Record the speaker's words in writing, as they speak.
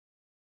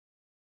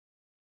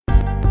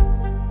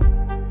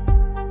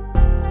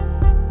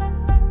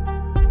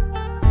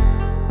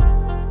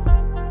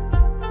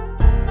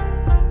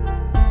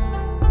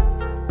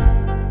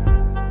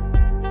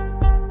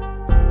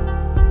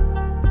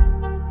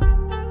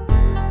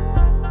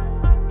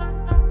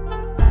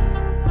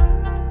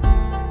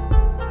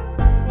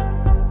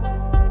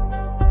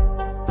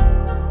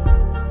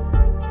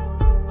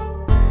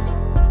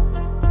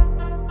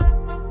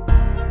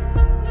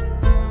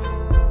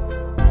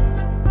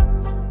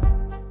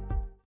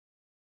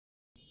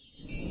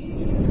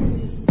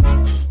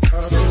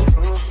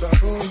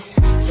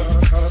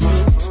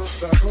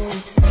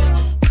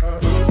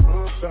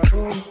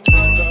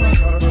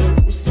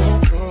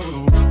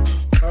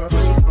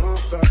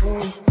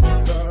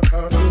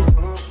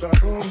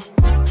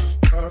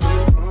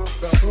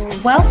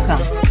Welcome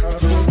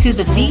to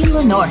the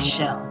VLenore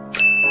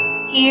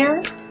Show.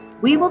 Here,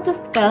 we will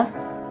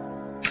discuss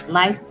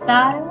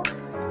lifestyle,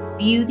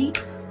 beauty,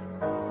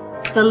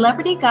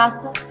 celebrity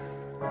gossip,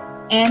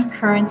 and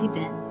current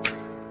events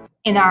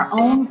in our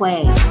own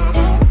way,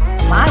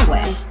 my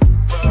way,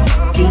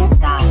 the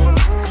style.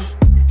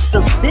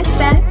 So sit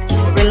back,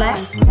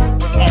 relax,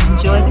 and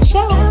enjoy the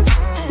show.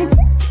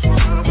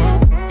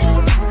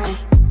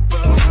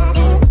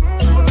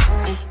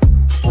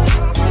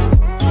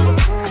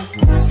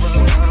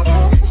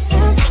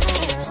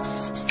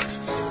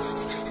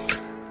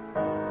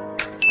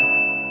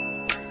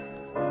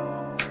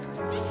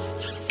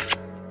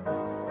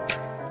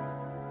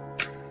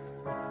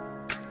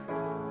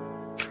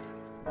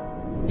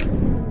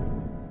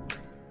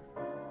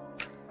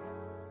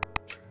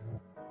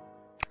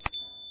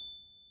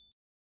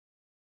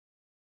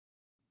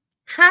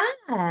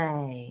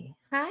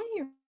 Hi,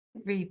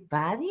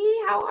 everybody.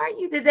 How are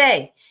you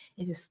today?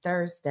 It is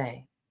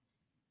Thursday.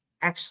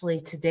 Actually,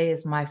 today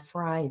is my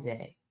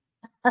Friday.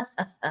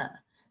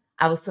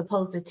 I was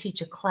supposed to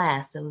teach a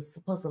class that was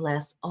supposed to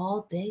last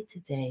all day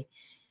today.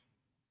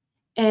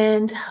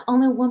 And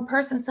only one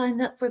person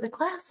signed up for the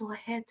class, so I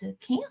had to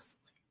cancel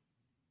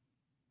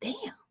it.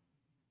 Damn.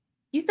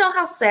 You know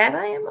how sad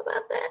I am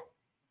about that?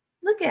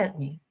 Look at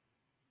me.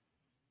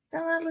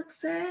 Don't I look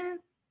sad?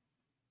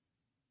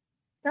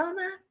 Don't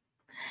I?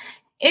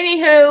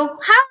 Anywho, how are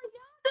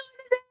y'all doing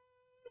today?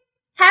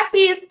 Happy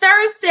it's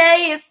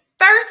Thursday. It's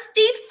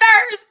Thirsty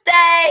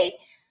Thursday.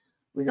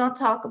 We're going to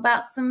talk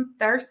about some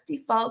thirsty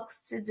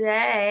folks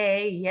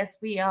today. Yes,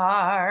 we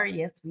are.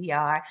 Yes, we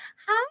are.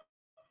 Hi,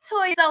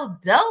 Toya. So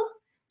dope.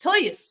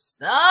 Toya's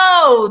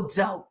so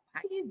dope.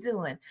 How you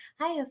doing?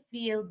 Hiya,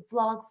 Field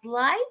Vlogs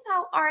Life.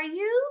 How are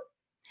you?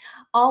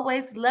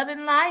 Always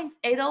loving life.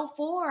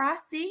 804. I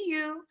see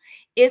you.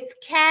 It's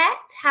Kat.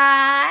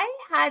 Hi.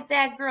 Hi,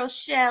 that girl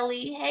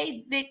Shirley.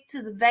 Hey, Vic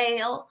to the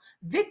Veil.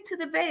 Vic to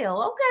the Veil.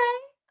 Okay.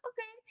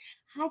 Okay.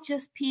 Hi,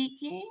 Just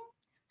Peeking.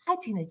 Hi,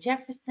 Tina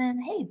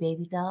Jefferson. Hey,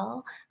 baby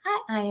doll.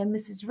 Hi, I am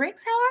Mrs.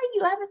 Riggs. How are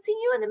you? I haven't seen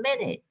you in a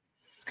minute.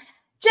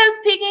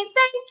 Just Peeking.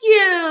 Thank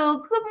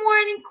you. Good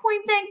morning,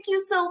 Queen. Thank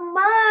you so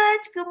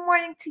much. Good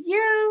morning to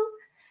you.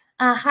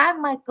 Hi,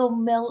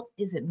 Michael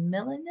Is it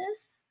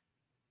Milanus?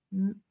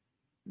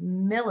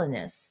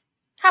 Milanus.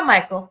 Hi,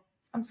 Michael.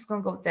 I'm just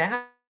going to go with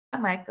that. Hi,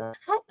 Michael.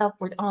 Hi,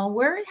 Upward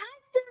Onward. Hi,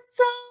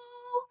 Senso.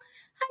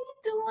 How you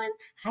doing?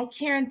 Hi,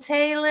 Karen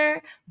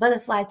Taylor.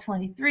 Butterfly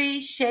 23.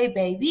 Shay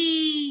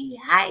Baby.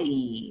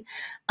 Hi.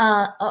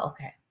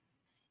 Okay.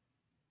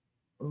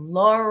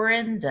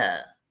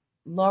 Lorinda.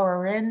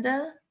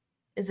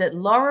 Is it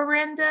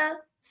Lorinda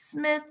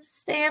Smith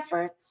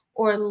Stanford?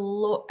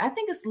 Or I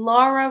think it's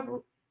Laura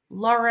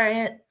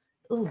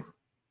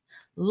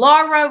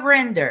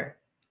Render.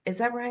 Is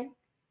that right?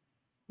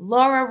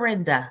 Laura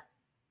Renda.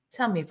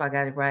 Tell me if I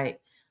got it right.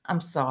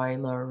 I'm sorry,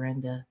 Laura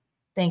Renda.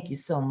 Thank you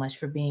so much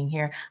for being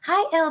here.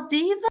 Hi, El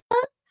Diva.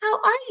 How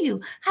are you?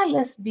 Hi,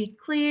 let's be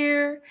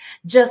clear.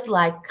 Just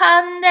like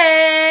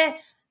Kanye,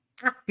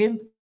 I can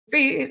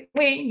feel it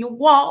when you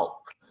walk.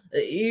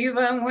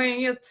 Even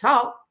when you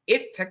talk,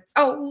 it takes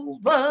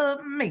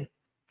over me.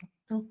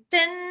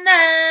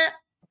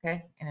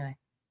 Okay, anyway.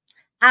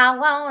 I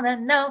want to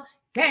know,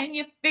 can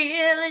you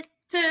feel it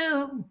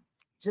too?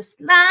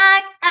 Just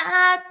like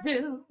I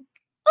do.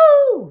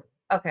 Ooh.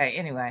 Okay,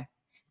 anyway.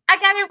 I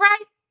got it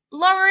right,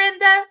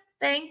 Lorinda.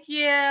 Thank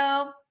you.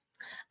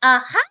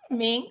 Hi,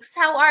 Minx.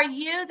 How are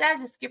you? Did I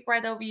just skip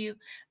right over you?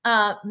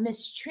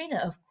 Miss Trina,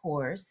 of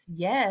course.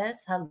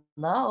 Yes.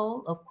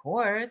 Hello, of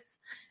course.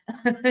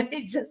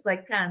 Just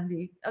like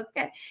Candy.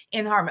 Okay.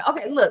 In Harmon.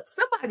 Okay, look,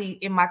 somebody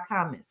in my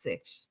comment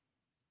section,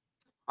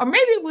 or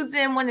maybe it was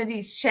in one of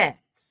these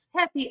chats,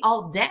 had the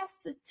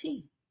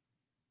audacity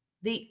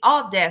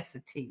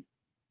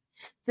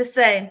to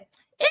say,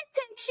 it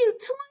takes you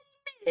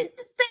 20 minutes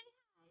to say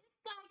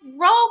like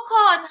roll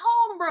call and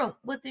homeroom.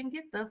 Well, then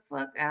get the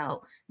fuck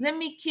out. Let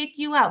me kick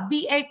you out.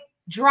 Be a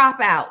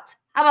dropout.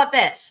 How about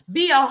that?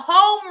 Be a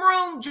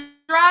homeroom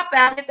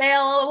dropout. Get the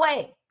hell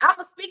away. I'm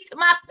going to speak to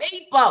my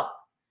people.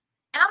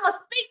 I'm going to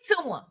speak to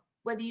them,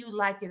 whether you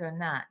like it or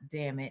not,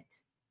 damn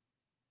it.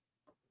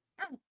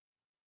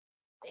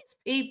 These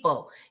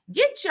people,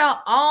 get your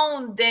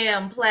own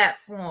damn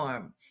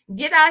platform.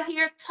 Get out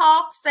here,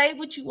 talk, say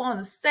what you want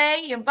to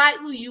say, invite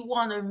who you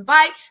want to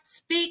invite,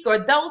 speak or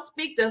don't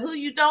speak to who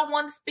you don't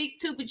want to speak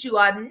to, but you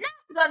are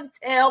not going to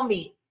tell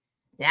me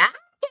that I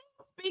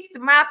can't speak to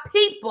my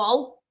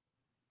people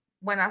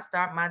when I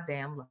start my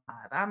damn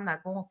live. I'm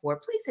not going for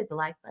it. Please hit the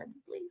like button,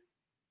 please.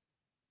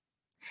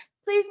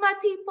 Please, my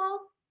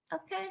people.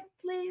 Okay,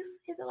 please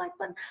hit the like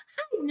button.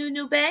 Hi,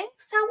 Nunu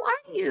Banks. How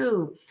are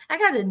you? I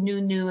got a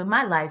Nunu in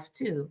my life,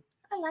 too.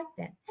 I like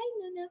that. Hey,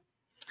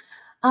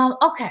 Nunu.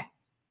 Okay.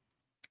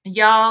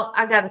 Y'all,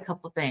 I got a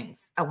couple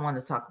things I want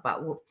to talk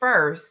about. Well,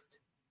 first,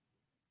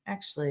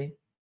 actually,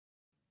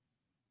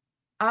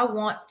 I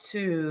want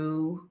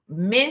to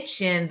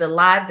mention the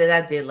live that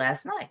I did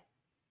last night.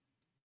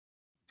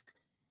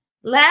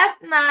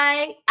 Last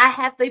night, I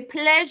had the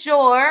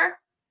pleasure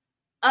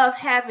of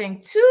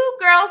having two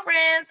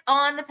girlfriends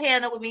on the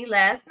panel with me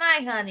last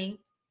night, honey.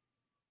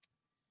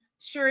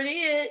 Sure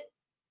did.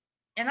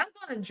 And I'm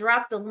going to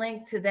drop the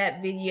link to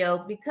that video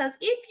because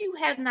if you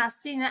have not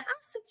seen it, I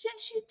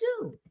suggest you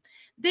do.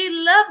 The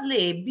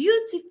lovely,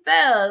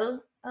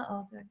 beautiful,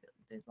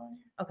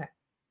 okay.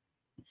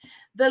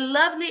 The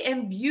lovely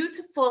and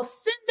beautiful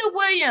Cinda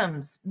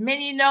Williams.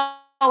 Many know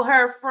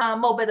her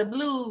from Mo Better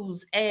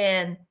Blues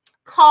and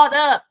Caught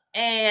Up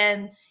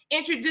and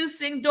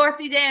Introducing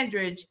Dorothy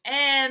Dandridge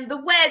and The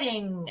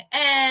Wedding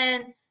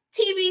and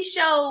TV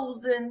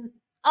shows and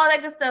all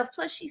that good stuff.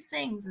 Plus she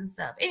sings and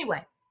stuff.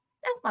 Anyway,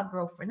 that's my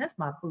girlfriend. That's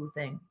my boo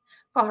thing.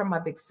 Call her my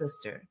big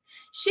sister.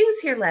 She was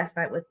here last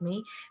night with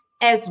me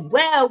as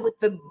well with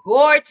the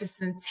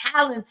gorgeous and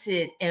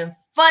talented and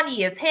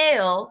funny as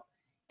hell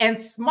and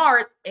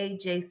smart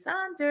AJ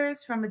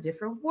Saunders from A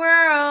Different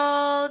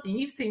World. And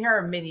you've seen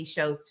her in many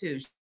shows too.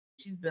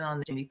 She's been on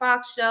the Jimmy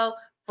Fox show,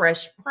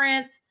 Fresh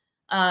Prince,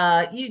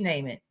 you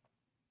name it.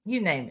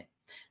 You name it.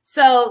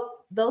 So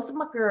those are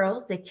my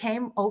girls. They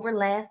came over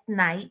last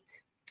night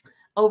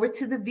over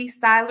to the V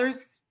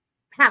Stylers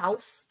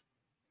house,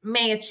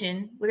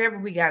 mansion, whatever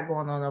we got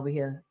going on over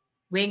here.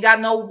 We ain't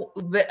got no,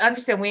 but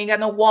understand, we ain't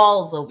got no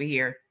walls over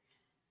here.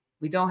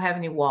 We don't have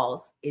any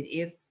walls. It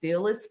is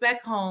still a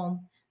spec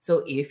home.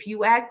 So if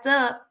you act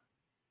up,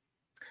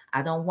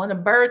 I don't want to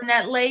burden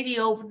that lady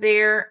over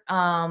there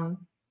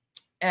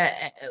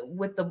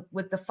with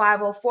the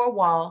 504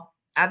 wall.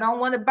 I don't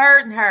want to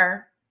burden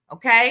her.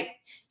 Okay.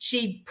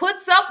 She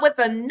puts up with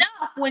enough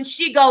when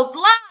she goes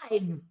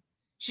live.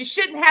 She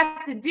shouldn't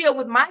have to deal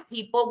with my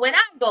people when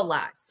I go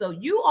live. So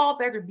you all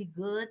better be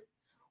good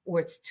or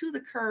it's to the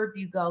curb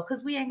you go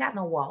because we ain't got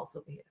no walls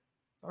over here.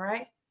 All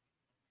right.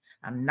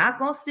 I'm not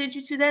going to send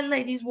you to that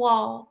lady's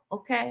wall.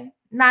 Okay.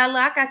 Nyla,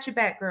 I got your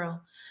back,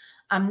 girl.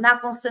 I'm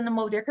not going to send them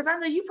over there because I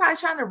know you probably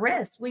trying to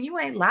rest when you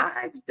ain't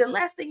live. The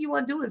last thing you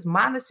want to do is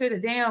monitor the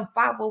damn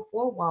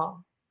 504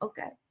 wall.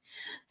 Okay.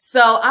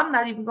 So I'm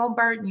not even going to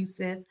burden you,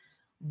 sis.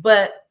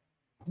 But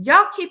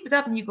y'all keep it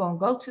up and you're going to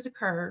go to the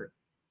curb.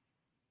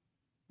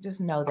 Just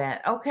know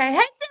that. Okay. Hey,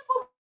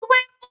 Dimple.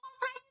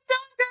 How you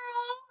doing,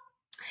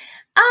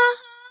 girl?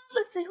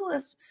 Let's see who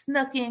else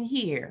snuck in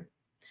here.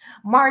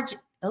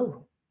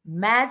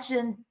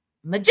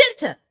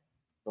 Magenta.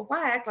 But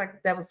why act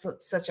like that was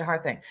such a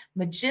hard thing?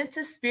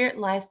 Magenta Spirit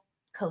Life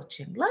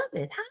Coaching. Love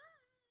it.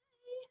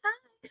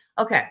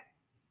 Hi. Okay.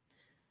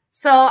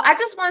 So I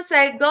just want to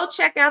say, go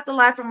check out the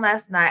live from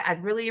last night.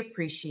 I'd really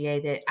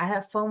appreciate it. I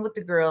have fun with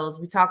the girls.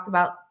 We talked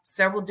about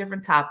several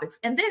different topics.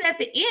 And then at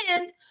the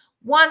end,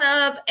 one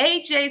of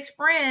AJ's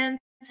friends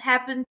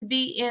happened to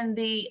be in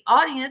the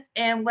audience.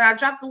 And when I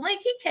dropped the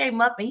link, he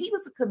came up and he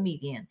was a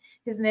comedian.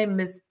 His name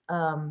is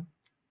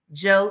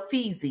Joe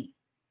Feezy.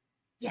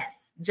 Yes.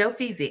 Joe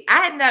Feezy. I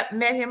had not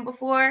met him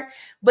before,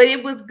 but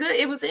it was good.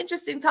 It was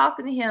interesting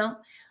talking to him.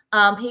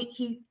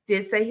 He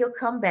did say he'll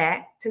come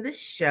back to the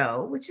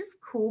show, which is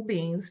cool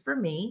beans for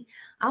me.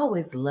 I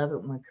always love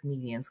it when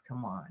comedians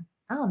come on.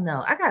 I don't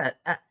know.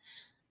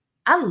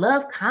 I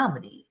love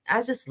comedy.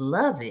 I just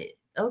love it.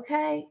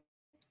 Okay.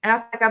 And I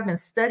feel like I've been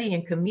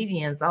studying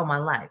comedians all my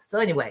life. So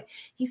anyway,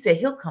 he said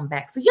he'll come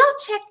back. So y'all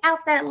check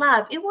out that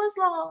live. It was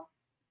long.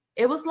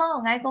 It was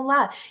long. I ain't gonna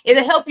lie.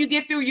 It'll help you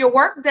get through your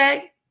work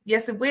day.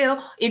 Yes, it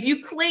will. If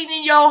you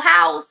cleaning your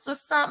house or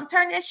something,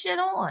 turn that shit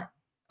on.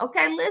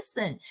 Okay,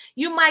 listen.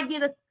 You might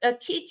get a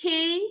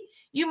kiki.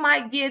 You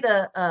might get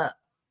a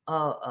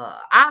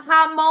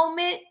aha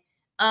moment.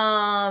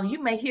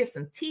 You may hear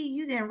some tea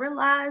you didn't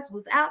realize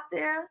was out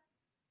there.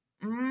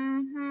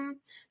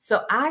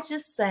 So I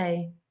just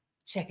say,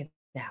 check it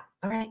out.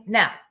 All right.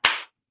 Now,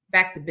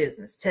 back to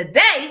business.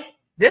 Today,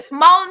 this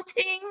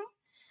morning,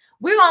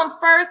 we're on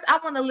first. I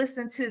want to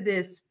listen to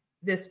this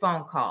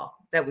phone call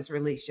that was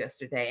released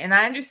yesterday. And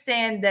I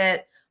understand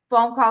that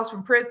phone calls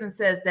from prison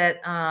says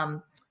that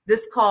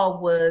this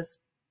call was,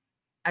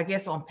 I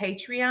guess, on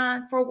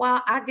Patreon for a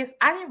while. I guess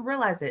I didn't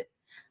realize it.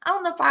 I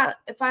don't know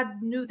if I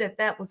knew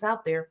that was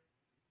out there.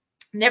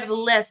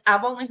 Nevertheless,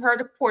 I've only heard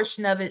a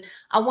portion of it.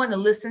 I want to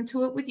listen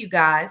to it with you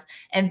guys.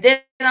 And then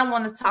I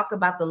want to talk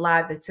about the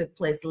live that took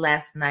place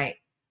last night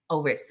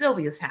over at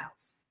Sylvia's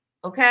house.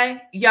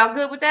 Okay? Y'all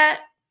good with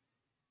that?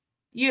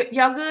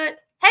 Y'all good?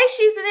 Hey,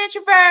 she's an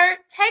introvert.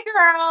 Hey,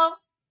 girl.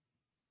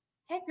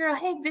 Hey, girl.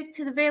 Hey, Vic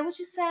to the van. What'd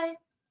you say?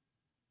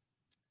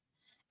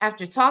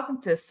 After talking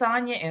to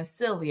Sonya and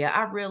Sylvia,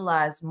 I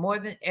realized more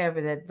than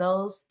ever that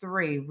those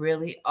three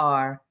really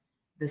are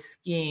the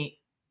scheme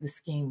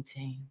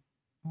team.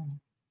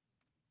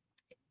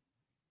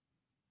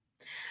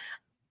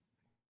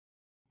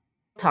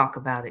 Talk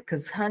about it,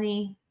 because,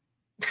 honey,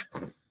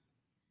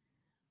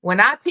 when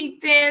I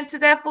peeked into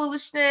that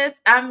foolishness,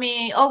 I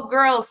mean, oh,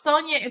 girl,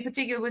 Sonya in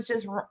particular was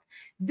just,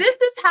 this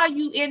is how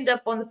you end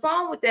up on the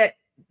phone with that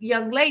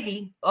young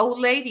lady, old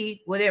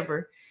lady,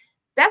 whatever.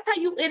 That's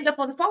how you end up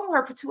on the phone with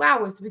her for 2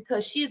 hours,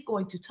 because she's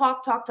going to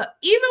talk.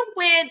 Even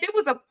when there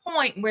was a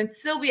point when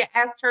Sylvia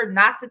asked her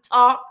not to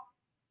talk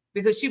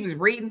because she was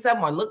reading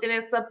something or looking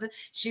at something,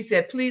 she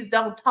said, please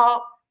don't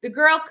talk. The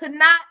girl could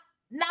not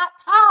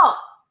talk.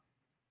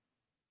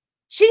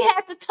 She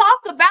had to talk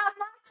about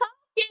not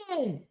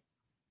talking.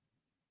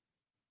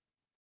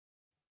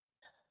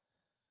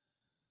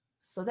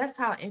 So that's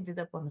how I ended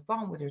up on the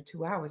phone with her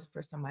 2 hours, the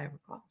first time I ever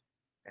called.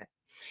 Okay.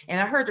 And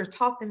I heard her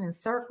talking in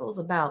circles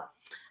about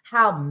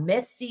how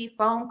messy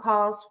phone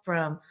calls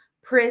from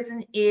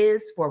prison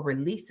is for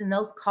releasing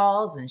those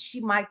calls. And she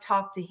might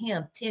talk to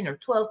him 10 or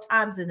 12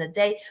 times in a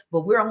day,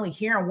 but we're only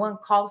hearing one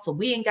call. So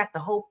we ain't got the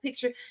whole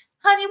picture.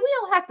 Honey, we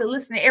don't have to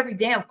listen to every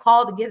damn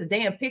call to get a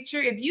damn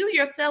picture. If you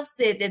yourself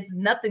said there's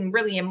nothing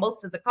really in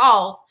most of the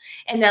calls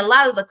and that a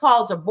lot of the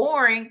calls are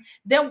boring,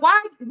 then why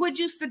would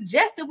you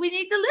suggest that we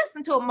need to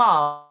listen to them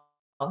all?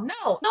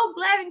 No,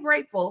 glad and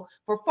grateful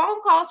for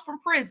phone calls from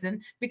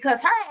prison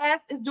because her ass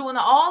is doing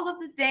all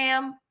of the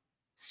damn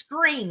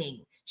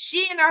screening.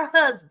 She and her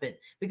husband,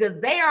 because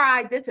they are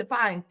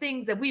identifying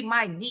things that we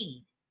might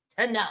need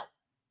to know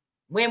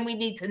when we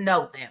need to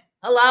know them.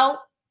 Hello?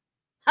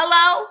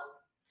 Hello?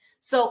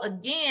 So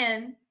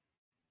again,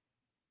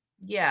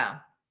 yeah,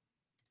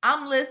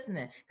 I'm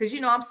listening because,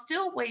 I'm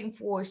still waiting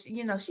for,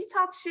 she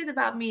talked shit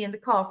about me in the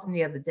call from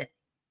the other day.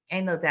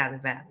 Ain't no doubt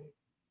about it.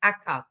 I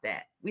caught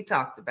that. We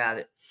talked about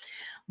it.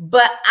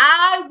 But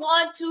I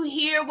want to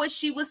hear what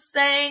she was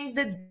saying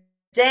the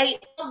day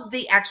of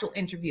the actual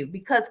interview,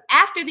 because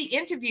after the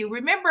interview,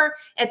 remember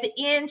at the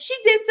end, she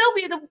did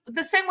Sylvia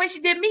the same way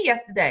she did me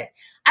yesterday.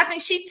 I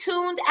think she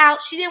tuned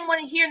out. She didn't want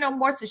to hear no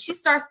more. So she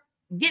starts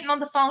getting on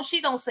the phone. She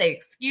don't say,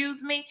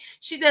 excuse me.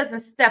 She doesn't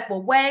step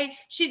away.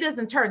 She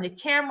doesn't turn the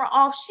camera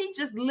off. She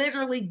just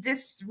literally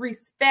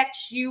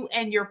disrespects you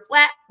and your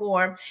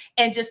platform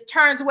and just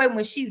turns away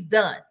when she's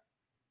done.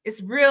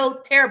 It's real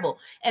terrible.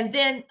 And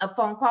then a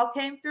phone call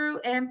came through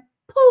and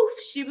poof,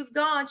 she was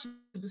gone. She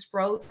was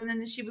frozen and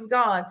then she was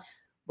gone.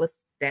 Was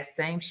that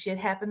same shit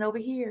happened over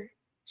here?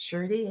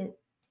 Sure did.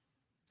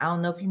 I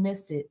don't know if you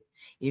missed it.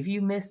 If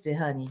you missed it,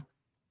 honey,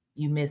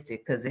 you missed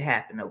it because it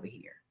happened over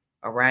here.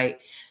 All right.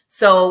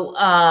 So,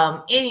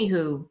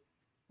 anywho,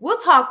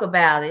 we'll talk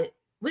about it.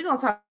 We're going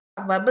to talk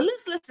about it, but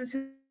let's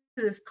listen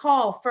to this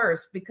call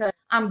first, because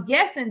I'm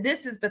guessing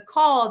this is the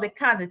call that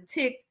kind of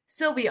ticked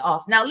Sylvia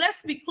off. Now,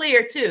 let's be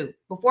clear too,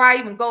 before I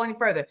even go any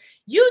further.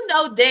 You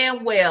know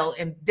damn well,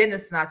 and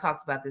Dennis and I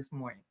talked about this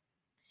morning,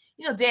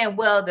 damn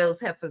well those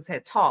heifers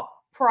had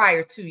talked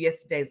prior to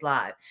yesterday's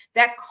live.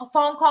 That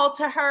phone call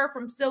to her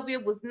from Sylvia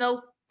was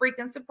no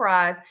freaking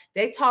surprise.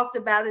 They talked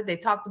about it. They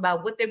talked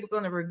about what they were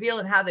going to reveal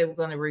and how they were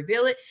going to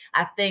reveal it.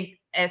 I think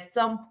at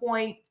some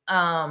point,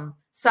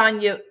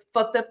 Sonya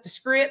fucked up the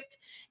script,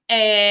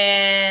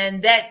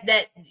 and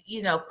that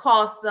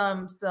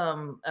caused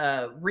some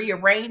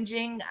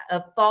rearranging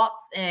of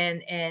thoughts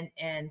and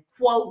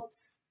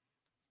quotes.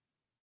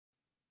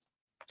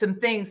 Some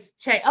things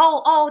change.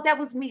 Oh, that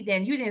was me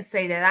then. You didn't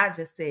say that. I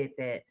just said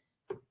that.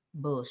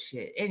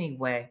 Bullshit.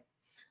 Anyway,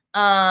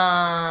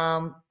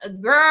 girl,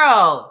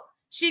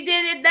 she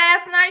did it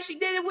last night. She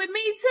did it with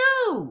me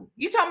too.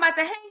 You talking about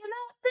the hanging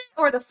out thing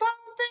or the phone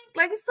thing?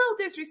 Like, it's so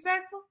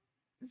disrespectful.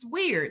 It's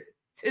weird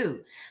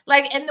too.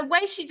 Like, and the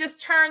way she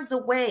just turns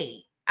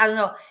away. I don't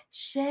know.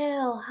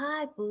 Shell,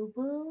 hi,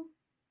 boo-boo.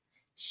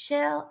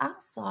 Shell, I'm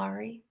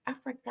sorry. I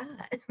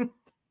forgot.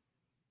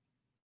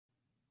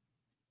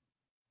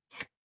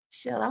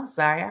 Shell, I'm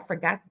sorry. I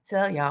forgot to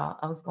tell y'all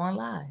I was going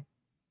live.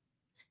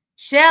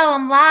 Shell,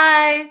 I'm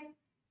live.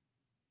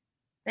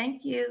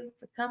 Thank you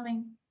for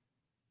coming.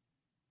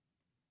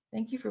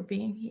 Thank you for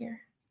being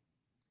here.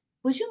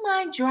 Would you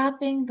mind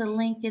dropping the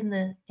link in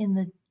the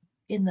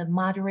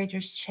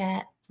moderator's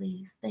chat,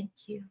 please? Thank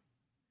you.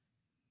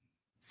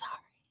 Sorry.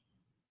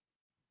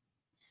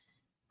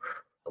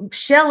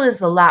 Shell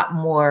is a lot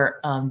more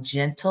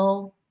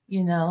gentle,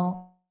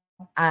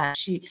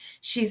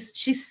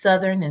 she's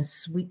Southern and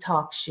sweet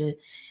talk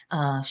shit.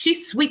 She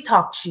sweet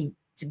talks you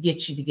to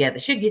get you together.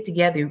 She'll get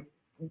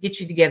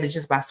you together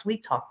just by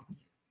sweet talking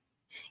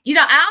you.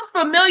 I'm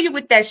familiar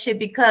with that shit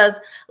because,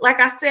 like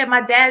I said,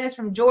 my dad is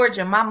from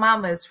Georgia. My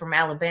mama is from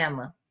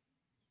Alabama.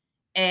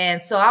 And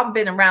so I've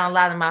been around a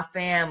lot of my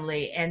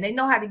family, and they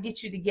know how to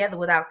get you together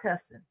without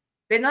cussing.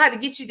 They know how to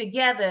get you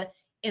together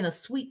in a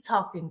sweet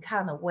talking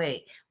kind of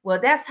way. Well,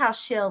 that's how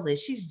Shell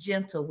is. She's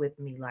gentle with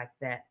me like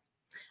that.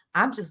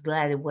 I'm just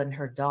glad it wasn't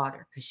her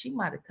daughter, because she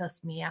might have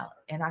cussed me out.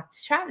 And I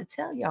try to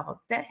tell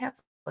y'all that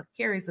heifer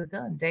carries a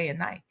gun day and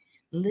night,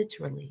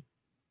 literally.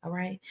 All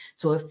right.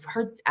 So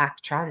I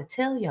try to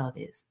tell y'all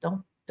this.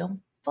 Don't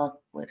fuck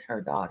with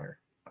her daughter.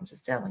 I'm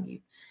just telling you.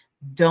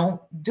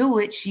 Don't do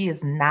it. She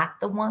is not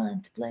the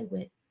one to play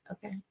with.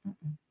 Okay.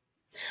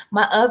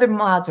 My other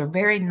mods are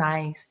very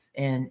nice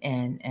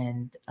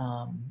and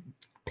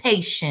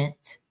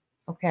patient.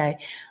 Okay.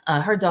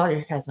 Her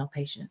daughter has no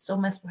patience. Don't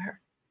mess with her.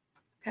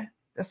 Okay.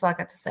 That's all I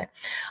got to say.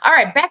 All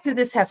right. Back to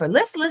this heifer.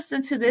 Let's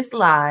listen to this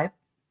live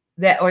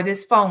or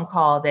this phone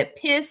call that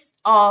pissed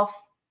off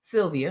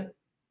Sylvia.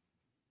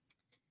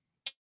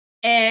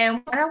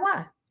 And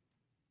why?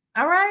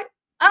 All right.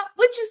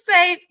 What you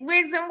say,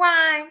 Wigs and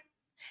Wine?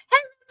 Hey,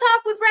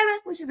 talk with brother.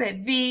 What you say?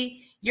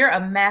 V, you're a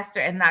master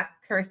at not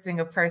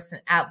cursing a person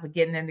out, but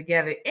getting them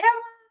together. Emma,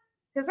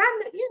 because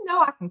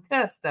I can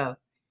cuss though.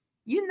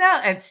 You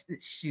know, and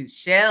shoot,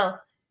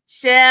 Shell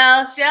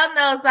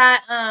knows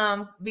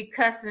I be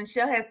cussing.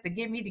 Shell has to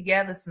get me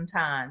together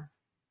sometimes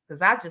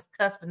because I just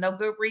cuss for no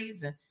good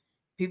reason.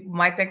 People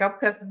might think I'm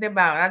cussing them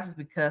out. I just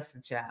be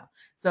cussing, child.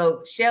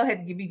 So Shell had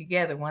to get me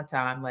together one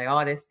time, like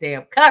all this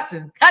damn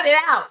cussing, cut it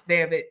out,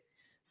 damn it.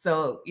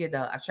 So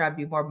I try to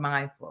be more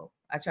mindful.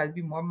 I try to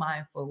be more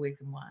mindful,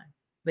 wigs and wine.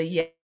 But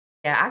yeah,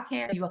 I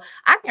can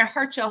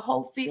hurt your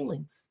whole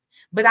feelings,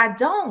 but I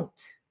don't.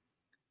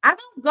 I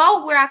don't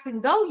go where I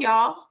can go,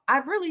 y'all.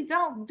 I really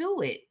don't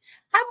do it.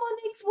 Hi,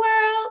 Monique's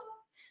World.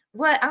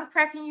 What? I'm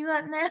cracking you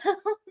up now.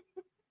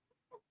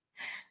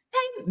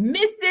 Hey,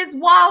 Mrs.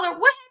 Waller.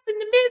 What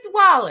happened to Miss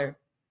Waller?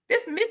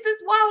 This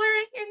Mrs. Waller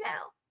in here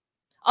now.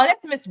 Oh,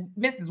 that's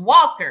Mrs.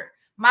 Walker.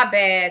 My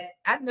bad.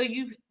 I know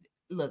you.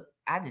 Look,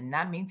 I did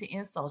not mean to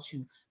insult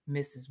you,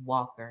 Mrs.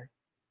 Walker.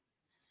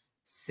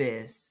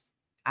 Sis,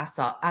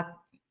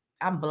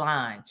 I'm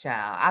blind,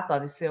 child. I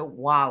thought it said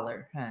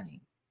Waller,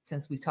 honey.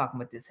 Since we talking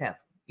about this heifer,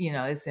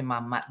 it's in my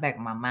back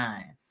of my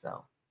mind.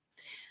 So,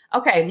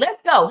 okay,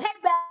 let's go. Hey,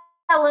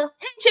 Bella.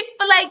 Hey,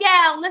 Chick-fil-A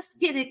gal. Let's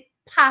get it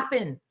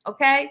popping.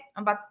 Okay,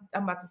 I'm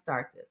about to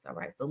start this. All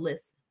right, so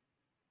listen.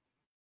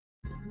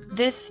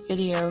 This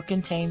video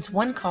contains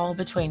one call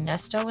between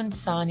Nesto and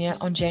Sonya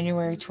on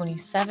January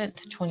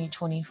 27th,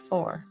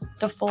 2024.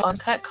 The full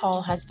uncut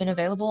call has been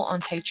available on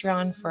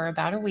Patreon for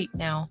about a week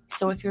now,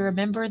 so if you're a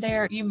member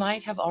there, you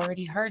might have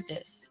already heard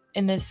this.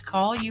 In this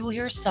call, you will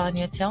hear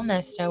Sonya tell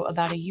Nesto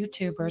about a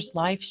YouTuber's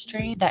live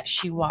stream that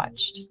she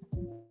watched.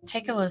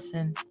 Take a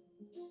listen.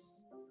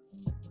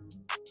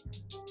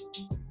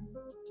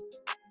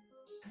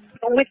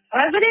 With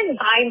President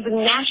Biden's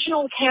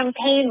national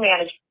campaign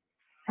manager.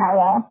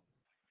 Hello?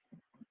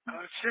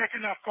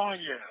 Checking up on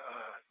you,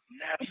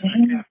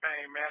 national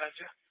campaign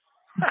manager.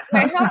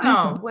 Wait, hold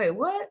on. Wait,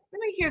 what? Let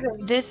me hear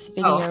that. This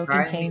video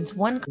contains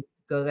one...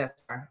 Go that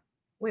far.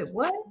 Wait,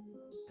 what?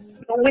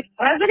 With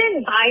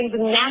President Biden's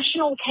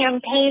national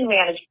campaign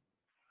manager.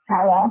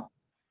 Hello?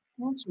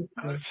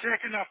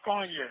 Checking up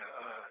on you,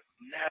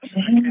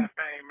 national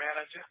campaign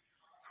manager.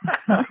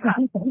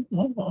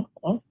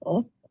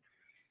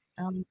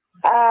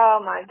 Oh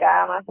my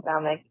God, my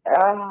stomach. Oh,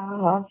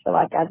 I feel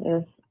like I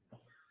just.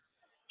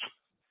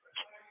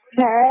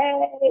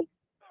 Hey.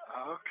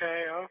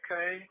 Okay.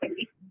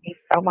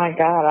 Oh my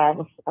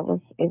God,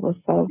 it was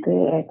so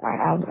good.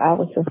 I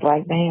was just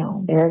like,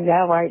 damn, there it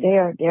go, right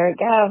there. There it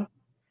go.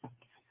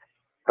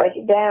 Break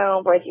it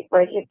down, break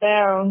it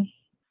down.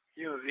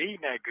 You was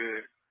eating that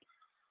good.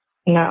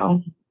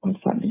 No. I'm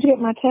sorry. Did you get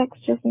my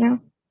text just now?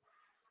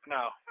 No,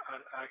 I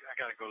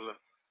gotta go look.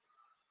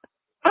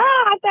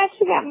 I thought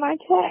you got my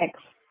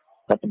text.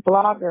 But the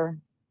blogger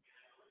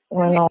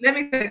went on. Let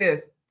me say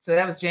this. So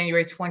that was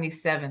January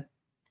 27th.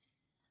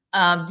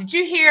 Did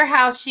you hear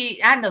how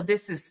I know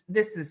this is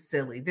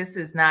silly. This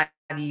is not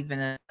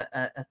even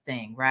a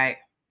thing, right?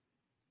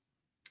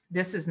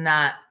 This is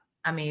not,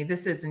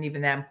 this isn't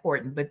even that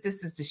important, but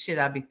this is the shit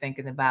I be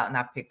thinking about and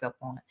I pick up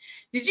on it.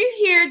 Did you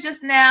hear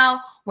just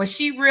now when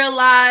she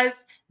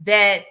realized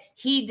that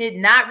he did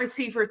not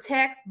receive her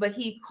text, but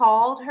he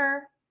called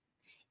her?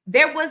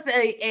 There was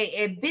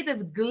a bit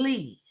of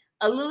glee,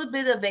 a little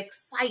bit of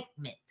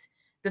excitement.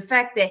 The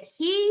fact that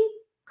he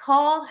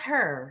called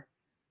her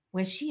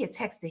when she had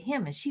texted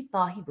him and she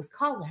thought he was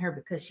calling her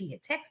because she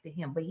had texted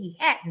him, but he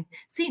hadn't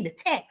seen the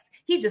text.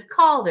 He just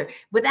called her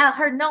without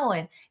her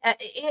knowing.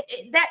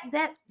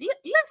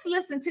 Let's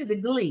listen to the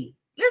glee.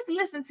 Let's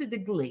listen to the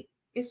glee.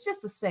 It's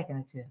just a second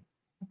or two.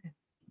 Okay.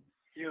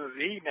 You was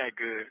eating that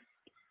good.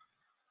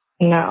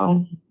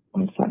 No.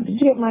 I'm sorry. Did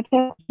you get my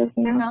text just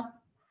now?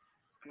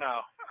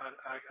 No.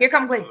 Here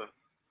come glee.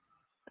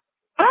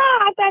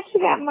 I thought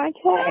you got my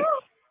text.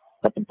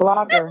 But the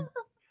blogger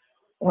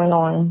went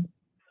on.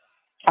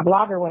 A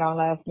blogger went on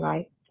last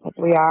night for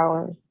 3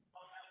 hours,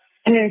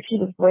 and then she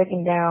was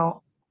breaking down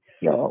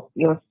your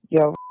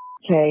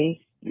case,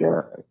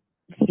 your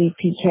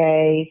CP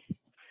case,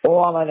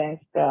 all of that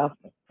stuff.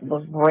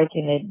 Was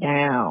breaking it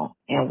down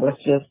and was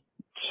just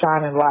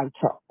shining light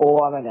to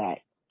all of that,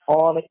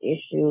 all the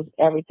issues,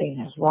 everything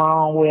that's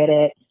wrong with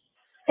it.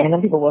 And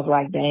then people was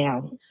like,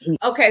 "Damn."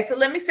 Okay, so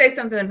let me say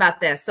something about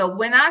that. So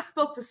when I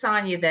spoke to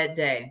Sonya that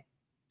day.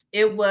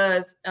 It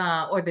was,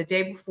 or the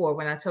day before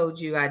when I told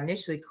you I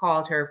initially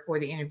called her for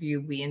the interview,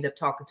 we ended up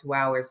talking 2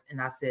 hours and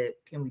I said,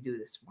 can we do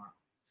this tomorrow?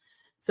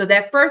 So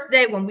that first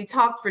day when we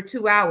talked for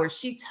 2 hours,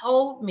 she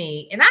told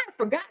me, and I had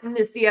forgotten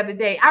this the other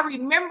day. I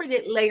remembered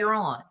it later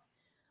on,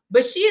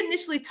 but she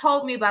initially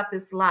told me about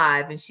this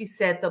live and she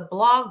said the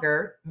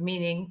blogger,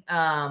 meaning,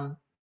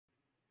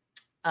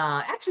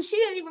 actually she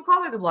didn't even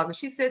call her the blogger.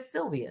 She said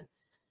Sylvia.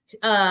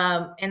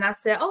 And I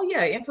said, oh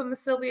yeah, Infamous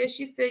Sylvia.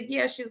 She said,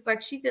 yeah. She was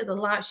like, she did a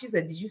live. She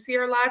said, did you see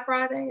her live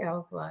Friday? I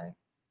was like,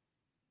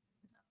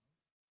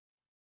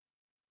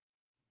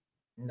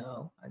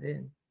 no, I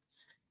didn't.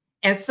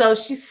 And so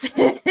she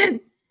said,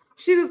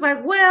 she was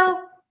like,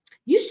 well,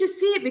 You should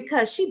see it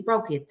because she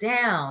broke it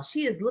down.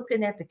 She is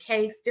looking at the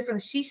case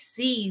differently. She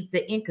sees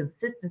the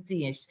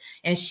inconsistency,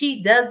 and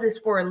she does this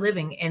for a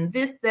living, and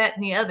this, that,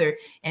 and the other.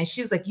 And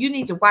she was like, you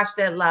need to watch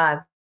that live,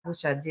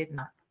 which I did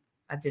not.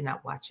 I did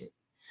not watch it.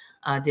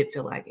 I did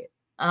feel like it.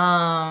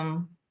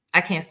 I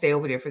can't stay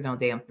over there for no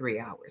damn 3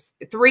 hours.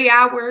 3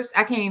 hours?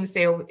 I can't even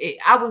stay over.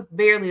 I was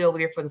barely over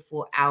there for the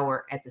full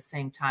hour at the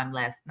same time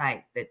last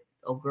night that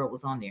old girl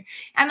was on there.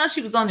 I know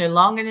she was on there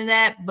longer than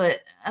that,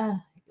 but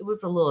it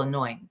was a little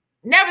annoying.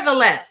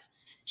 Nevertheless,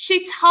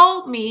 she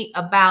told me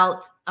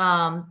about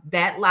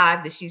that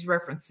live that she's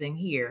referencing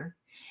here.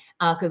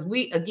 Because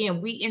we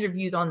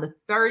interviewed on the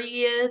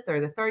 30th or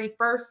the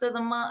 31st of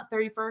the month,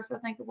 31st, I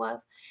think it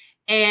was.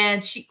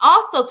 And she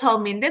also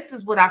told me, and this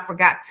is what I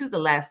forgot too the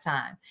last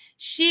time,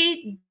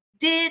 she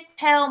did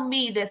tell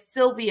me that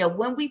Sylvia,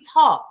 when we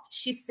talked,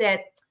 she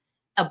said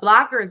a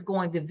blogger is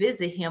going to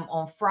visit him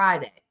on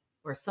Friday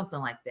or something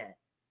like that.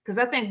 Because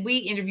I think we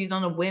interviewed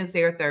on a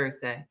Wednesday or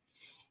Thursday.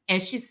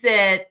 And she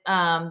said,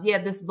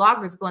 yeah, this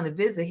blogger is going to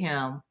visit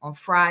him on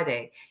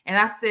Friday. And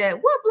I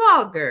said, what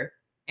blogger?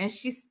 And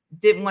she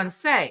didn't want to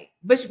say.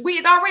 But we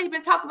had already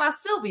been talking about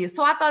Sylvia.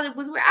 So I thought it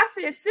was weird. I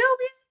said,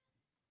 Sylvia?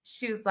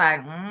 She was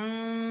like,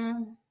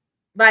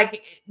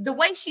 like the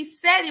way she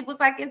said it was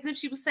like as if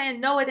she was saying,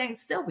 no, it ain't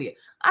Sylvia.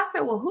 I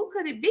said, well, who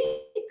could it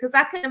be? Because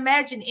I couldn't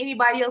imagine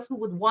anybody else who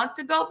would want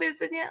to go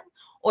visit him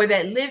or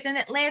that lived in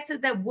Atlanta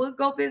that would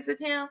go visit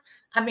him.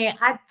 I mean,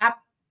 I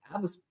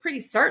was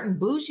pretty certain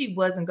Bougie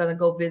wasn't going to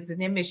go visit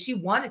him. If she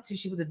wanted to,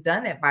 she would have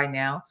done it by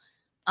now.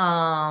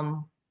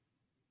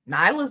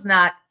 Nyla's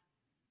not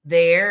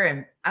there,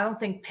 and I don't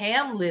think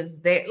Pam lives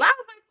there. I was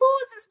like, who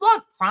is this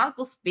blog?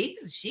 Chronicle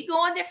Speaks? Is she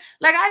going there?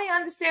 Like, I didn't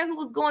understand who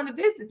was going to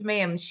visit the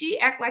man. She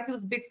acted like it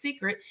was a big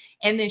secret.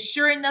 And then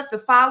sure enough, the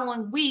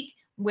following week,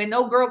 when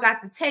no girl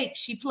got the tape,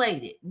 she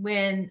played it.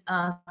 When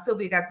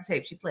Sylvia got the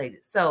tape, she played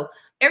it. So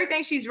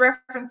everything she's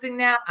referencing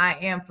now, I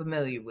am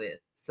familiar with.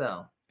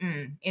 So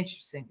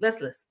interesting. Let's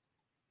listen.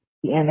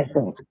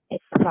 Innocent.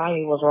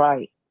 Sonya was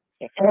right.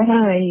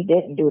 He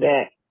didn't do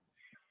that.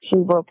 She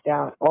broke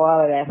down all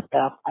of that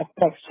stuff. I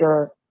text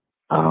your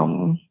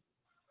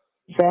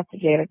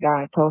investigator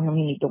guy and told him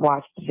he need to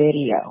watch the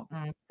video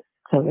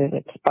because it's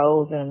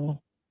exposing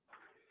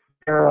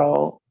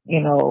girl,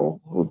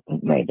 who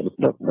made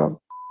the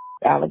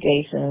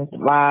allegations,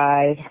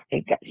 lies.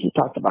 She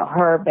talked about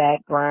her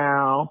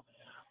background.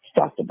 She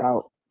talked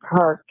about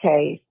her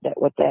case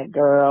with that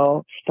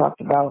girl. She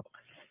talked about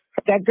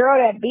that girl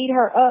that beat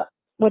her up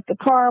with the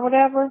car or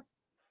whatever.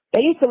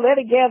 They used to live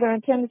together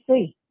in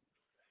Tennessee.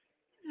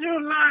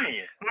 You're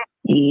lying.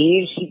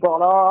 Yeah, she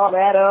brought all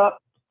that up.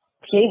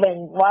 She's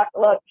been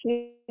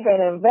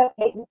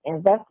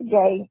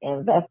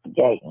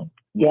investigating.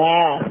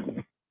 Yeah.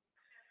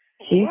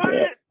 She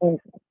said,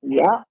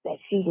 that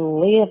she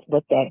lived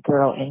with that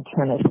girl in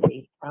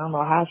Tennessee. I don't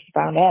know how she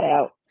found that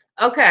out.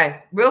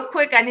 Okay, real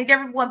quick, I need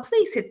everyone,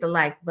 please hit the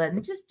like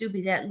button. Just do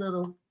me that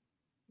little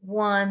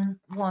one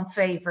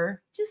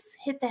favor. Just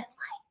hit that like.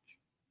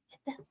 Hit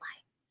that like.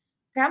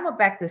 Okay, I'm gonna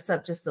back this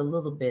up just a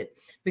little bit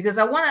because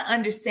I want to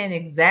understand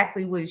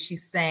exactly what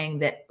she's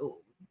saying,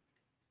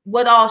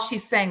 what all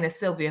she's saying that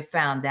Sylvia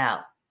found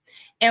out.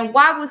 And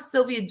why would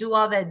Sylvia do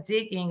all that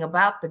digging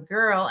about the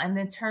girl and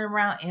then turn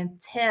around and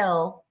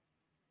tell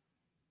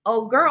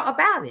old girl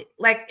about it?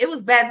 Like, it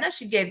was bad enough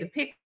she gave the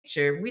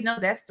picture. We know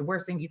that's the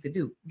worst thing you could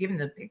do. Giving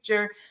the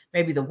picture,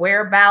 maybe the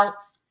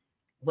whereabouts,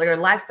 what her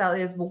lifestyle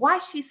is. But why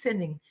is she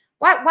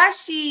why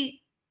is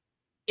she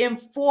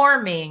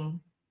informing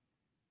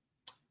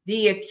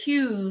the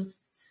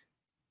accused's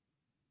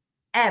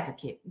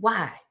advocate?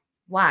 Why?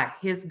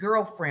 His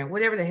girlfriend,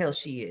 whatever the hell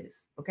she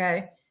is,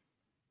 okay?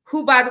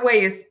 Who, by the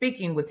way, is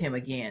speaking with him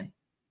again.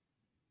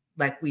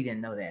 Like, we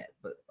didn't know that,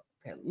 but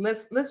okay,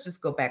 let's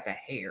just go back a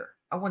hair.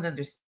 I want to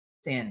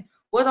understand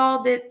what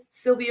all did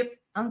Sylvia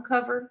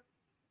uncover?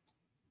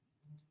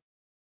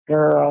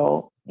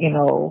 Girl,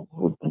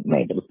 who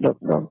made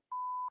the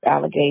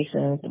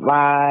allegations,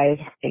 lies.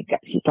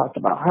 She talked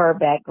about her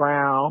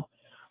background.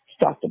 She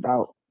talked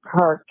about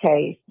her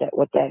case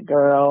with that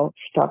girl.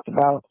 She talked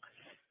about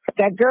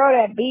that girl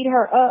that beat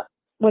her up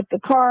with the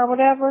car or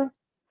whatever.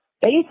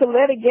 They used to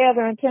live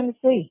together in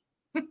Tennessee.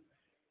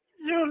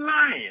 You're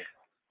lying.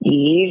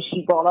 Yeah,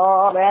 she brought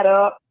all that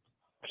up.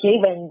 She's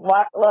been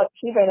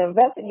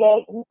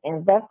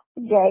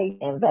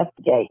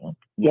investigating.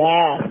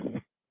 Yeah.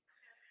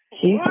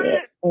 She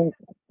said,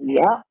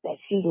 that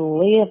she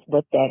lived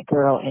with that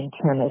girl in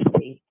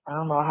Tennessee. I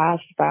don't know how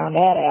she found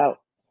that out.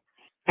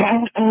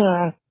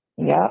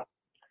 Yep.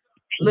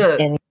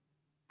 Look,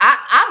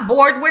 I'm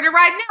bored with her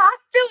right now. I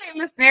still ain't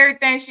listening to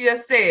everything she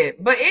just said.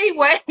 But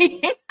anyway,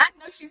 I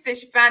know she said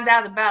she found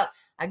out about,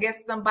 I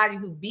guess, somebody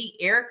who beat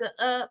Erica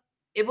up.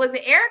 It was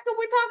Erica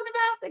we're talking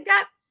about that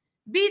got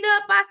beat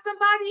up by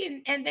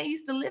somebody and they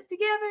used to live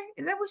together.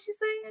 Is that what she's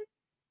saying?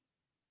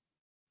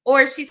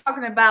 Or is she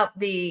talking about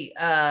the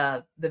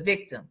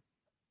victim?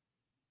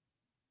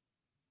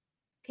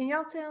 Can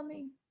y'all tell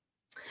me?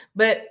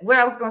 But what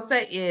I was gonna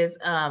say is,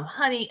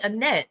 honey,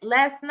 Annette,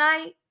 last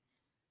night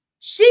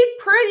She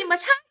pretty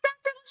much, hi,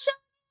 Dr.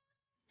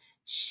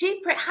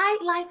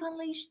 Hi, Life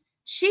Unleashed.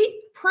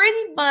 She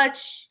pretty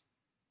much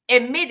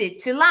admitted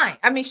to lying.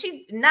 I mean,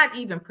 she not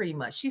even pretty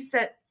much. She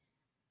said,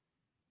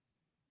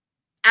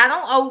 I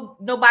don't owe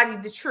nobody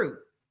the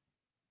truth.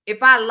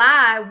 If I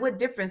lie, what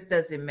difference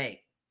does it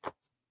make?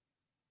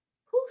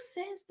 Who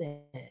says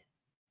that?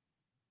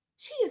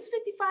 She is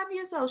 55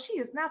 years old. She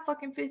is not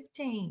fucking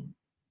 15.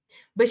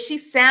 But she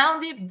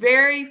sounded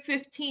very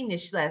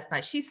 15-ish last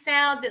night. She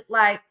sounded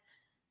like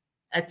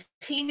a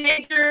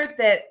teenager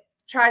that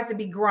tries to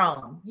be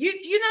grown. You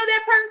know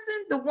that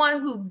person? The one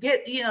who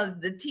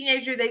the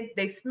teenager,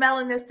 they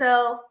smelling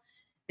themselves.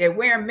 They're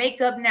wearing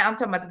makeup now. I'm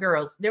talking about the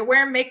girls. They're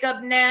wearing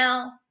makeup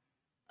now.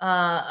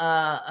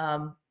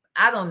 I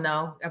don't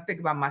know. I'm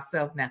thinking about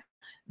myself now.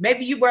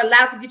 Maybe you were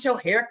allowed to get your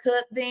hair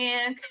cut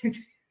then.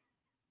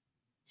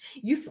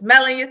 You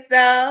smelling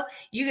yourself.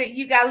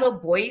 You got a little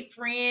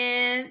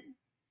boyfriend.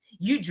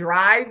 You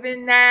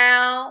driving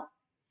now.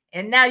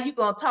 And now you're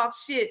going to talk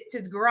shit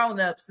to the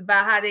grown-ups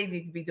about how they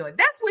need to be doing.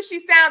 That's what she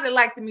sounded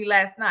like to me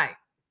last night.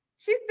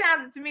 She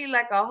sounded to me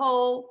like a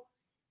whole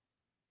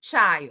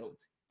child,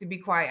 to be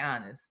quite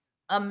honest.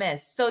 A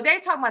mess. So they're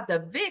talking about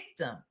the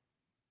victim.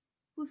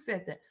 Who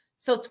said that?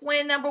 So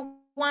twin number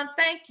one,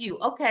 thank you.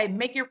 Okay,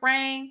 make it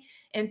rain.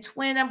 And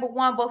twin number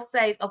one both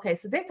say, okay,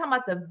 so they're talking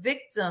about the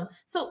victim.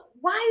 So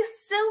why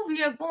is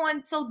Sylvia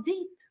going so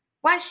deep?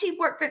 Why is she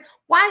working?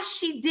 Why is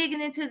she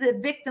digging into the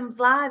victims'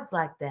 lives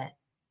like that?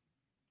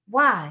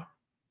 Why?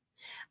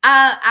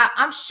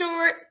 I'm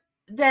sure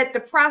that the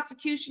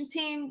prosecution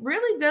team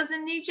really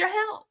doesn't need your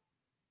help.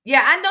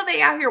 Yeah, I know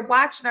they out here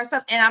watching our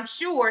stuff, and I'm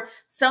sure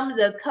some of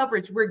the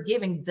coverage we're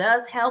giving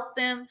does help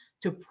them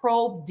to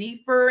probe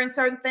deeper in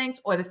certain things,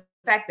 or the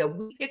fact that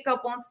we pick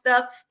up on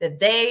stuff that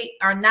they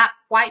are not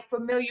quite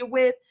familiar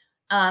with.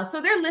 So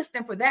they're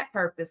listening for that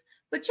purpose.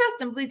 But trust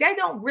and believe, they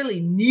don't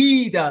really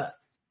need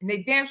us. And they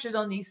damn sure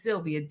don't need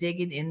Sylvia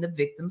digging in the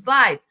victim's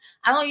life.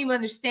 I don't even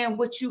understand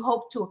what you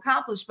hope to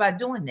accomplish by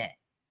doing that.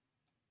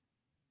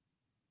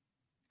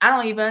 I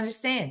don't even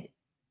understand it.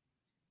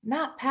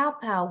 Not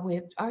pow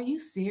whipped. Are you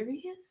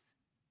serious?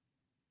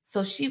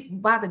 So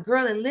by the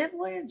girl that lived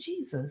with her?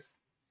 Jesus.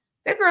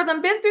 That girl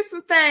done been through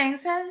some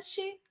things, hasn't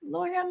she?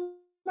 Lord have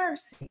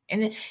mercy.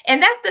 And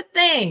that's the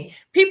thing.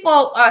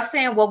 People are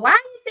saying, well, why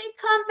did they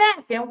come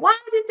back? And why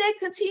did they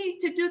continue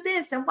to do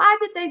this? And why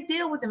did they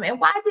deal with them? And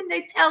why didn't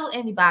they tell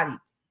anybody?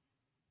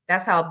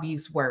 That's how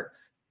abuse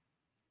works.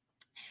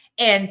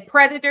 And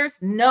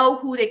predators know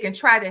who they can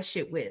try that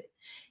shit with.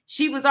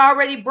 She was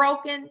already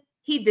broken.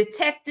 He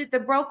detected the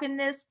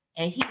brokenness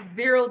and he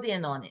zeroed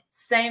in on it.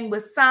 Same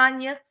with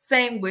Sonya,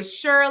 same with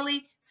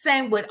Shirley,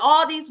 same with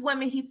all these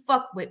women he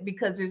fucked with,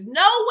 because there's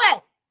no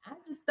way, I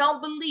just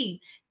don't believe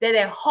that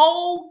a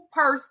whole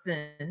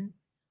person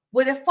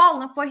would have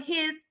fallen for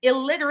his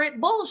illiterate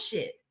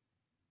bullshit.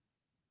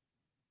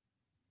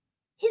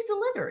 He's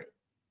illiterate.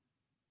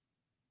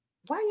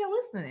 Why are y'all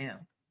listening to him?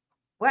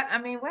 What? I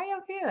mean, why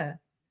y'all care?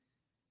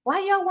 Why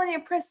y'all want to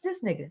impress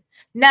this nigga?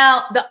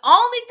 Now, the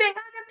only thing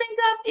I can think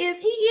of is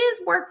he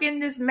is working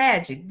this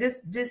magic,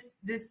 this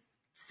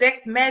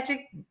sex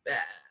magic,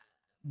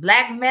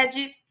 black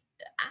magic.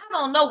 I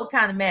don't know what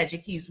kind of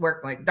magic he's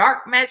working with.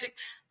 Dark magic.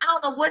 I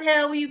don't know what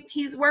hell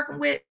he's working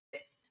with,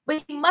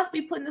 but he must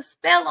be putting a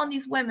spell on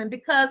these women,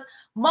 because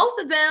most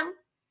of them,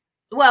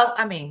 well,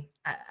 I mean,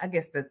 I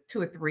guess the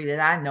 2 or 3 that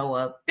I know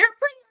of, they're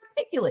pretty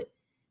articulate.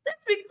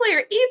 Let's be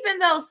clear. Even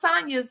though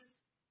Sonya's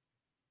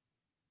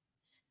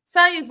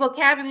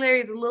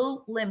vocabulary is a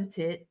little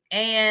limited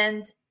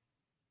and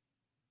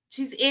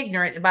she's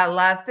ignorant about a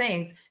lot of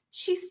things,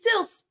 she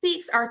still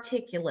speaks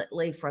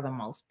articulately for the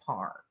most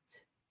part.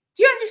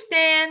 Do you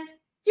understand?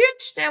 Do you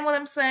understand what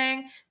I'm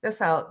saying? That's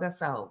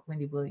how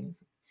Wendy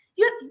Williams.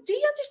 Do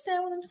you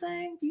understand what I'm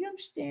saying? Do you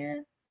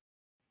understand?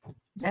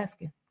 Just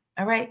asking.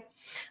 All right.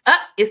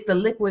 It's the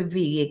liquid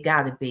V. It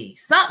gotta be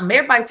something.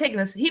 Everybody taking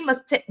this. He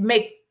must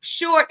make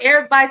sure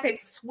everybody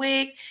takes a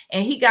swig,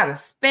 and he got a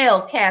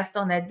spell cast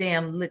on that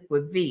damn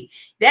liquid V.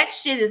 That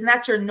shit is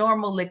not your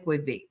normal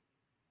liquid V.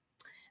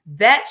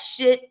 That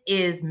shit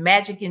is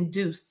magic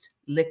induced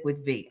liquid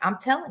V. I'm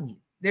telling you,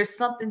 there's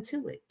something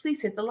to it.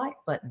 Please hit the like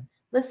button.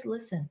 Let's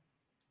listen.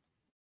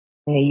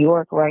 New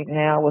York right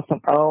now with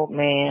some old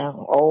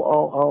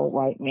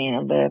white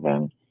man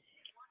living.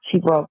 She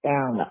broke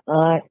down the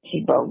aunt. She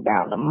broke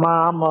down the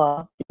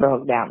mama. She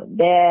broke down the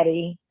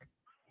daddy.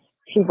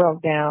 She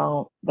broke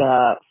down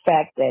the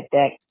fact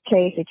that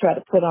case they tried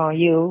to put on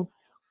you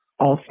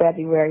on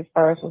February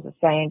 1st was the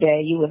same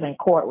day you was in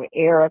court with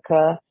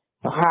Erica.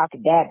 So how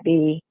could that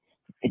be?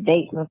 The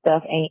dates and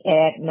stuff ain't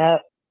adding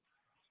up.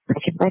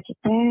 Break it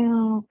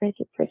down. Break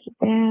it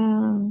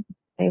down.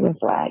 It was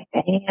like,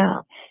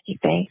 damn, you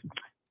think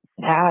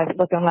now it's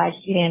looking like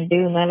she didn't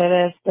do none of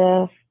that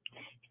stuff?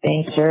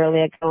 Then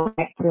Shirley go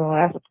back to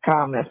her. That's what the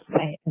comments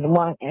saying.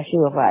 And she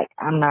was like,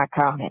 I'm not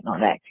commenting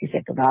on that. She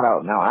said, because I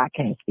don't know. I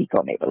can't speak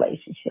on their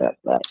relationship.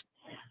 But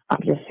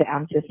I'm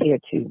just here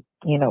to,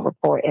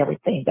 report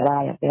everything that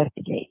I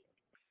investigate.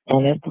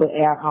 And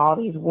all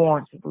these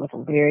warrants is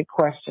looking very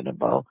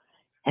questionable.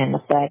 And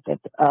the fact that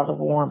the other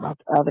warrant about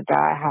the other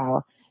guy,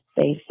 how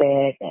they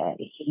said that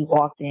he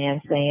walked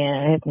in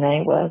saying his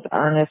name was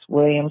Ernest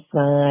Williams'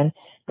 son,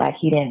 like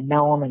he didn't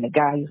know him, and the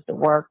guy used to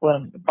work with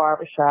him at the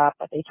barbershop,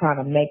 but they trying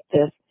to make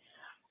this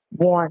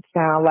warrant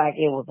sound like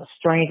it was a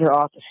stranger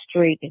off the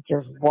street that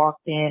just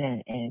walked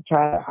in and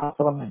tried to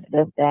hustle him and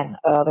this, that, and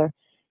the other.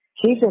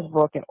 She just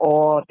broke it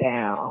all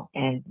down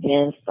and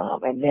then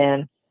some. And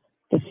then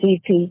the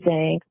CP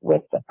thing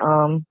with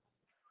how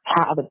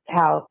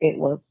it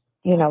was,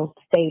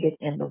 stated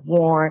in the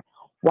warrant.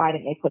 Why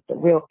didn't they put the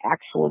real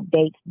actual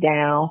dates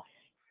down?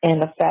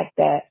 And the fact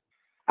that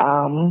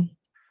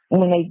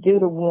when they do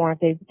the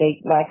warrant,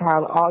 they like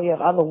how all your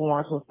other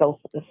warrants were so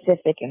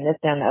specific and this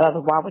and the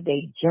other. Why would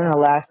they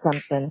journalize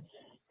something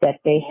that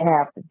they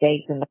have the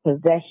dates and the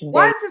possession?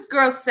 Why does this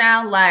girl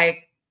sound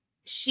like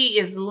she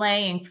is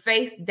laying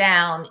face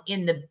down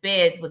in the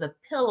bed with a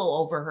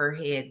pillow over her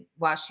head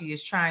while she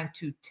is trying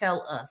to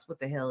tell us what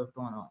the hell is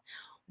going on?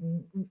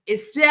 It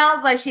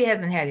sounds like she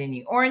hasn't had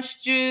any orange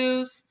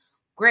juice,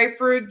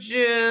 grapefruit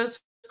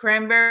juice,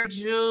 cranberry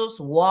juice,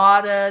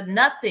 water,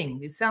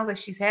 nothing. It sounds like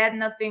she's had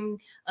nothing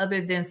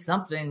other than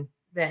something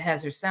that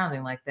has her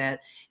sounding like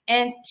that.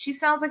 And she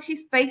sounds like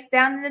she's face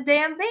down in the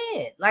damn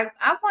bed. Like,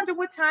 I wonder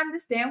what time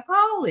this damn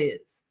call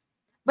is.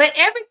 But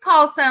every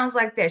call sounds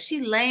like that.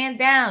 She laying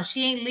down.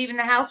 She ain't leaving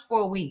the house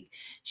for a week.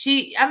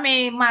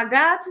 My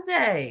God,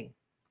 today.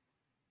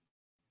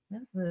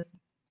 Let's listen.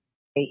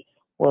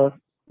 Was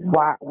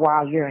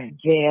while you're in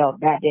jail,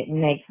 that didn't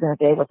make sense.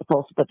 They were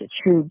supposed to put the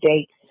true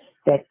date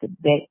that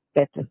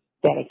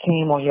it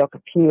came on your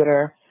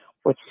computer,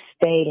 which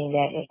stating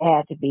that it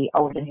had to be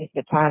over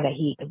the time that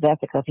he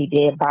possessed it, because he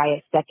did buy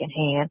it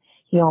secondhand.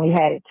 He only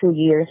had it 2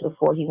 years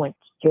before he went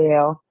to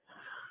jail.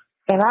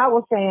 And I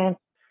was saying,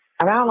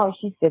 and I don't know if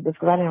she said this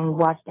because I didn't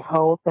watch the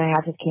whole thing.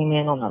 I just came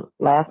in on the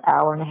last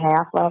hour and a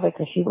half of it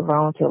because she was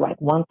on till like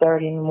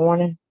 1:30 in the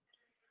morning.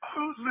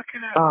 Who's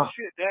looking at this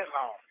shit that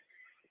long?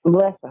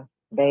 Listen,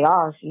 they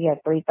are. She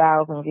had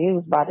 3,000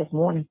 views by this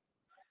morning.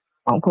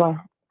 Don't play.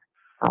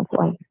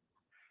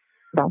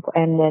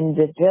 And then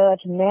the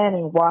Judge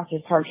Manning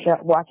watches her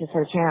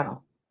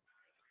channel.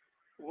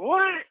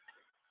 What?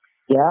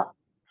 Yep.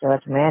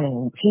 Judge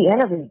Manning. She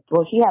had an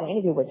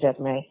interview with Judge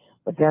Manning,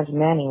 but Judge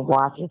Manning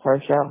watches her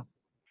show.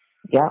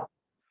 Yep.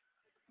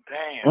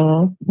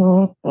 Damn.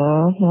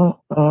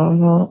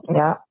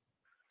 Yep.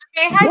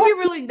 How you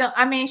really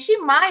don't? She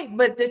might,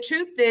 but the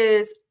truth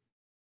is,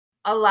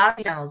 a lot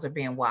of channels are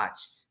being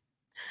watched.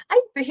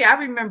 I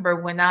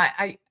remember when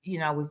I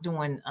was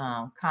doing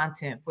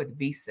content for the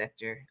beef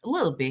sector, a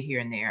little bit here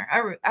and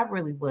there. I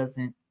really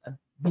wasn't a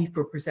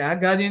beefer per se. I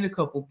got in a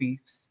couple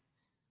beefs.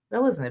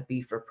 That wasn't a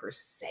beefer per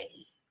se,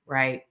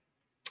 right?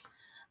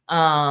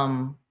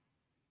 And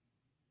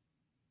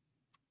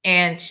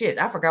shit,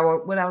 I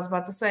forgot what I was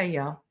about to say,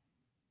 y'all.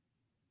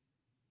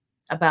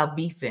 About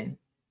beefing.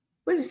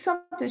 Which is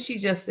something she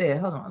just said.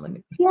 Hold on, let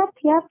me. Yep.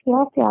 That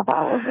was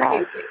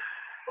crazy.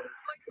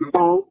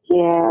 Thank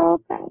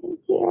you.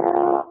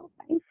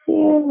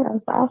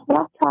 That's what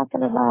I'm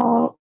talking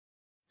about.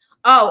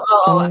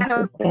 Oh, I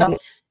know. So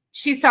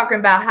she's talking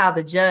about how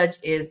the judge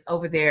is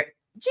over there.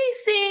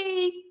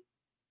 GC.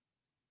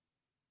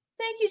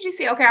 Thank you,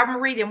 GC. Okay, I'm gonna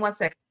read it in 1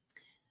 second.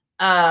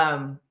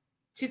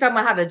 She's talking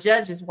about how the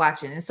judge is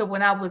watching. And so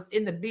when I was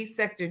in the beef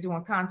sector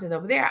doing content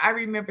over there, I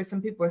remember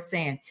some people are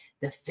saying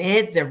the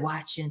feds are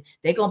watching.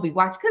 They're gonna be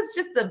watching because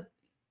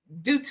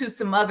due to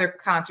some other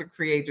content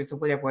creators or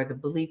whatever, where the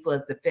belief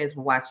was the feds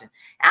were watching.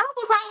 I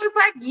was always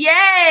like,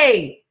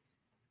 yay,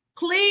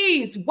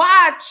 please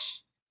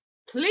watch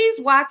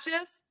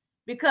us,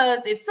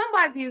 because if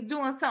somebody is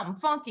doing something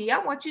funky, I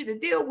want you to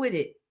deal with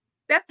it.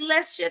 That's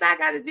less shit I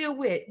got to deal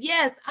with.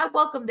 Yes, I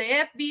welcome the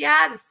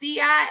FBI, the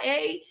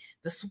CIA,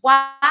 the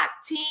SWAT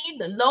team,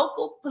 the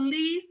local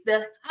police,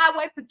 the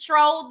highway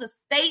patrol, the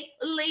state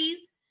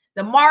police,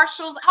 the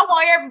marshals. I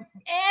want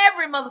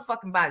every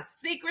motherfucking body,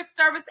 Secret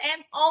Service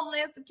and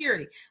Homeland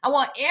Security. I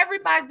want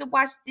everybody to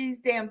watch these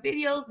damn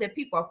videos that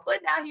people are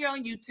putting out here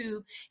on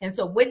YouTube. And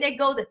so when they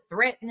go to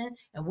threatening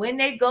and when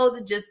they go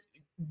to just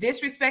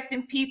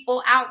disrespecting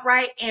people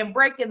outright and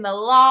breaking the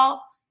law,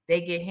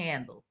 they get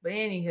handled. But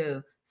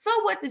anywho,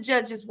 so what, the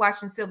judge is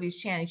watching Sylvia's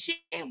channel.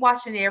 She ain't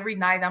watching it every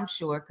night, I'm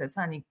sure, because,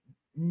 honey,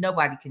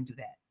 nobody can do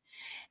that.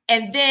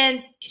 And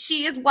then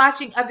she is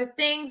watching other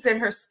things,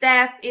 and her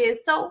staff is.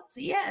 So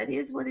yeah, it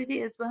is what it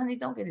is. But honey,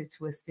 don't get it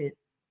twisted.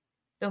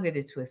 Don't get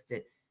it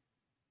twisted.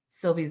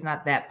 Sylvia's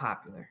not that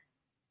popular.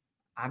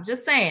 I'm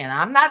just saying,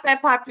 I'm not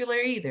that popular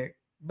either.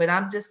 But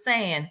I'm just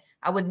saying,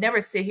 I would never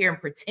sit here and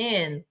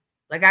pretend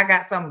like I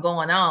got something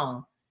going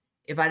on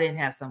if I didn't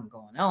have something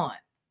going on.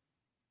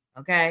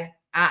 Okay?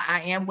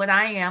 I am what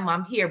I am.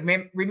 I'm here.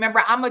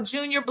 Remember, I'm a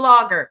junior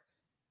blogger.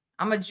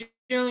 I'm a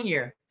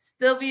junior.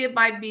 Sylvia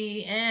might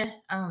be, I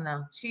don't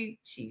know. I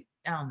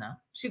don't know.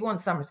 She going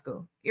to summer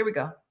school. Here we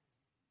go.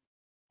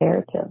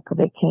 Because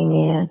they came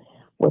in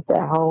with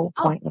that whole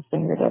pointing the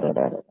finger.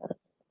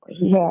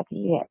 He had.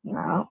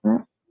 No.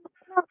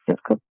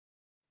 Just because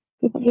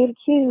people get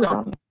accused.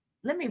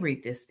 Let me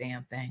read this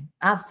damn thing.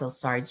 I'm so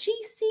sorry. GC,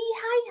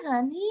 hi,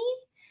 honey.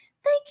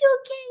 Thank you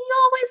again. You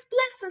always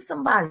blessing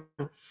somebody.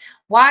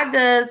 Why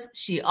does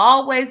she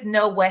always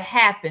know what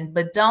happened,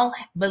 but don't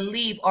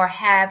believe or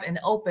have an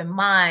open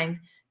mind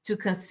to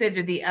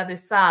consider the other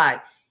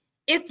side?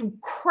 It's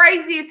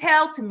crazy as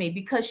hell to me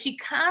because she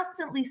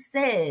constantly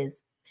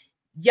says,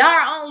 y'all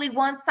are only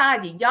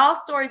one-sided.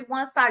 Y'all story is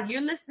one-sided.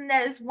 You're listening to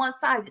that it's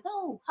one-sided.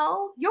 No,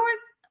 ho, yours.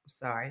 I'm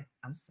sorry.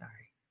 I'm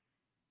sorry.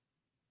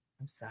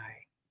 I'm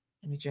sorry.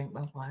 Let me drink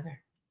my water.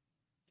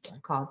 I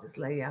called this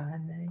lady out her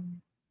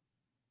name.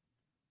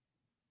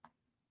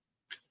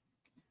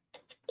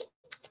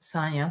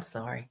 Sonya, I'm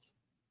sorry.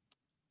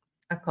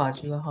 I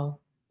called you a hoe.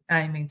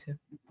 I didn't mean to.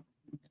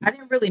 I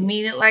didn't really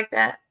mean it like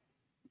that.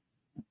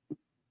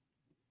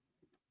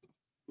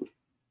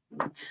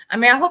 I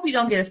mean, I hope you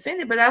don't get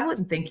offended, but I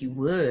wouldn't think you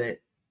would.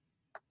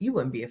 You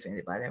wouldn't be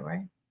offended by that,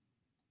 right?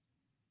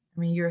 I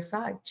mean, you're a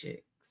side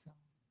chick. So.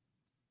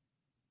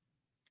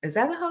 Is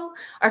that a hoe?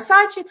 Are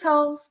side chicks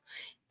hoes?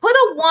 Put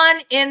a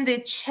 1 in the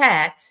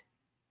chat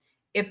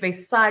if a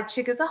side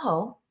chick is a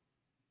hoe,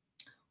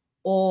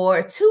 or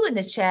a 2 in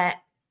the chat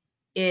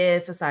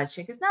if a side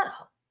chick is not a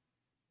hoe.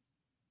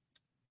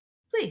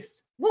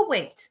 Please, we'll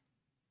wait.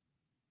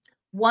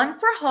 1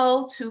 for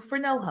hoe, 2 for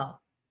no hoe.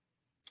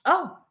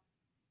 Oh.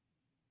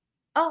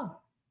 Oh.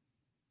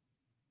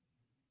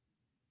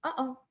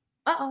 Uh-oh.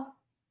 Uh-oh.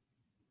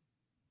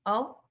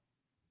 Oh.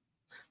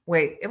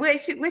 Wait, what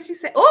she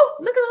said? Oh,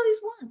 look at all these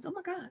ones. Oh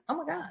my God. Oh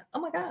my God. Oh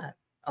my God.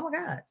 Oh my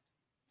God.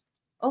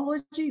 Oh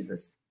Lord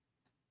Jesus.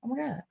 Oh my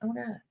God. Oh my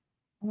God.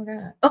 Oh my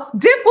God. Oh,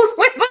 Dimples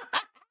went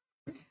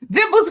by.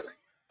 Dimples.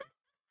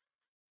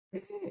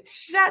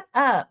 Shut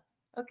up.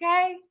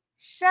 Okay?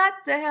 Shut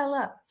the hell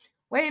up.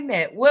 Wait a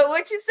minute.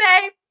 What you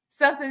say?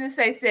 Something to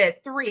say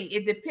said 3.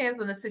 It depends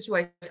on the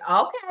situation.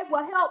 Okay,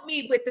 well, help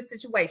me with the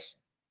situation.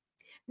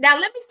 Now,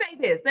 let me say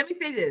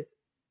this.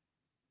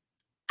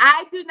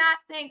 I do not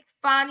think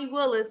Fonnie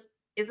Willis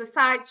is a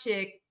side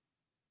chick.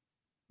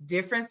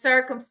 Different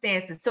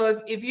circumstances.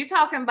 So if you're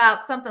talking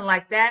about something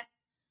like that,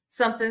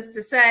 something's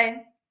to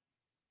say,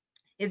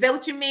 is that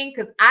what you mean?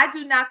 Because I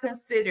do not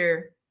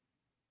consider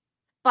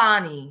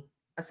Fonnie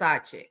a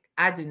side chick.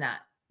 I do not.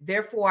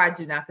 Therefore, I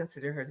do not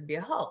consider her to be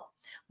a hoe.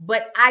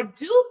 But I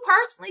do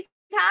personally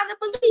kind of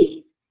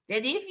believe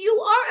that if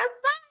you are a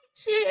side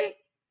chick,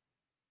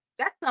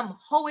 that's some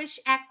hoish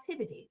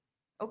activity.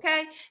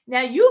 Okay.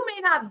 Now you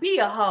may not be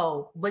a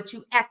hoe, but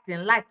you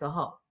acting like a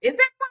hoe. Is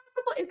that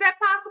possible? Is that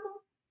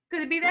possible?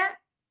 Could it be that?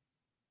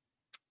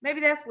 Maybe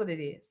that's what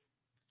it is.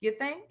 You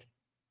think?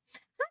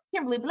 Hi,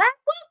 Kimberly Black.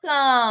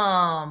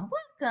 Welcome.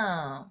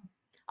 Welcome.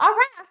 All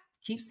right. I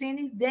keep seeing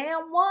these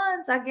damn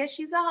ones. I guess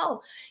she's a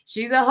hoe.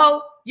 She's a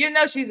hoe. You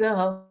know she's a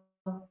hoe.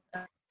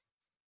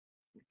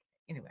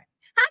 Anyway.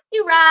 Hi,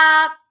 you,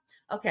 Rob.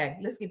 Okay,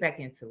 let's get back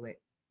into it.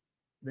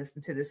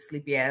 Listen to this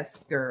sleepy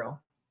ass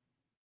girl.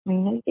 I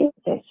mean, they did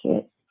that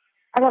shit.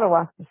 I gotta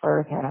watch the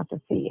first half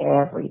to see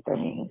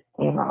everything.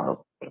 You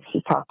know,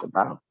 she talked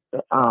about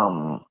the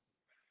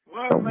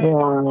What made them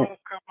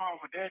come on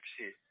with that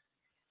shit?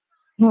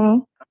 Hmm?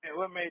 I mean,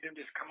 what made them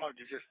just come up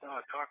to just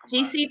start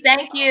talking about GC, it?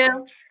 thank you.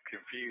 I'm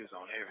confused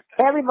on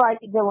everything.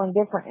 Everybody doing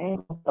different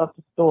angles of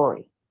the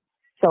story.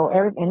 So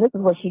and this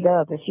is what she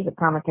does, is she's a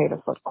commentator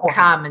for court.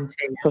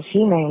 Commentator. So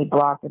she mainly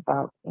blogged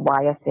about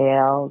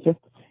YSL.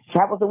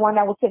 That was the one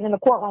that was sitting in the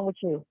courtroom with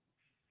you.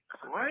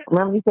 What?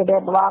 Remember you said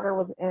that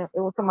blogger it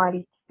was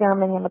somebody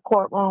filming in the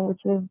courtroom with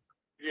you?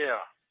 Yeah.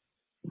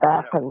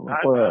 That's who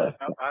it was.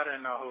 I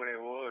didn't know who they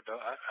were, though.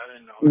 I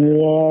didn't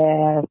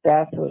know. Yes,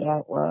 that's who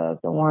that was.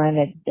 The one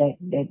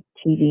that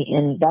she be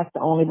in. That's the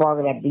only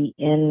blogger that be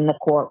in the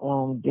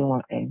courtroom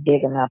doing and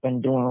digging up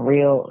and doing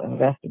real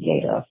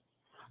investigative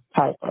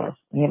type of,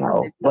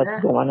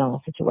 what's going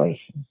on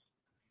situation.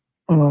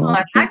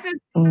 I just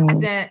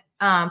that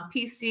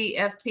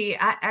PCFP.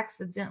 I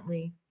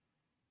accidentally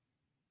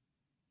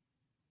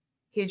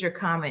hid your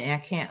comment and I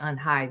can't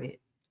unhide it.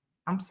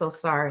 I'm so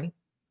sorry.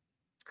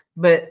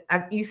 But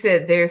you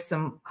said there's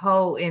some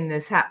hole in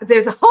this house.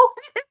 There's a hole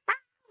in this house.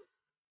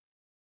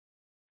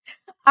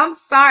 I'm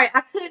sorry.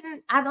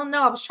 I don't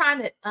know. I was trying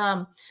to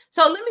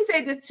so let me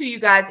say this to you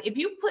guys. If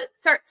you put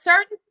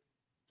certain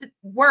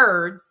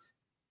words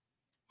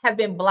have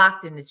been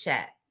blocked in the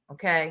chat,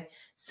 okay?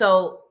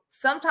 So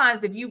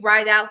sometimes if you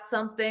write out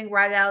something,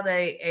 write out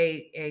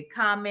a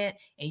comment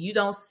and you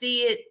don't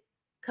see it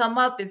come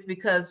up, it's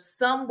because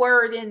some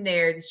word in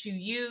there that you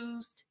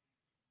used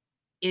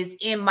is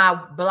in my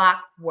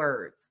block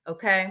words.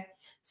 Okay.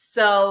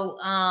 So,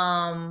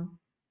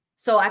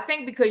 so I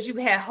think because you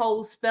had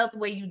whole spelled the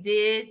way you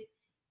did,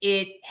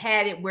 it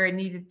had it where it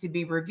needed to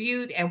be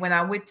reviewed. And when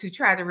I went to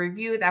try to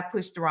review it, I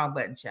pushed the wrong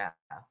button, child.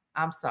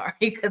 I'm sorry,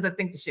 because I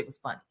think the shit was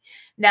funny.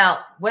 Now,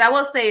 what I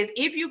will say is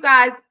if you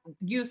guys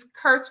use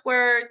curse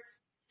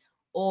words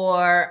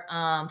or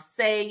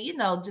say,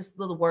 just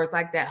little words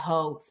like that,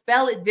 hoe,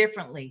 spell it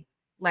differently.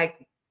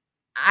 Like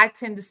I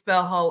tend to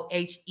spell hoe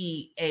Heaux.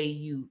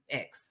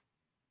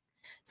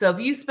 So if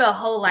you spell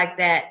hoe like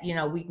that, you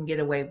know, we can get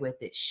away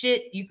with it.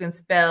 Shit, you can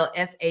spell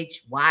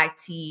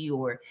SHYT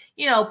or,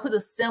 you know, put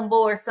a symbol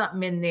or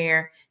something in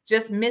there.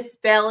 Just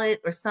misspell it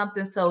or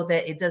something so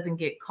that it doesn't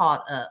get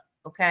caught up.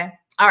 Okay.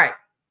 All right.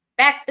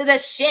 Back to the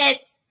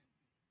shit.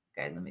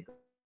 Okay. Let me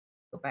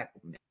go back a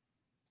minute.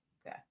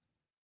 Okay.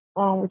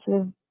 Which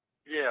is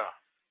Yeah.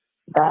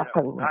 that's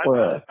Yeah. who it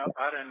was.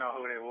 I didn't know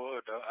who they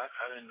were though. I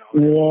didn't know.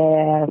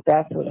 Yeah,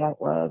 that's who that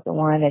was. The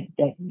one that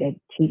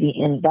he be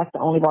in. That's the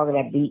only blogger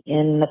that be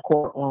in the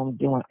courtroom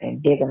doing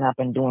and digging up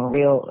and doing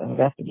real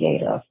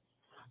investigative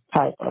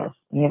type of,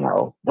 you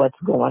know, what's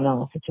going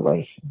on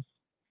situation.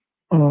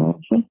 Yep.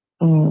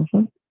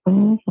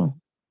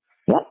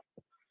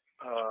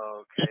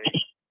 Okay.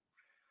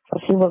 So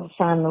she was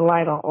shining the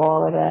light on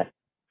all of that.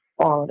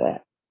 All of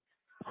that.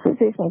 She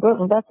did some good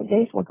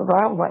investigation because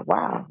I was like,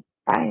 wow,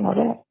 I didn't know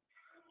that.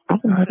 I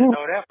didn't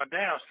know that for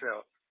damn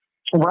self.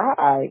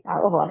 Right. I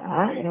was like,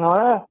 I didn't know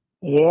that.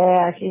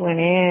 Yeah, she went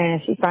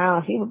in. She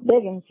was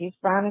digging. She's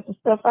finding some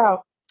stuff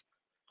out.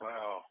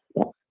 Wow.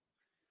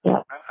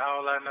 Yep.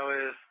 All I know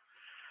is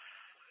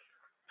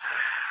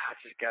I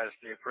just got to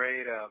stay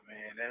prayed up,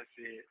 man. That's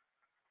it.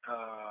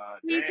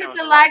 Please hit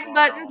the like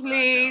button,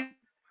 please.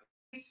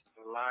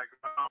 Like,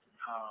 did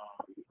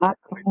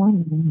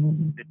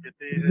you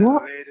see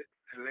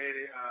the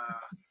lady,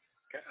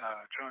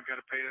 Trump got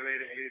to pay the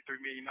lady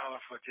 $83 million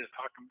for just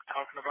talking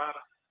about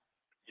her?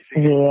 You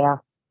see yeah.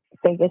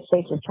 They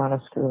just trying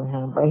to screw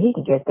him, but he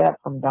can get that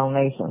from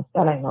donations.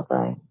 That ain't no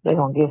thing. They're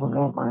gonna give him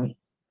that money.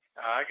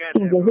 I got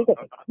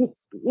that.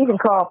 He can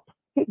call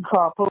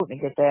Putin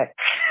and get that.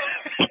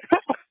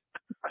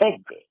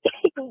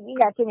 You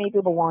got too many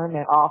people wanting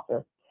that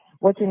office.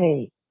 What you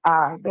need?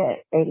 I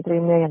bet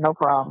 $83 million, no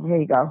problem. Here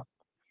you go.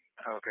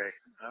 Okay.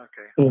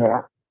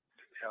 Yeah.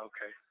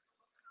 Okay.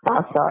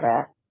 I saw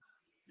that.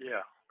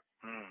 Yeah.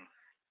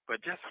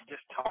 But just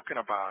talking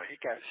about it,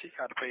 she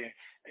got to pay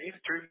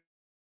 $83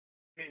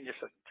 million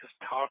just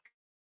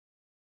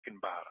talking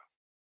about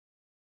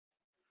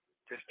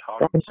her. Just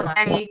talking.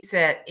 And he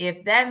said,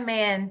 if that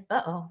man,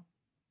 let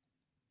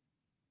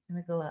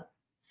me go up.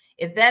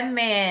 If that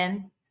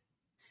man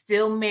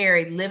still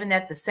married, living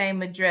at the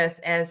same address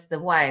as the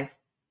wife,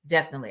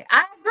 definitely.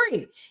 I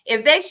agree.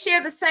 If they share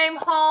the same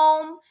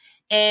home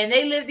and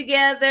they live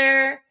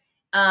together,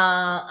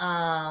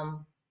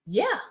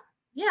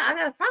 yeah, I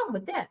got a problem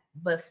with that.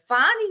 But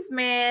Fonny's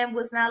man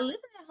was not living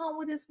at home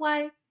with his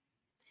wife.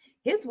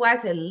 His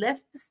wife had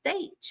left the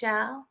state,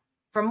 child.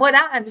 From what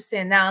I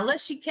understand now,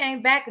 unless she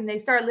came back and they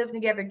started living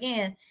together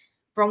again,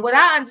 from what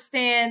I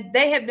understand,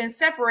 they had been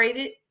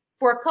separated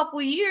for a couple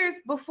of years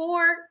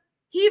before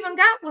he even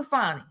got with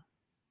Fonny.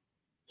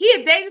 He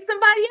had dated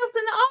somebody else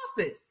in the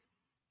office.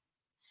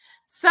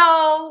 So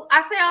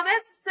I say all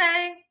that to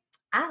say,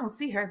 I don't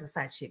see her as a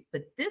side chick,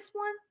 but this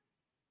one,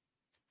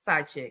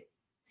 side chick.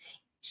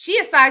 She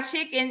a side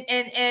chick, and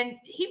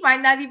he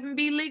might not even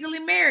be legally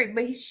married,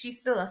 but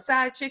she's still a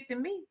side chick to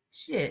me.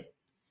 Shit.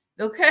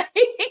 Okay.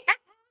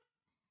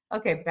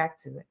 Okay, back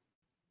to it.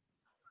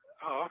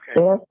 Oh, okay.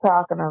 They're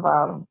talking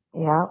about him.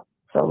 Yeah.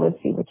 So let's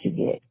see what you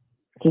get.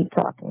 Keep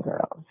talking,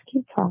 girls.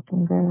 Keep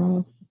talking,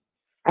 girls.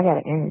 I got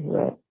an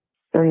interview at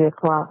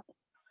 3:00.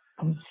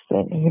 I'm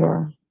sitting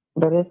here,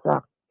 but it's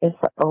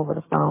over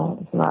the phone.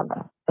 It's not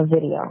a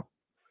video,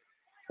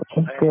 which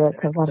is good.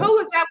 Who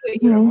was that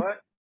with you?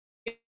 What?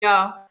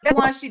 Y'all, that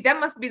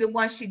must be the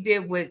one she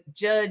did with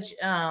Judge.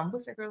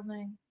 What's that girl's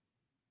name?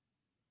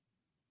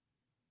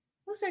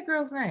 What's that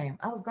girl's name?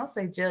 I was gonna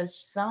say Judge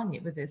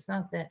Sonya, but it's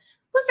not that.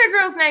 What's that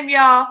girl's name,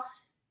 y'all?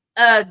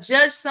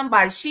 Judge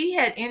somebody. She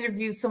had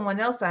interviewed someone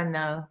else I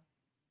know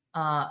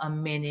a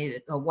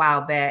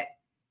while back,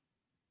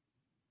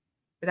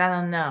 but I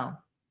don't know.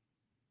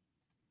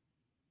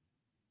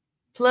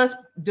 Plus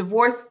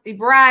divorce,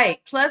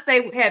 right? Plus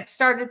they had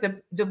started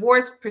the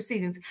divorce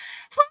proceedings.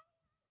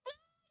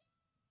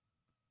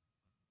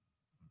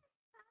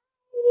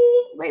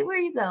 Wait, where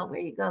you go? Where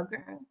you go,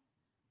 girl?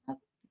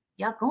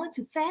 Y'all going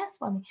too fast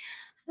for me.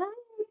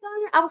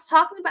 I was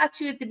talking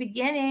about you at the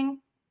beginning.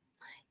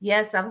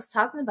 Yes, I was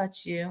talking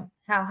about you,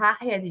 how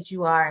hot-headed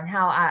you are and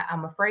how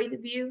I'm afraid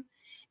of you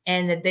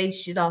and that they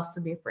should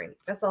also be afraid.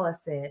 That's all I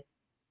said.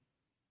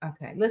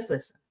 Okay, let's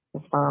listen.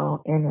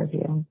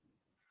 Interview.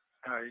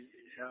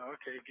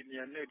 Okay, getting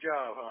you a new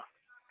job, huh?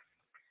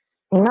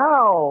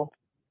 No,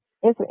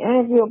 it's an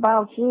interview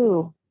about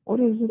you. What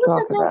are you What's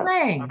talking that girl's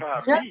about? name?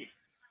 About me?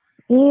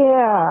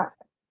 Yeah.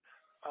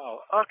 Oh,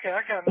 okay.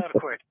 I got another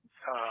question.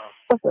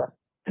 What's up?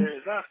 Do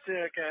I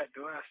still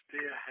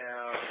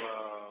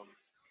have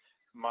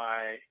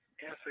my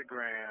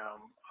Instagram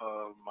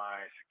of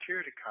my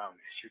security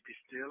company? Should be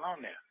still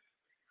on there.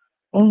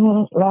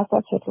 Last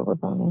I checked, it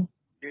was on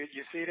there.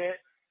 You see that?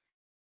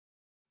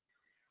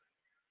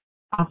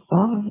 I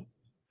saw it.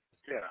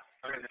 Yeah,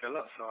 I had to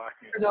look so I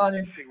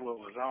can see what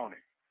was on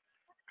it.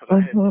 Because I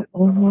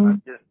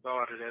just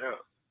started it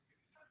up.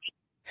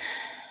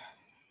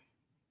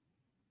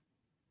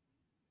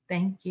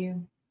 Thank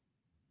you.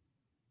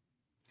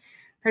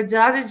 Her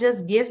daughter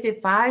just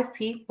gifted 5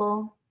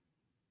 people.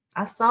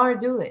 I saw her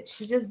do it.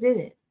 She just did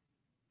it.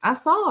 I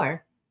saw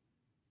her.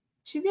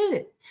 She did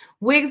it.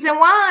 Wigs and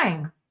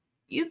Wine.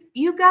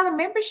 You got a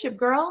membership,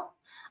 girl.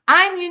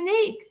 I'm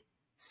Unique.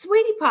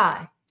 Sweetie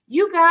Pie.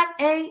 You got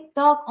a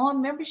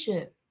doggone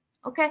membership.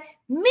 Okay.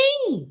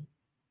 Me.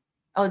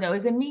 Oh, no.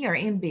 Is it me or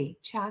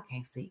MB? Child, I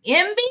can't see.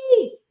 MB.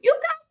 You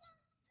got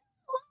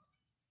one.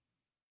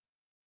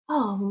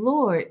 Oh,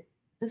 Lord.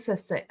 This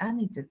says, say, I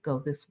need to go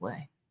this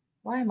way.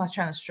 Why am I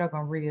trying to struggle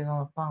and read it on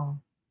the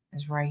phone?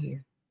 It's right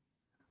here.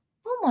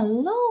 Oh, my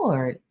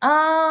Lord. Who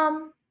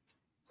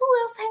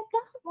else had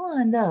got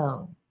one,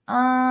 though?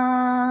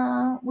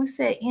 We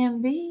said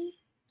MB.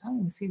 I don't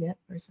even see that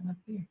person up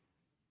here.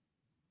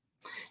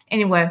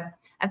 Anyway,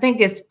 I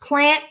think it's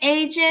Plant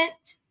Agent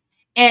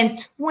and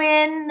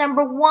Twin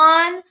number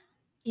 1.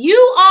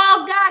 You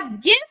all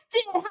got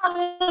gifted.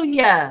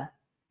 Hallelujah.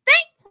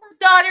 Thank you,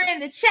 daughter, in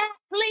the chat,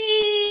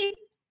 please.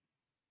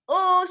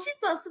 Oh, she's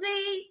so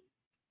sweet.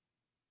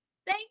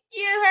 Thank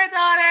you, her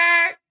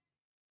daughter.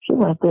 She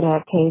went through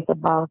that case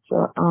about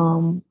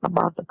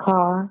the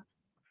car,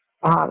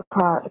 how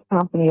the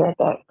company that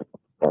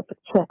the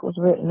check was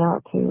written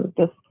out to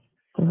just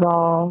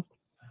dissolved,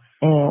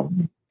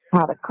 and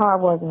how the car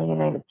wasn't in your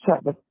name,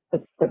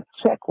 the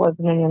check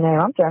wasn't in your name.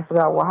 I'm trying to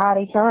figure out, well, how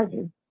they charge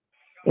you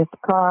if the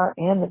car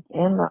and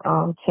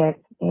the check,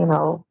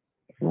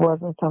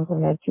 wasn't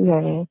something that you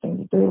had anything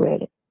to do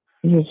with it.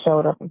 You just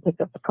showed up and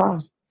picked up the car.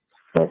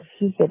 But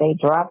she said they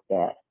dropped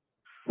that.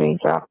 They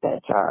dropped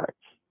that charge.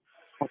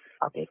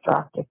 They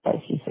dropped it, but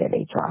she said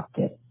they dropped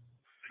it.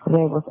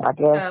 They was, I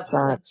guess,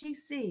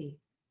 GC.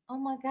 Oh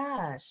my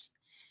gosh.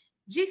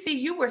 GC,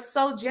 you were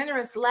so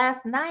generous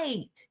last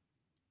night.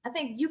 I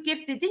think you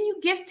gifted, didn't you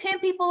gift 10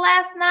 people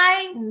last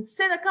night and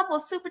send a couple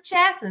of super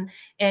chats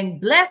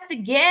and bless the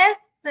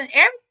guests and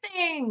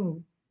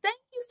everything? Thank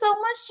you so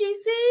much,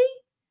 GC.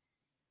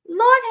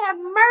 Lord have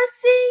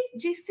mercy.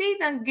 GC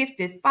done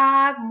gifted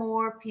 5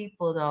 more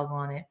people,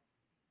 doggone it.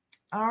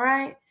 All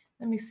right.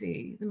 Let me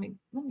see. Let me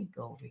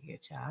go over here,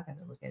 child. I got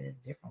to look at it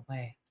a different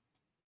way.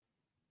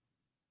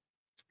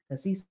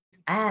 Because these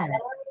ads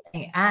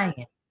ain't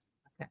eyeing.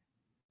 Okay.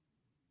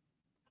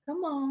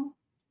 Come on.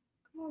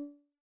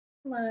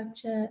 Live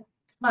chat.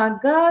 My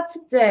God,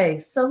 today.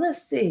 So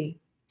let's see.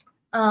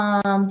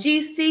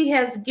 GC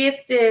has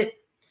gifted,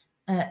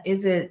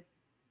 is it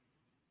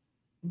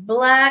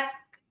Black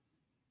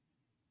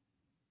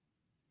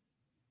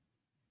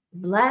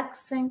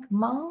Sync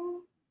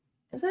Mo?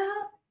 Is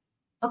that?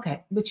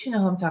 Okay, but you know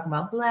who I'm talking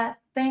about. Black,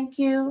 thank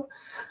you.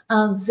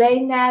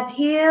 Zainab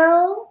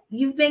Hill,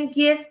 you've been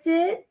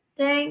gifted.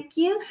 Thank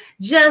you.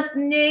 Just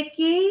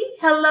Nikki,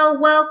 hello,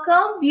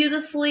 welcome.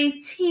 Beautifully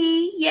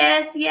T,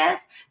 yes.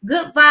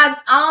 Good vibes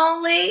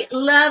only,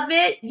 love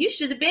it. You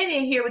should have been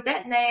in here with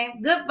that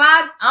name. Good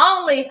vibes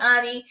only,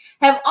 honey.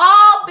 Have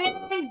all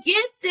been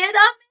gifted.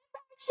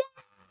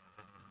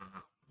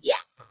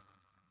 Yes,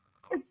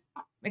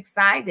 I'm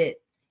excited.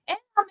 And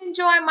I'm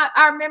enjoying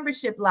our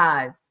membership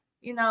lives.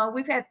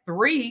 We've had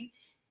 3.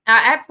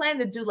 I plan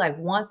to do like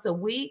once a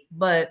week,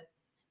 but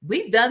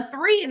we've done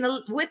 3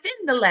 within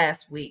the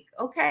last week.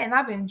 Okay. And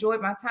I've enjoyed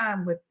my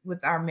time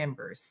with our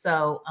members.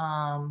 So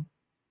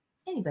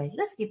anyway,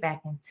 let's get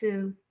back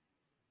into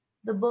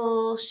the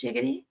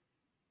bullshiggity.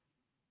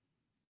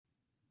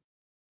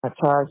 I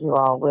charged you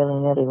all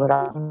willy-nilly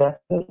without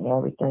investigating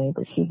everything,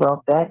 but she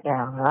broke that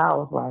down, and I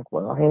was like,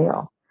 well,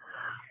 hell.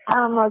 I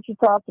don't know if you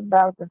talked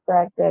about the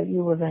fact that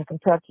you was in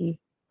Kentucky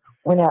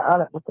with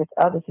this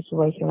other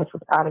situation, which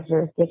was out of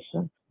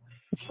jurisdiction.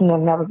 She should have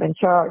never been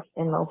charged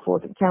in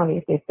Fulton County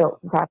if they felt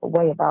some type of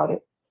way about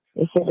it.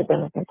 It should have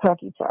been a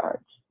Kentucky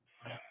charge.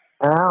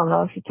 And I don't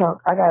know if she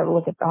talked, I got to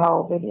look at the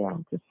whole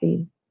video to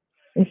see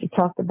if she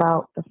talked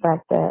about the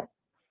fact that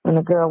when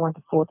the girl went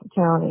to Fulton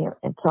County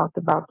and talked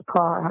about the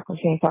car, how come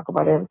she didn't talk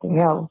about everything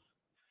else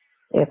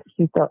if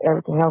she felt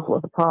everything else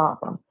was a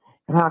problem?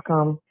 And how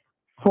come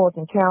not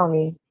Fulton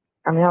County,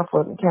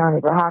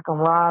 but how come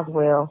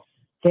Roswell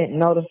didn't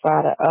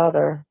notify the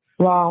other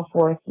law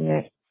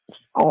enforcement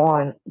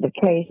on the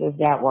cases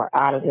that were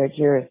out of their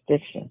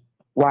jurisdiction?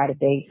 Why did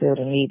they feel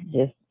the need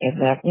to just,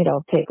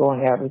 take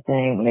on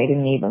everything when they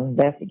didn't even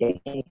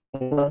investigate anything?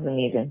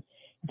 It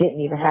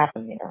didn't even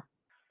happen there.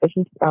 But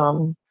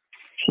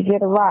she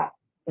did a lot.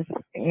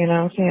 You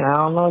know what I'm saying? I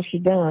don't know if she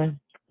done,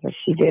 but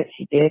she did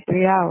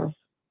 3 hours.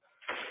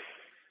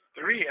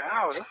 3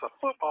 hours? That's a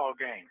football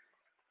game.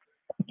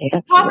 Yeah,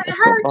 it's a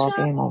football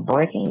game on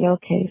breaking your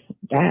case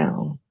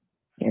down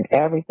and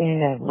everything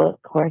that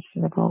looked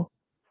questionable,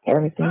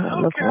 everything that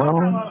looked wrong. I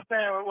don't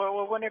understand.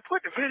 Well, when they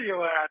put the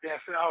video out there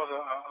and said I was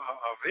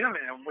a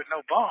villain with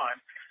no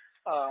bond,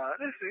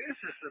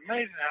 it's just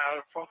amazing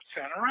how folks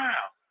turn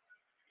around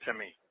to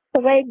me.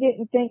 So they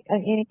didn't think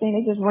of anything.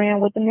 They just ran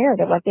with the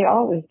narrative like they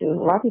always do. A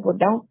lot of people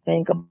don't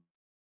think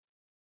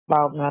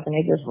about nothing.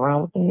 They just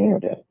run with the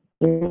narrative.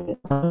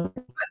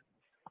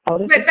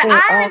 But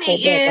the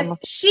irony is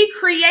she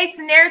creates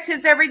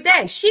narratives every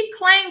day. She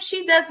claims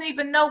she doesn't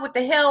even know what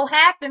the hell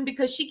happened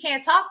because she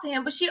can't talk to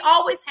him, but she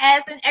always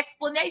has an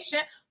explanation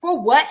for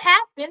what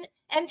happened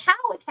and how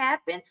it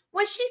happened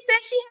when she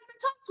says she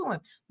hasn't talked to him.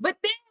 But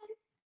then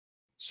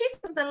she said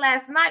something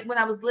last night when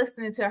I was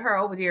listening to her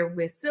over there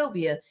with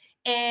Sylvia,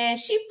 and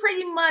she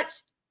pretty much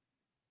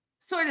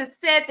sort of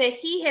said that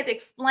he had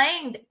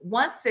explained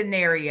one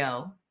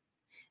scenario.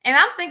 And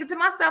I'm thinking to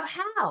myself,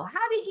 how?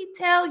 How did he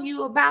tell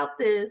you about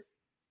this?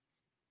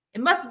 It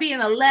must be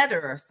in a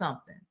letter or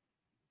something.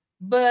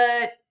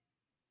 But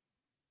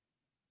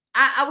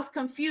I was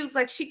confused.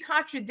 Like, she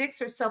contradicts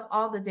herself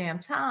all the damn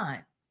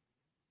time.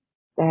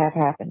 That have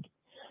happened.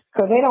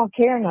 Because they don't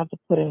care enough to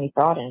put any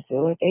thought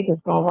into it. They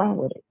just gonna run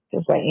with it.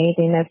 Just like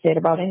anything that's said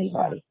about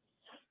anybody.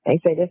 They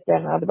say this, that,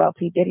 and the other about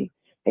P. Diddy.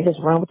 They just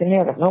run with the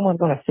narrative. No one's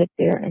gonna sit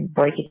there and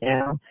break it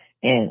down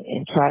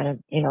and try to,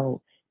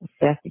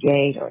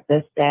 investigate or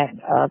this, that, and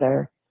the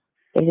other.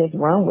 They just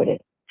run with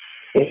it.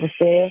 It was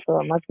there, so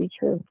it must be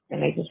true.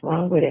 And they just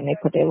run with it, and they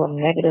put their little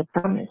negative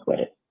comments with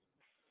it.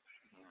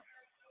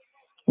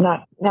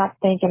 Not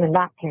thinking and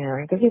not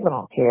caring, because people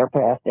don't care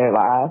past their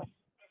lives.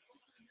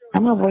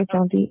 I'm not voice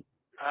on deep.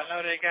 I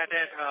know they got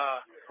that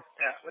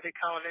what they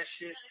call that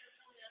shit?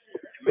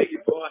 Make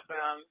your voice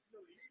sound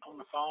on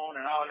the phone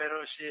and all that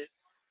other shit.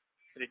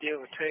 They did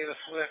with Taylor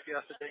Swift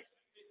yesterday.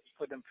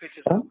 Put them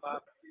pictures up.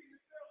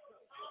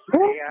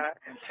 AI,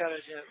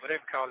 intelligent,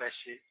 whatever you call that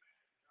shit.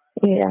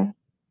 Yeah. You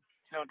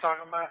know what I'm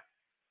talking about?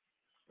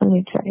 Let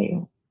me tell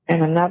you.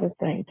 And another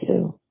thing,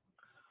 too,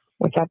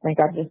 which I think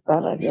I just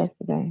thought of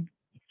yesterday.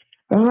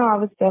 Remember I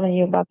was telling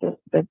you about the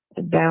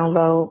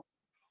download?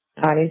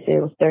 How they said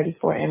it was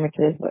 34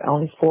 images, but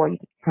only 4 you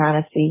can kind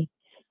of see.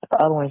 The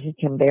other ones you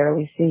can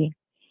barely see.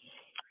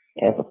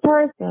 As a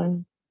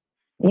person,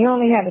 you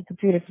only have a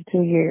computer for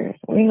 2 years.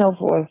 We know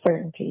for a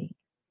certainty.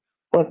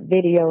 But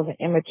videos and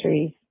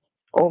imagery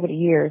over the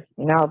years,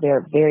 now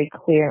they're very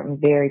clear and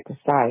very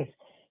precise.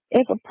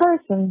 If a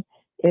person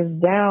is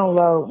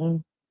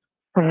downloading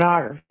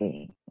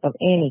pornography of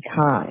any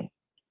kind,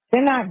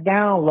 they're not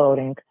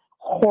downloading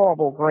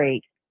horrible,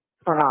 great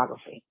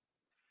pornography.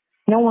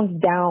 No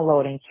one's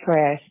downloading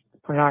trash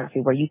pornography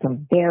where you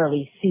can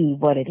barely see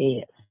what it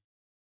is.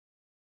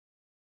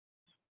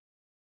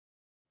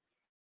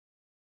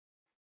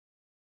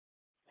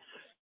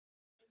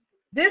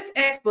 This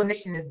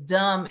explanation is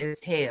dumb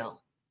as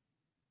hell.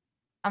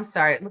 I'm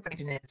sorry. It looks like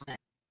internet. I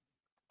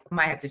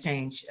might have to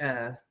change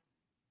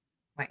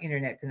my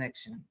internet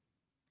connection.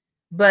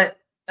 But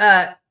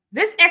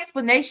this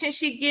explanation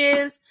she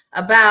gives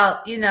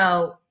about,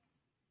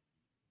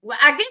 well,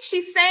 I guess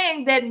she's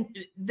saying that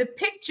the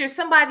picture,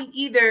 somebody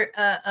either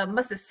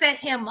must have set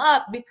him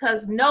up,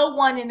 because no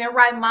one in their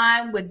right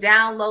mind would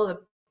download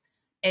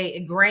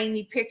a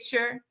grainy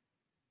picture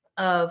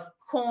of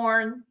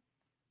corn,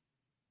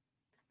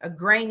 a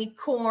grainy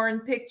corn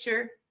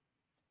picture.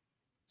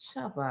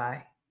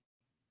 Shabbai.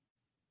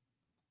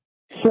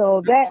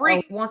 So the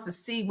freak wants to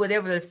see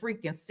whatever the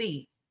freak can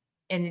see.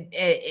 And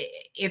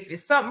if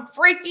it's something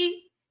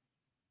freaky,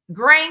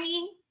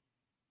 grainy,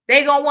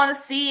 they gonna want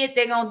to see it.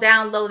 They're gonna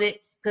download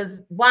it.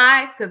 Because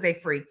why? Because they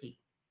freaky.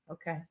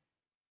 Okay.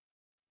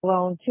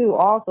 Alone too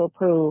also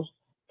proves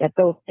that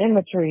those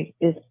imagery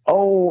is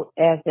old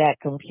as that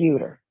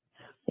computer.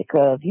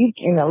 Because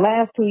in the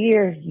last 2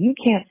 years, you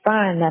can't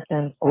find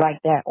nothing like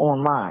that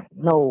online.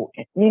 No,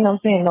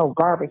 no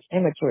garbage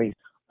imagery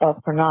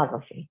of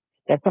pornography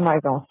that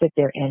somebody's gonna sit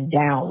there and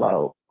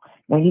download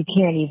when you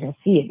can't even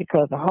see it,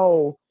 because the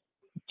whole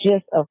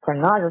gist of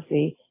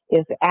pornography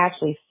is to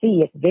actually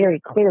see it very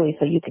clearly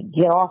so you can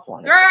get off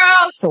on it.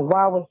 Girl! So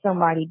why would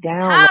somebody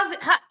download?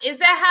 Is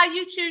that how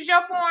you choose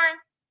your porn?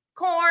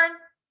 Corn?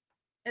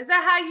 Is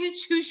that how you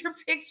choose your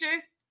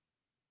pictures?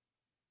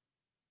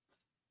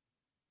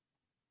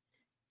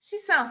 She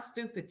sounds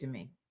stupid to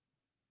me.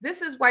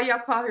 This is why y'all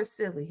call her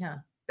silly, huh?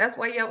 That's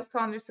why y'all was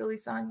calling her silly,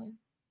 Sonya?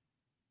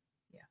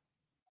 Yeah.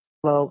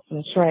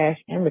 Some trash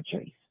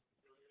imagery.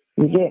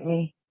 You get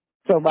me?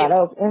 So by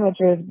those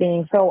images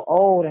being so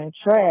old and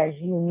trash,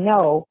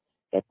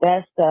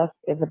 that stuff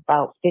is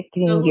about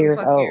 15 years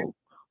old.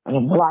 I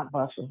mean,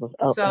 Blockbusters was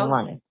up and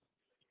running.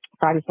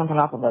 Probably something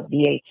off of a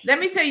VH. Let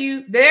me tell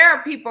you, there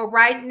are people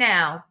right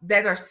now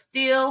that are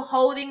still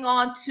holding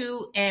on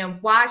to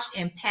and watch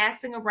and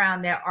passing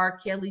around that R.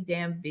 Kelly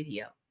damn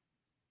video.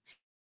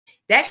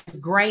 That's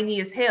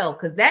grainy as hell,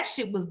 because that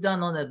shit was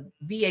done on a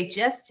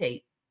VHS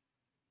tape.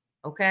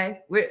 Okay?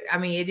 I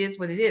mean, it is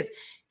what it is.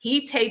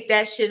 He taped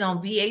that shit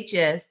on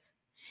VHS,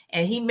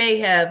 and he may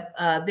have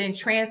then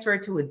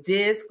transferred to a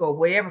disc or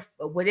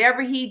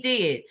whatever he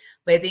did.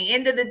 But at the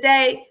end of the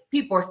day,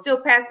 people are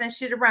still passing that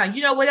shit around.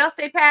 You know what else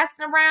they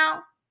passing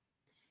around?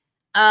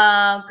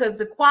 Because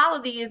the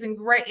quality isn't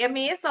great. I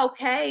mean, it's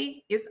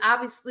okay. It's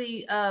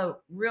obviously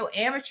real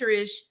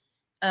amateurish.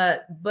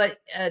 But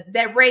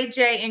that Ray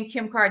J and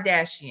Kim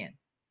Kardashian,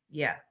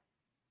 yeah,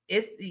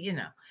 it's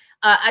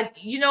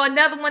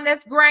another one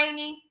that's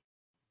grainy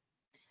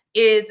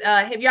is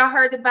have y'all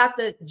heard about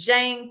the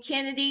Jane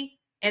Kennedy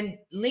and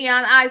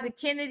Leon Isaac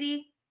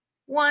Kennedy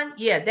one?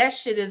 Yeah, that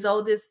shit is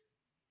old as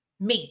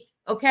me.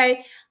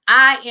 Okay,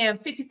 I am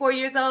 54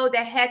 years old.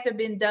 That had to have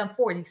been done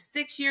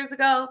 46 years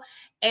ago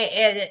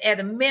at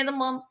a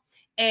minimum,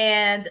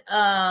 and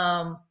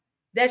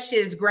that shit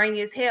is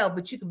grainy as hell.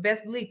 But you can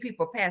best believe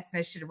people are passing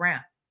that shit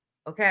around.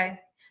 Okay.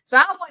 So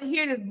I don't want to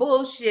hear this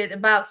bullshit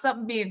about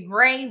something being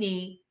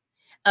grainy.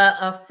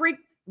 A freak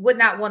would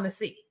not want to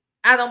see.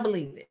 I don't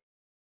believe it.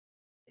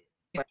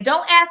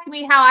 Don't ask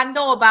me how I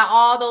know about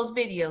all those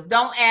videos.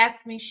 Don't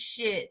ask me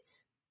shit.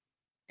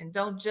 And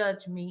don't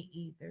judge me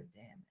either,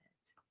 damn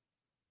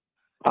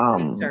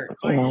it. Research.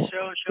 Well, you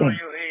show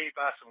your age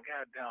by some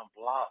goddamn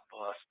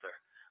Blockbuster.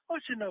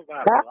 What you know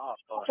about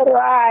Blockbuster?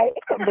 Right,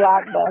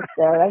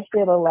 Blockbuster.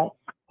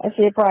 That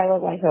shit probably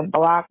look like a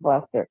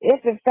Blockbuster.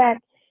 If in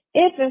fact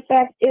it's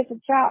a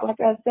child, like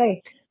I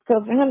say,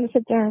 because for him to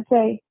sit there and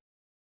say,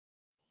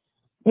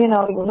 you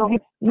know,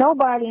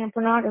 nobody in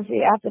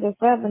pornography after the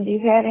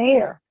 70s had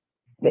hair.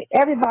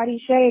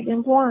 Everybody shaved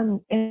in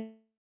porn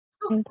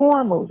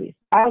movies.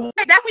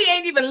 That we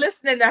ain't even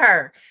listening to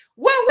her.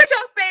 What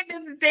y'all saying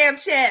in the damn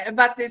chat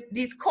about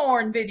these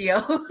corn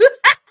videos?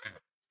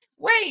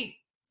 Wait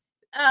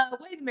a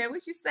minute.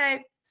 What you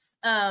say?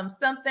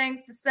 Some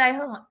things to say.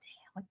 Hold on.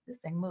 Damn, this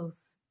thing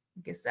moves.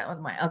 Guess that was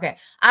mine. Okay.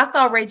 I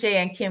saw Ray J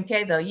and Kim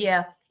K though.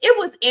 Yeah, it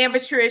was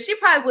amateurish. It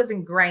probably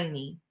wasn't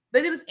grainy,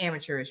 but it was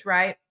amateurish,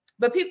 right?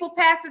 But people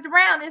pass it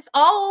around. It's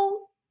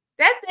old.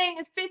 That thing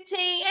is 15.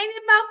 Ain't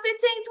it about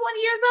 15, 20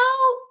 years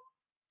old?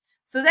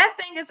 So that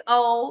thing is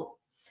old.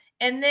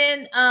 And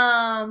then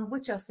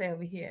what y'all say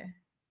over here?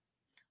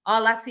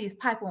 All I see is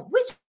pipe one.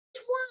 Which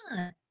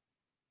one?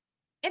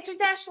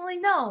 Internationally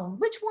known.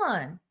 Which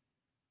one?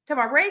 To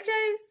my Ray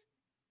J's?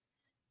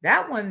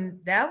 That one.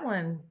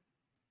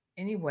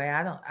 Anyway,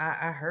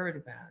 I heard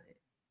about it.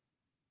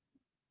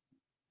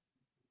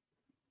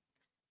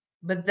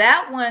 But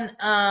that one,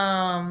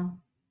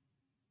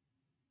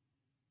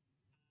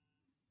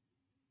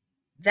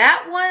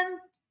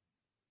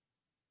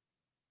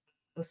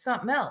 was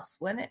something else,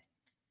 wasn't it?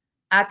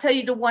 I'll tell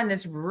you the one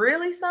that's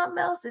really something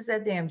else is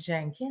that damn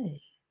Jane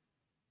Kennedy.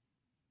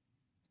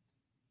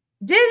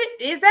 Do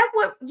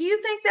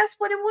you think that's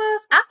what it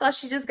was? I thought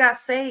she just got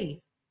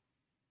saved.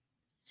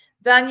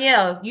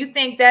 Danielle, you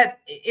think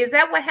is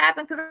that what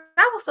happened? Because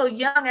I was so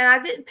young and I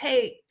didn't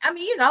pay. I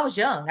mean, I was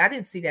young. I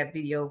didn't see that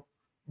video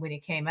when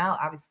it came out,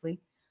 obviously.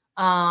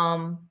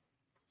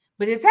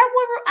 But is that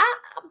what I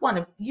want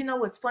to,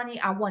 what's funny?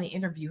 I want to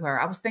interview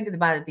her. I was thinking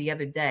about it the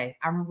other day.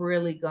 I'm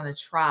really going to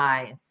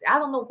try. And see. I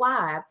don't know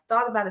why. I've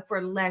thought about it for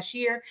the last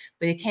year,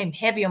 but it came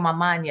heavy on my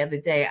mind the other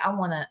day.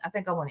 I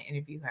think I want to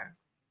interview her.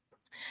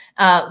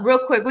 Real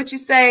quick, what you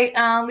say,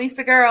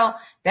 Lisa girl?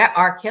 That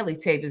R. Kelly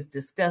tape is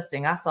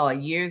disgusting. I saw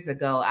it years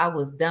ago. I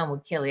was done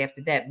with Kelly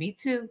after that. Me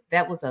too.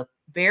 That was a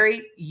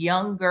very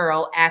young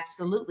girl.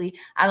 Absolutely.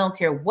 I don't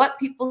care what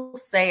people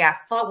say. I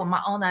saw it with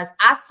my own eyes.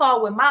 I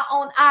saw with my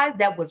own eyes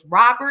that was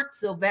Robert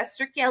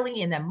Sylvester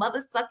Kelly in that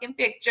mother sucking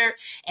picture.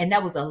 And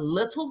that was a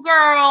little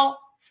girl,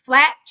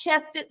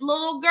 flat-chested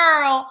little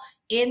girl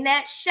in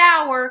that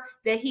shower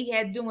that he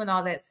had doing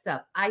all that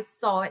stuff. I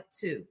saw it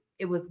too.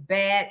 It was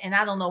bad, and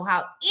I don't know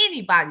how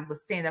anybody would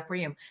stand up for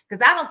him,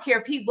 because I don't care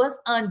if he was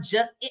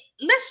unjust.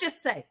 Let's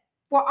just say,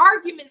 for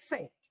argument's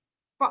sake,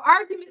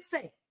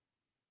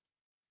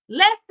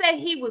 let's say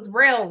he was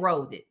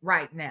railroaded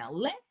right now.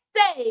 Let's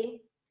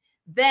say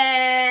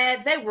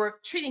that they were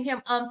treating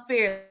him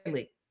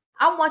unfairly.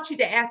 I want you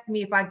to ask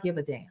me if I give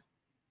a damn.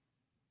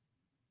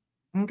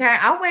 Okay,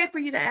 I'll wait for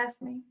you to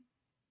ask me.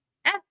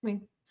 Ask me.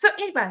 So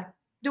anybody,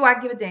 do I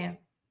give a damn?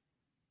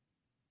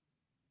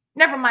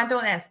 Never mind,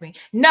 don't ask me.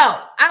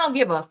 No, I don't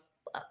give a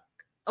fuck,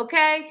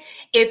 okay?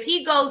 If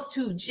he goes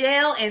to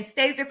jail and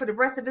stays there for the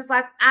rest of his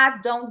life, I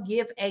don't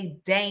give a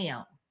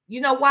damn.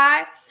 You know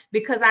why?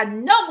 Because I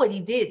know what he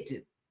did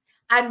do.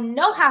 I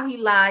know how he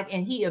lied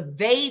and he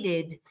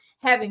evaded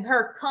having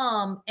her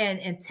come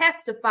and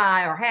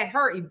testify, or had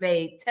her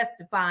evade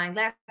testifying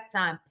last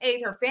time,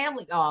 paid her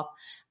family off.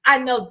 I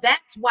know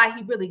that's why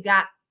he really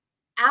got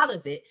out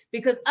of it,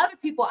 because other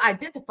people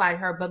identified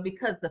her, but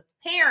because the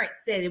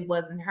parents said it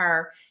wasn't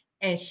her,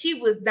 and she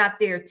was not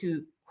there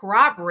to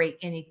corroborate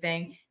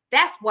anything,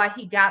 that's why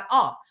he got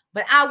off.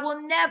 But I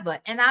will never,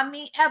 and I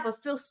mean ever,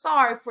 feel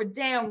sorry for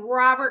damn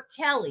Robert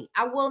Kelly.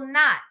 I will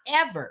not,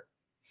 ever.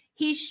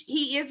 He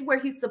is where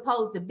he's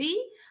supposed to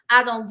be.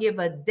 I don't give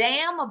a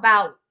damn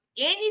about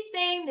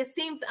anything that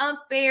seems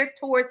unfair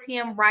towards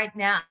him right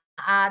now.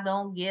 I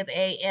don't give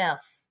a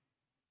F.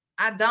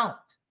 I don't.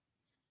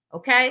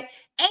 Okay?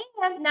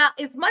 And now,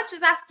 as much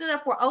as I stood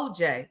up for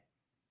OJ,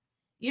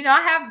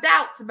 I have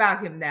doubts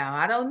about him now.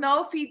 I don't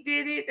know if he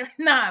did it or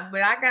not,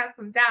 but I got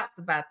some doubts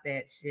about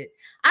that shit.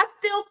 I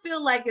still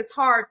feel like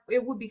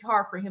it would be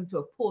hard for him to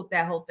have pulled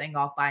that whole thing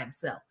off by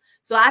himself.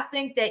 So I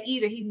think that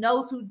either he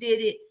knows who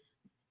did it,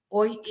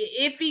 or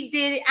if he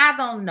did it, I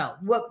don't know.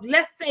 Well,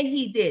 let's say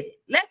he did it.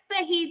 Let's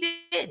say he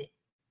did it.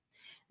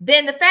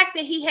 Then the fact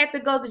that he had to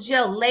go to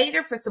jail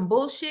later for some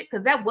bullshit,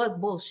 because that was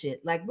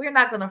bullshit. Like, we're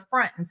not going to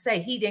front and say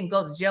he didn't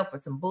go to jail for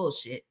some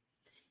bullshit.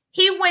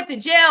 He went to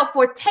jail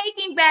for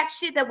taking back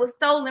shit that was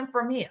stolen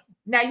from him.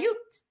 Now and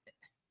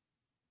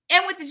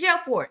went to jail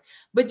for it.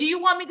 But do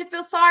you want me to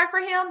feel sorry for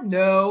him?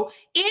 No.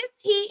 If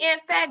he in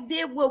fact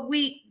did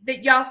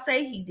that y'all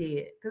say he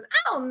did, because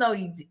I don't know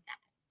he did.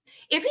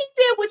 If he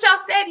did what y'all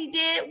said he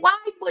did, why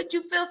would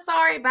you feel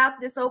sorry about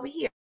this over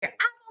here?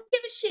 I don't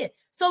give a shit.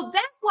 So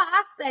that's why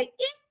I say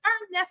if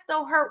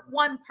Ernesto hurt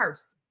one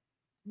person,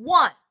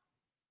 one,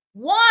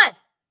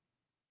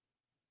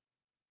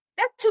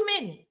 that's too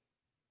many.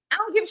 I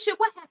don't give a shit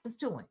what happens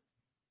to him.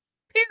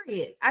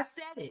 Period. I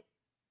said it.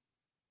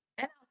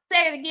 And I'll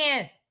say it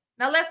again.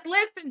 Now let's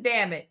listen,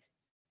 damn it.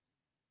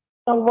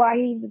 So why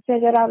he even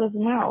said that out of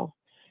his mouth?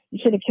 You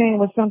should have came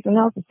with something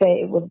else to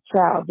say it was a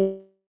child.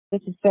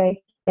 Just to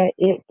say that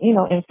it,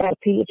 in fact,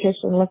 a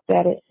pediatrician looked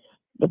at it,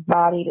 the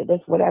body,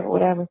 this,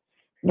 whatever,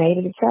 made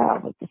it a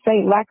child. But to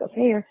say lack of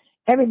hair,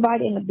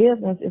 everybody in the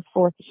business is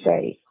forced to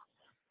shave.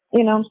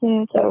 You know what I'm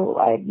saying? So,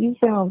 like, you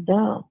sound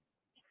dumb.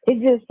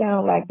 It just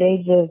sounds like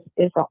you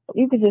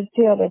could just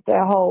tell that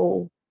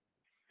whole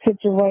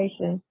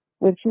situation,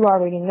 which you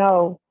already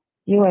know,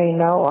 you ain't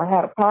know or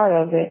had a part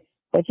of it,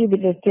 but you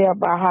could just tell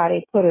by how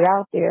they put it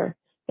out there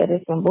that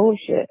it's some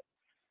bullshit.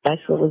 That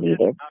shit was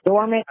either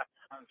dormant.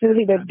 It was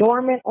either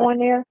dormant on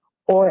there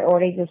or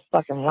they just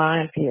fucking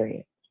lying,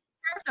 period.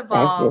 First of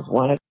all,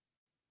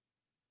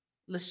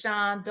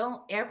 LaShawn,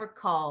 don't ever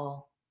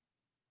call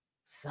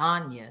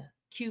Sonya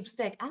cube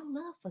steak. I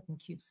love fucking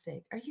cube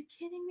steak. Are you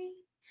kidding me?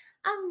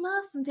 I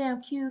love some damn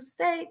cube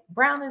steak.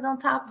 Brown it on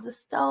top of the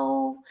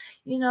stove,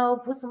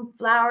 put some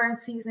flour and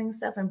seasoning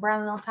stuff and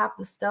brown it on top of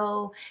the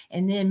stove,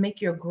 and then make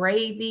your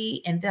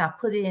gravy, and then I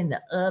put it in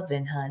the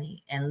oven,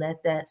 honey, and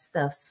let that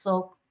stuff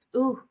soak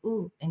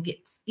and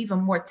get even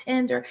more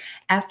tender.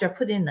 After I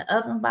put it in the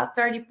oven about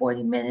 30,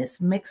 40 minutes,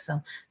 mix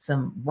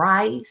some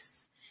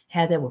rice,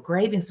 have that with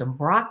gravy and some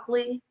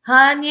broccoli.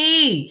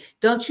 Honey,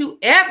 don't you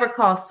ever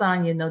call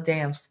Sonya no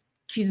damn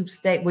cube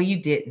steak. Well,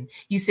 you didn't.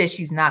 You said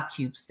she's not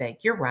cube steak.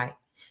 You're right.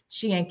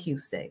 She ain't cube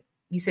steak.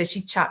 You said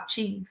she chopped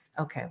cheese.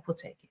 Okay, we'll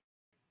take it.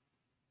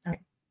 All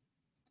right.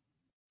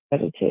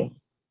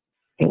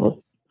 It was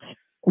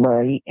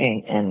where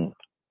and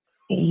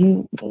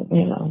you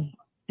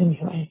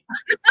anyway.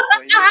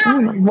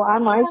 Why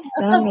my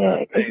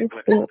stomach? For 800,000.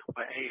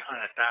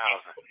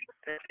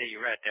 That tell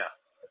you right there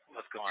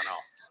what's going on.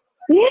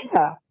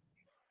 Yeah.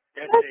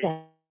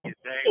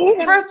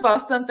 First of all,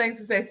 some things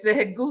to say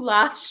said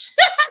goulash.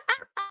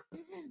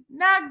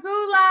 Not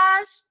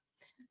goulash.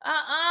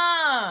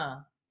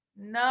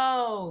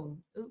 No.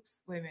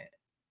 Oops, wait a minute.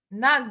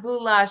 Not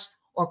goulash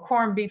or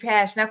corned beef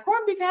hash. Now,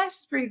 corned beef hash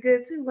is pretty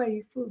good too. Why are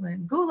you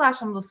fooling?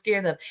 Goulash, I'm a little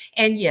scared of.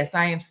 And yes,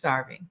 I am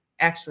starving.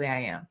 Actually,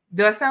 I am.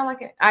 Do I sound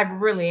like it? I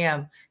really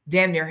am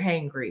damn near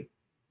hangry.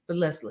 But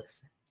let's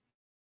listen.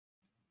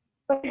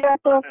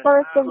 That's your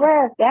first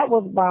arrest. That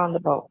was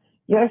bondable.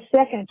 Your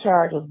second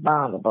charge was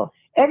bondable.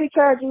 Every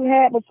charge you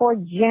had before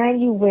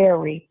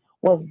January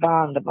was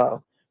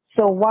bondable.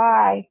 So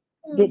why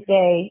did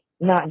they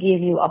not give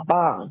you a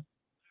bond?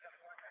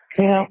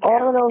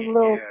 All of those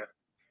little...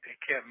 They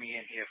kept me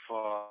in here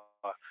for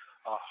a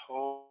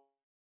whole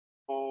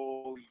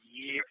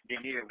year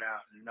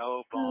without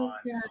no bond.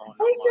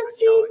 They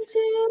succeeded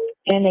too.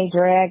 And they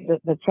dragged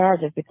the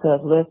charges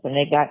because, listen,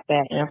 they got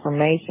that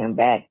information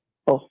back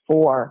way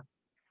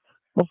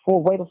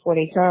before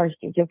they charged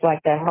you, just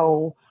like that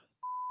whole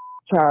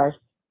charge.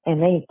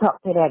 And they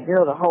talked to that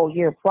girl the whole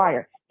year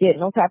prior. Did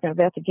no type of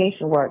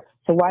investigation work.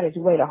 So why did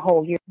you wait a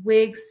whole year?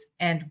 Wigs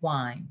and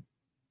wine.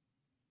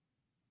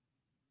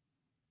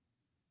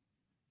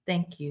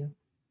 Thank you,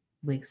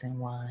 Wigs and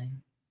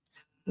Wine.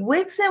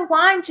 Wigs and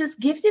Wine just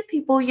gifted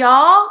people,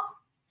 y'all.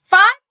 5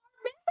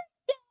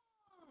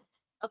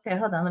 memberships. Okay,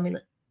 hold on. Let me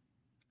look.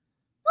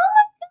 Oh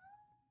my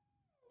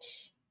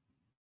gosh.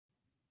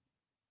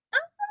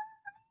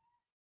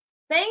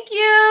 Thank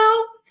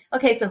you.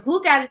 Okay, so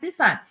who got it this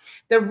time?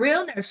 The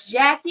Real Nurse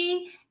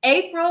Jackie,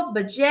 April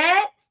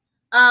Bajet,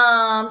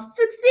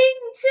 16.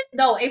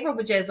 No, April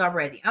Bajet is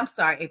already. I'm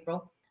sorry,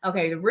 April.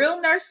 Okay, the Real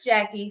Nurse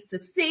Jackie,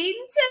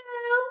 succeeding to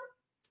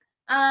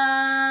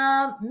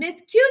Miss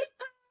Cutie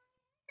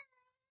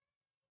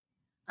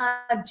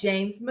Pie,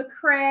 James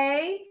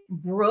McCrae,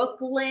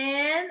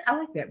 Brooklyn. I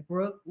like that,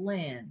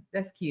 Brooklyn.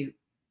 That's cute.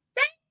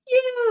 Thank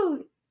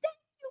you. Thank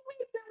you,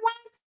 Wigs and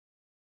Wine.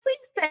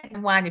 Please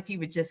thank Wine if you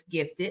were just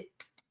gifted.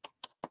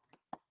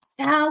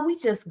 Now we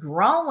just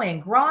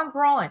growing.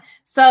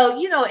 So,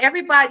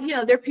 everybody,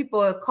 there are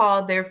people that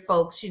call their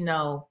folks,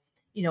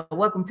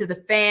 welcome to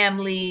the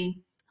family,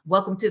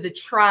 welcome to the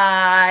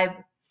tribe,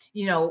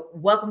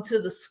 welcome to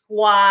the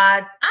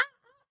squad. I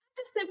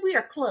just think we are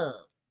a club.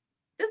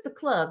 This is a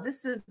club.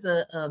 This is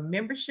a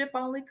membership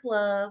only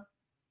club.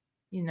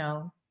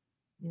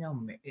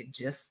 It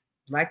just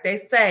like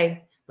they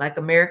say, like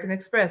American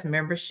Express,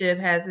 membership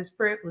has its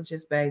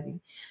privileges, baby.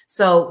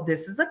 So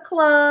this is a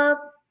club.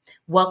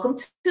 Welcome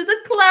to the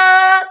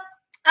club.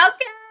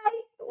 Okay.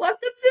 Welcome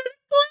to the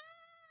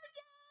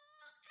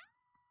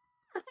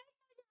club.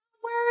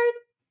 Word.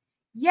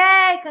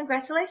 Yay.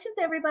 Congratulations,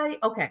 everybody.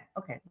 Okay.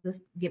 Let's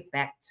get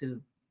back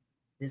to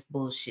this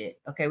bullshit.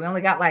 Okay. We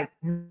only got like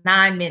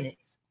 9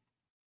 minutes.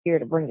 Here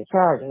to bring the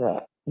charges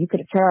up. You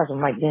could have charged them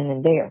right then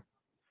and there.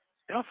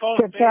 Could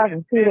have charged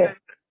them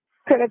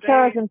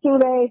 2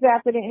 days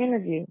after the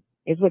interview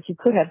is what you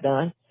could have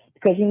done,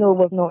 because it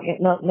was no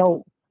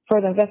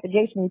further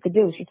investigation you could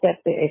do. She said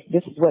that if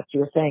this is what you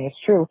were saying is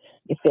true,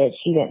 you said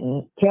she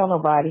didn't tell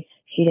nobody,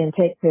 she didn't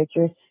take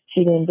pictures,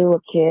 she didn't do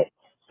a kit.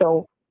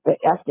 So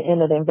that's the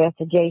end of the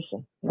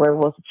investigation. Where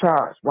was the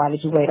charge? Why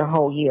did you wait a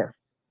whole year?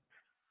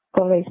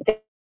 So they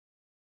did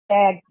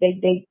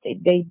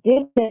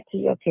that to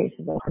your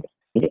cases.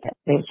 They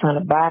were trying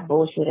to buy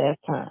bullshit at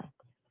time.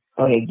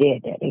 So they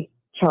did that. They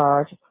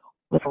charged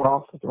with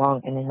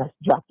wrong, and then let's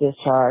drop this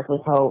charge,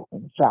 withhold,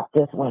 and drop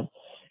this one.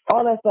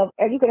 All that stuff.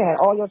 And you could have had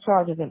all your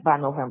charges in by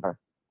November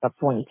of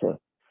 22.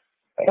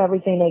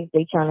 Everything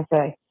they trying to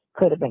say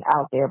could have been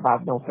out there by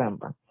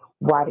November.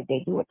 Why did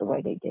they do it the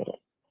way they did it?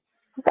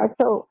 Okay,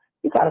 so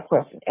you got to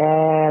question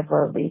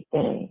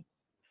everything.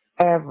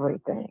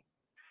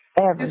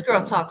 This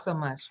girl talks so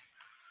much.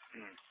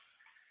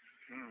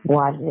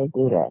 Why did they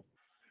do that?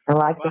 And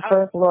like the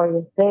first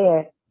lawyer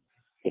said,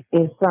 it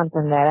is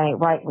something that ain't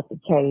right with the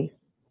case,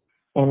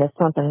 and it's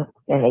something,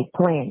 and they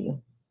plan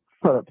you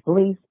for the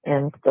police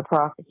and the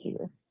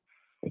prosecutor.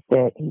 He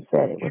said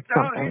it was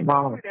something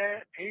wrong.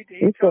 He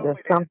said there's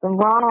something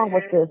wrong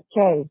with this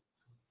case.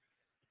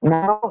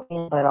 Not on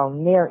end, but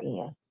on their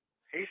end.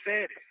 He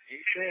said it.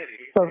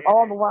 So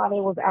all the while they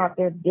was out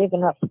there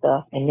digging up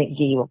stuff, and Nick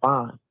G was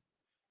on,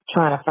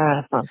 trying to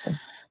find something.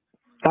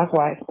 That's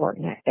why it's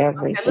important that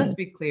everything. Okay, let's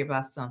be clear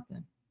about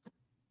something.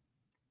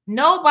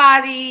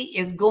 Nobody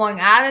is going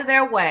out of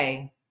their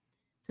way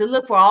to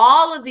look for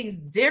all of these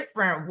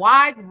different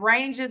wide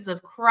ranges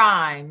of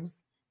crimes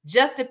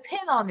just to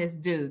pin on this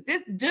dude.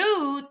 This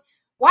dude,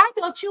 why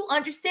don't you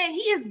understand?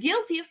 He is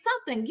guilty of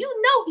something.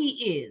 You know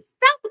he is.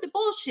 Stop with the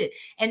bullshit.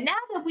 And now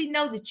that we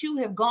know that you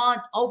have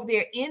gone over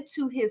there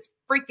into his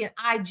freaking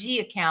IG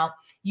account,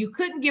 you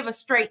couldn't give a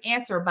straight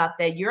answer about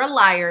that. You're a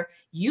liar.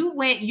 You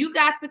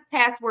got the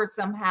password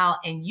somehow,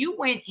 and you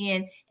went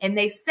in, and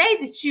they say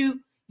that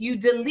you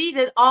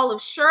deleted all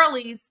of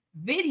Shirley's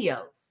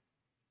videos.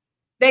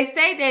 They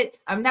say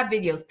that, not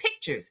videos,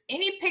 pictures.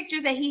 Any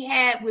pictures that he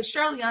had with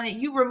Shirley on it,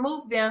 you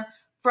removed them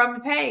from the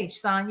page,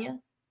 Sonya.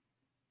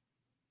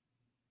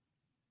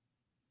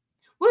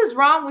 What is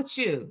wrong with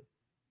you?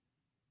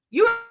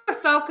 You are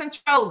so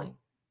controlling.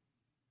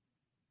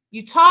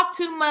 You talk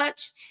too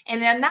much,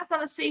 and I'm not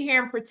going to sit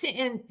here and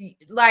pretend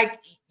like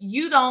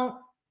you don't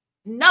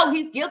know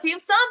he's guilty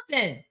of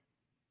something.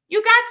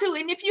 You got to.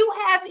 And if you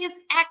have his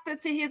access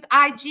to his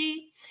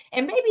IG,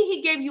 and maybe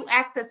he gave you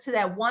access to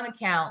that one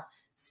account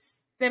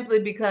simply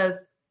because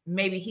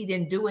maybe he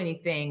didn't do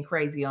anything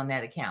crazy on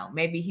that account.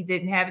 Maybe he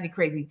didn't have any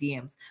crazy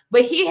DMs,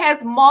 but he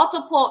has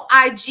multiple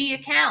IG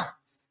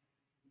accounts.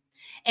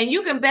 And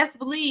you can best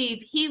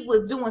believe he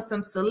was doing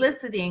some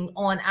soliciting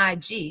on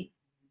IG.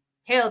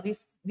 Hell,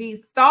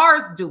 these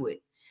stars do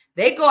it.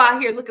 They go out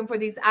here looking for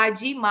these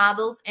IG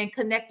models and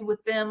connect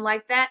with them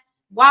like that.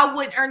 Why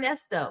wouldn't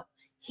Ernesto?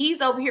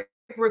 He's over here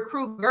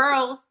recruit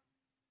girls.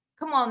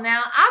 Come on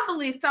now. I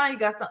believe Sonya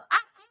got some. I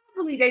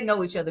believe they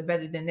know each other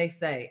better than they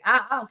say.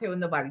 I don't care what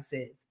nobody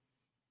says.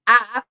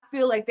 I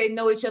feel like they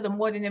know each other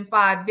more than in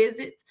 5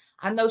 visits.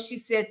 I know she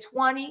said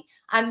 20.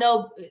 I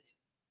know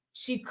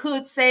she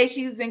could say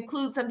she's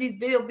include some of these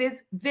video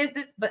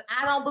visits, but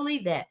I don't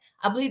believe that.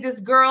 I believe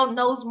this girl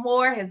knows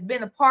more, has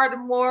been a part of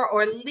more,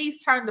 or at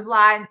least turned a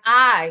blind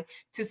eye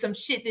to some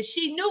shit that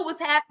she knew was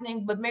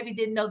happening, but maybe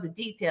didn't know the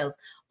details.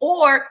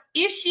 Or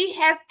if she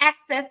has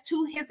access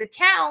to his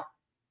account,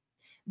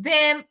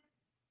 then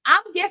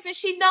I'm guessing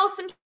she knows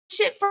some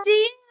shit from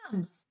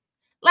DMs.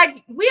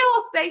 Like we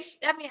all say,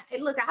 I mean,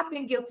 look, I've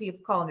been guilty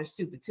of calling her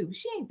stupid too, but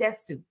she ain't that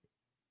stupid.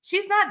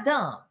 She's not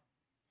dumb.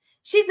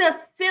 She does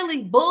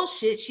silly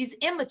bullshit. She's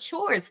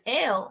immature as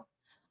hell.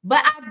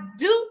 But I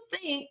do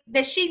think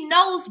that she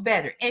knows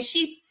better, and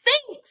she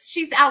thinks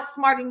she's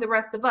outsmarting the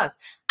rest of us.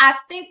 I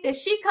think that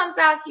she comes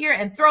out here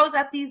and throws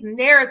out these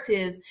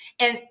narratives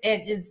and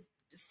is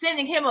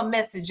sending him a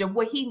message of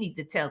what he needs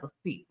to tell the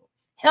people,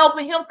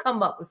 helping him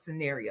come up with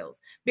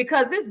scenarios.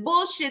 Because this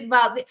bullshit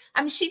about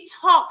she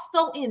talks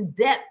so in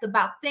depth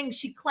about things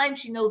she claims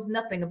she knows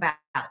nothing about.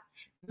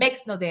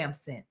 Makes no damn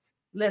sense.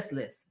 Let's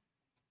listen.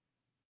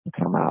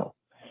 Come out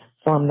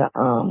from the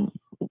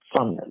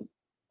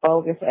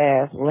bogus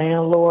ass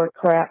landlord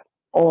crap,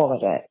 all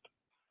of that.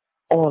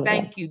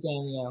 Thank you,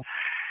 Danielle.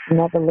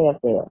 Never lived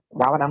there.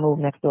 Why would I move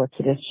next door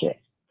to this shit?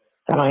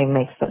 That don't even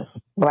make sense.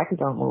 Black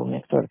people don't move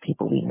next door to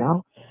people we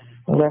know.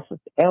 Unless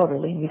it's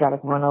elderly, you gotta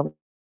run over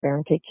there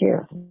and take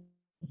care of them.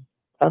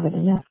 Other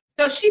than that.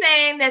 So she's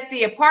saying that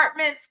the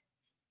apartments.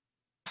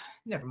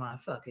 Never mind,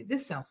 fuck it.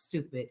 This sounds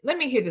stupid. Let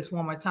me hear this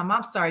one more time.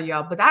 I'm sorry,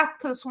 y'all, but I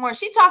could have sworn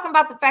she talking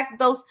about the fact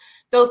that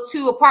those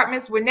 2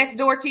 apartments were next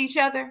door to each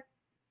other.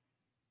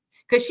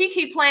 Because she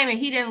keep claiming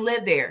he didn't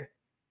live there.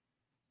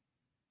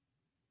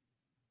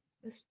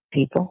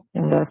 People,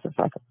 unless it's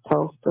like a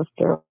post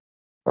sister,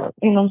 or,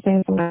 you know what I'm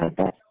saying, something like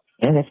that.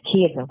 And there's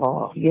kids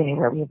involved. You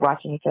anywhere we're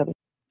watching each other.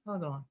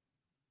 Hold on.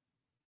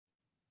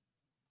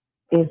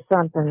 It's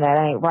something that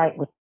ain't right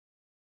with.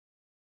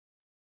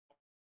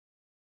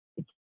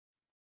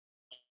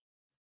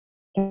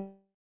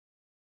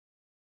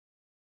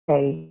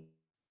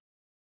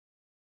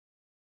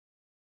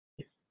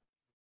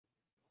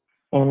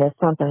 and it's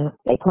something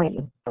they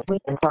claim we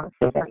can talk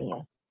to their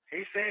end.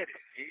 He said it.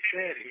 He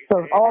said it.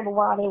 So all the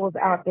while they was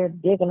out there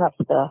digging up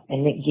stuff,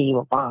 and Nick G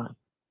was on,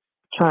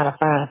 trying to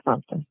find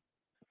something.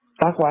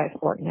 That's why it's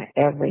important that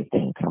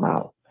everything come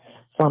out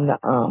from the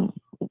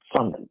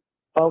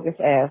bogus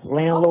ass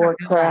landlord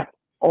crap,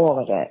 all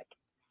of that.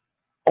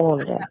 All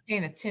of that. Not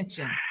paying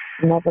attention.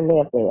 Never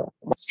lived there.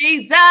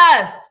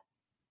 Jesus!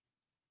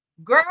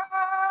 Girl!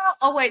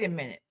 Oh, wait a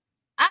minute.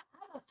 I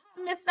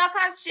missed all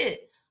kinds of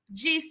shit.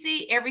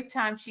 GC, every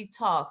time she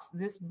talks,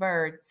 this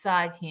bird,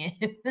 side hen,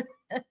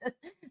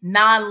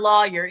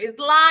 non-lawyer, is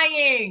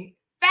lying.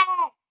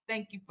 Facts.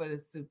 Thank you for the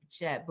super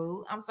chat,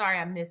 boo. I'm sorry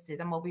I missed it.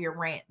 I'm over here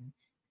ranting.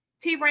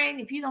 T-Rain,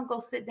 if you don't go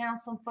sit down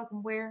some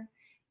fucking where,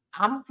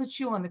 I'm going to put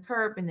you on the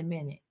curb in a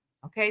minute.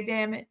 Okay,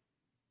 damn it.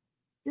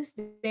 This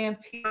damn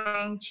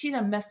T-Rain, she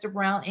done messed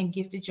around and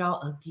gifted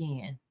y'all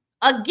again.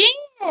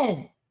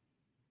 Again!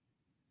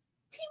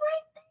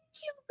 T-Rain, thank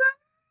you, girl.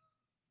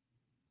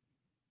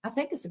 I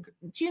think it's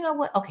do you know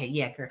what? Okay,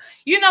 yeah, girl.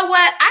 You know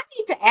what? I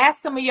need to ask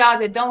some of y'all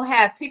that don't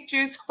have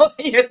pictures on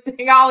your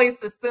thing. I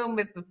always assume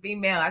it's the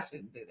female. I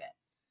shouldn't do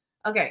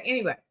that. Okay,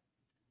 anyway.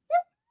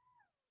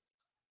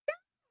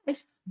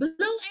 Blue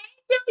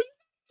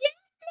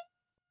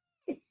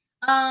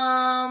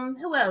Angel.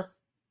 Who else?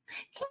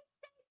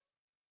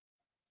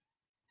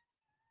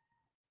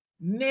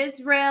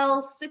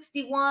 Mizrael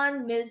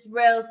 61.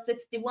 Mizrael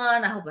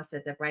 61. I hope I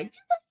said that right.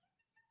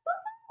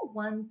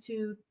 1,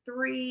 2,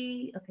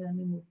 3. Okay, let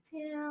me move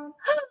down.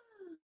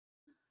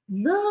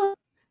 Look,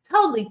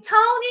 totally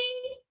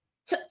Tony.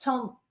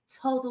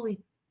 Totally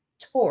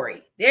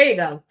Tori. There you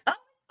go.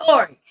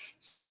 Tori.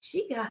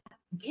 She got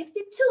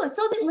gifted too, and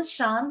so did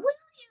LaShawn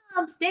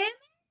Williams. Damn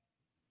it.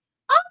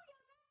 Oh,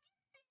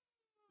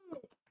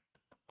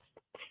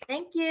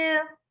 thank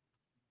you.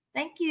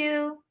 Thank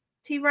you.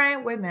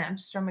 T-Rain. Wait a minute. I'm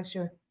just trying to make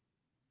sure.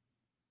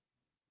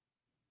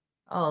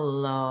 Oh,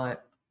 Lord.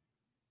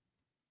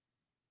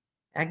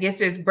 I guess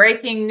there's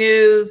breaking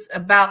news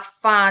about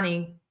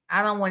Fonnie.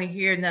 I don't want to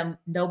hear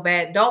no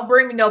bad. Don't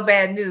bring me no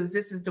bad news.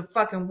 This is the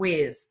fucking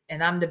Wiz,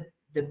 and I'm the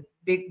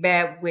big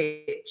bad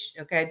witch.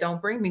 Okay,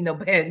 don't bring me no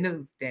bad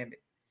news. Damn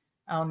it,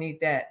 I don't need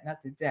that.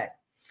 Not today.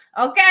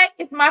 Okay,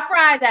 it's my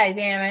Friday.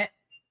 Damn it.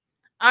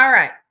 All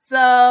right,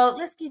 so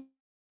let's get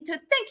to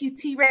it. Thank you,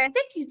 T-Rad.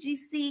 Thank you,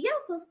 GC. Y'all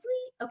so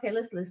sweet. Okay,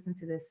 let's listen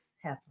to this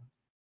heifer.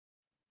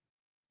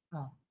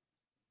 Oh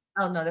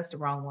no, that's the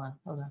wrong one.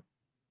 Hold on.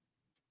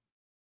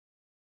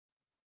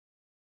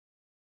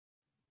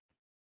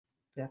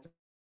 That's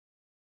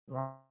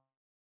wrong.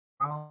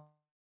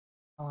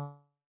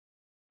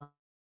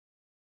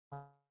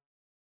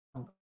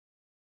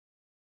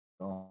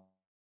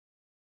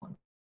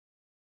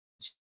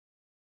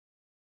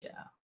 Yeah.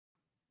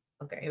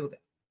 Okay, here we go.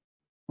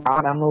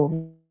 I'm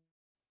moving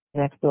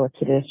next door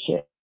to this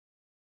shit.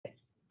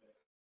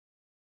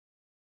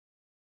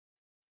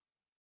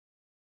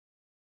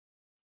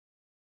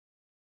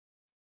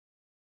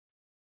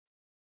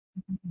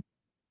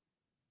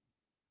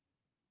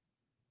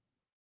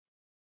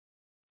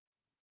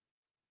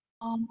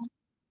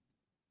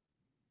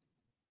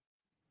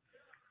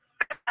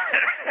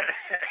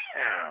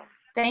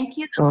 Thank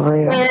you.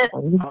 When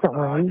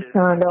he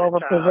turned over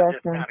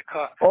possession,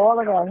 all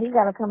of that, he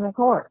got to come to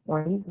court.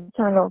 When he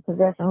turned over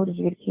possession, who did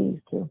you get the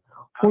keys to?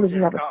 Who did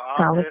you have a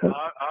conversation?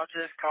 I'll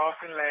just cough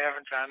and laugh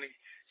and trying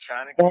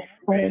to keep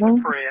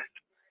depressed.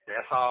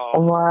 That's all.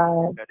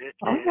 Right.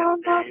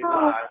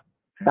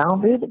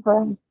 Don't be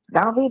depressed.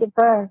 Don't be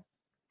depressed.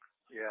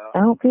 Yeah.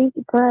 Don't be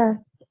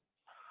depressed.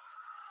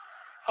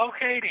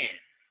 Okay then.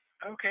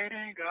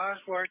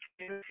 God's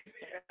working.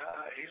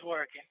 He's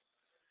working.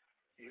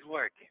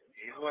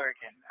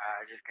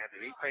 I just got to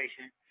be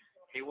patient.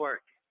 He's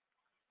working.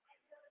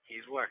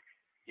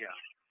 Yeah.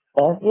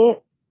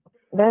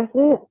 That's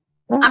it.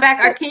 I'm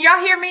back. Can y'all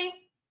hear me?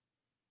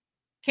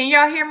 Can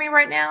y'all hear me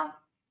right now?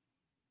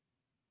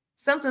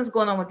 Something's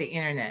going on with the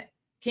internet.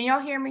 Can y'all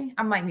hear me?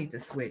 I might need to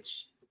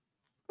switch.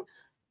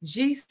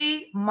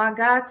 GC, my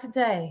God,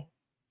 today.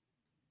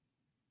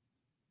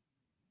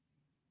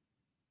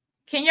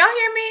 Can y'all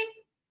hear me?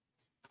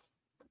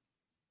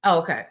 Oh,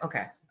 okay.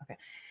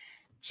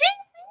 GC.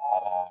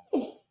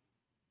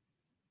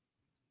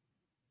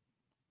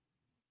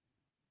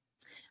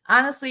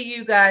 Honestly,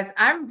 you guys,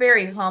 I'm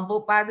very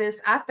humbled by this.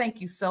 I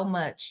thank you so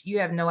much. You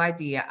have no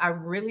idea. I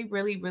really,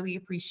 really, really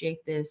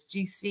appreciate this.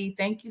 GC,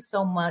 thank you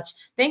so much.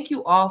 Thank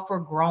you all for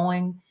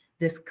growing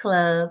this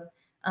club,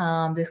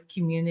 this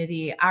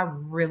community. I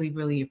really,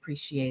 really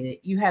appreciate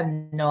it. You have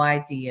no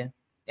idea.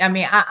 I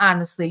mean, I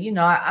honestly,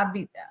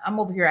 I'm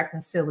over here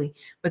acting silly,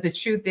 but the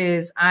truth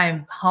is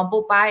I'm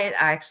humbled by it.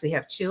 I actually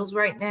have chills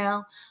right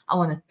now. I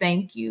want to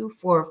thank you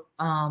for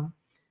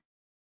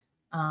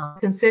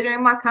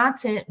considering my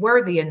content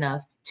worthy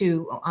enough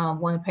to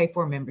want to pay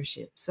for a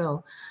membership.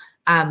 So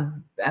I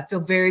feel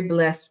very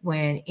blessed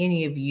when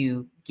any of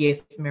you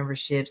gift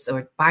memberships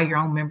or buy your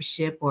own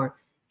membership or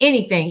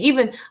anything,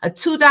 even a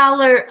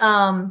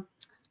 $2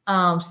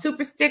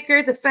 super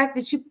sticker. The fact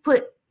that you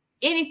put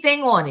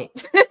anything on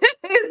it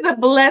is is a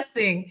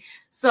blessing.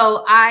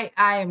 So I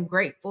am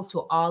grateful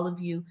to all of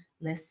you.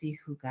 Let's see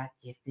who got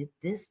gifted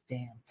this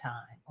damn time.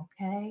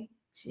 Okay.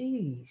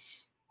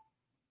 Jeez.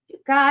 You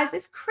guys,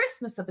 it's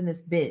Christmas up in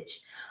this bitch.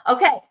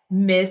 Okay.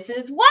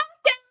 Mrs. Walker.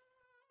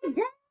 Girl,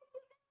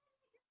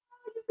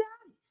 you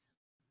got it.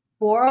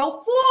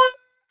 404.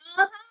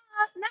 Uh-huh.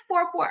 Not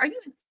 404. Are you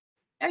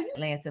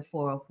Atlanta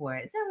 404?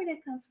 Is that where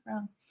that comes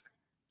from?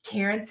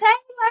 Karen Taylor.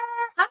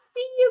 I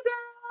see you,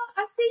 girl.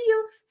 I see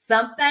you.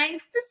 Some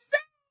things to say.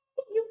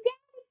 You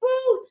got it,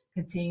 boo.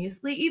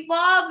 Continuously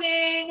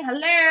evolving.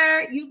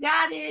 Hello. You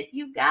got it.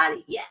 You got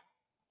it. Yeah.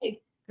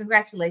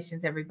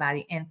 Congratulations,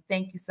 everybody. And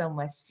thank you so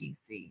much,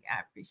 GC. I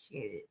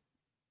appreciate it.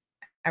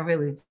 I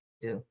really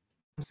do.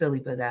 I'm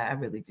silly, but I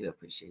really do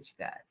appreciate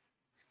you guys.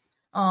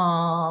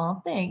 Oh,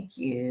 thank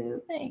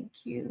you.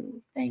 Thank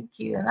you. Thank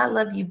you. And I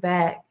love you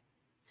back.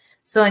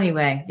 So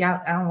anyway,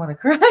 y'all, I don't want to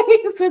cry.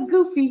 It's so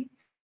goofy.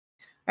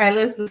 All right,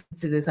 let's listen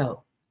to this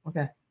hope.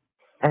 Okay.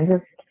 And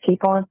just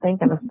keep on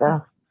thinking of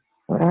stuff.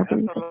 Whatever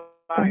That's you a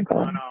lot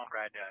going on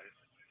right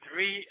there.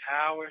 3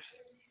 hours.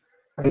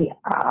 3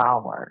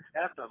 hours.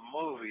 That's a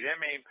movie. That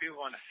means people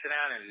want to sit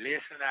down and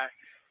listen.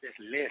 Just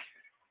listen.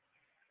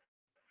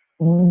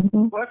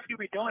 Mm-hmm. What if you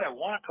be doing at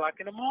 1 o'clock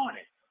in the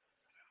morning?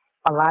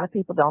 A lot of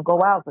people don't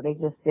go out, so they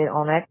just sit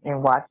on that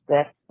and watch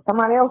that.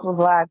 Somebody else was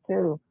live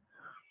too.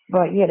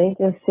 But yeah, they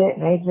just sit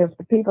and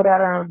the people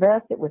that are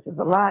invested, which is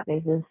a lot, they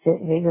just sit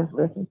and they just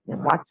listen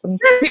and watch them.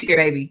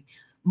 Baby,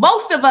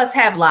 most of us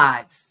have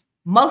lives.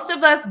 Most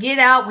of us get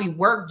out, we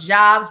work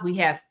jobs, we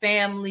have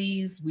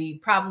families, we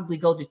probably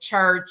go to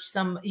church.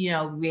 Some, we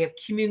have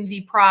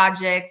community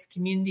projects,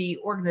 community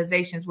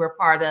organizations we're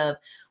part of.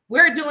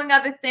 We're doing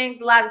other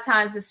things. A lot of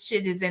times this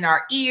shit is in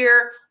our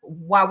ear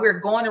while we're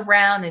going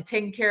around and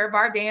taking care of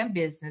our damn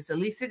business. At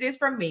least it is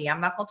for me.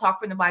 I'm not going to talk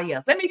for nobody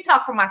else. Let me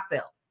talk for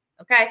myself.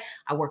 Okay.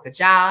 I work a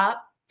job.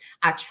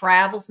 I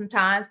travel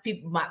sometimes.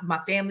 My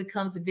family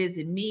comes to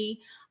visit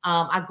me.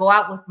 I go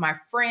out with my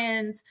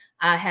friends.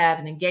 I have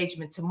an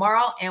engagement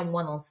tomorrow and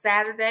one on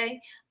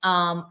Saturday.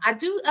 I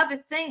do other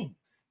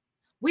things.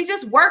 We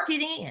just work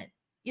it in.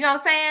 You know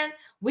what I'm saying?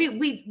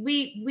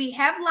 We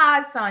have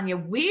lives, Sonya.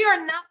 We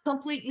are not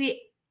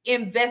completely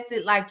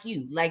invested like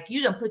you. Like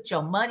you don't put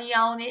your money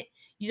on it.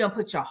 You don't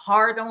put your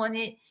heart on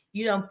it.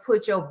 You don't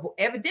put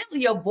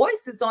evidently your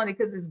voice is on it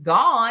because it's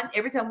gone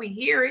every time we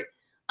hear it.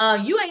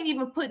 You ain't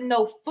even putting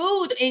no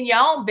food in your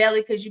own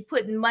belly because you're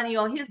putting money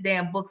on his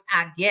damn books,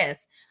 I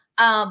guess.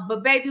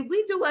 But baby,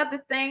 we do other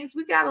things.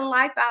 We got a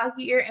life out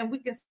here and we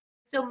can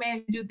still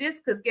manage to do this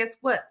because guess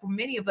what? For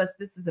many of us,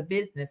 this is a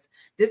business.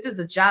 This is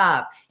a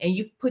job. And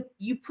you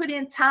put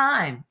in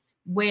time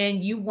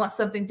when you want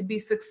something to be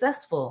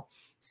successful.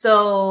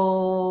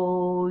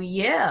 So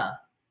yeah.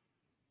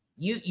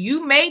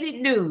 You made it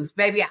news,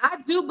 baby. I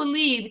do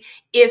believe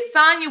if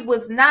Sonya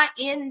was not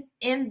in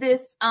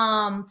this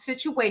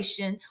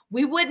situation,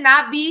 we would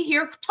not be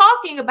here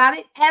talking about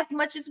it as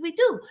much as we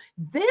do.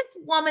 This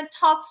woman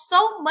talks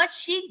so much,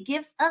 she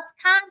gives us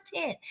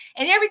content.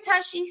 And every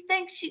time she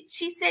thinks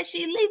she says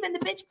she's leaving, the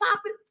bitch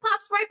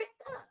pops right back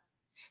up.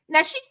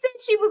 Now she said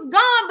she was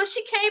gone, but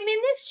she came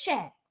in this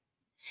chat.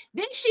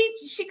 Then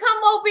she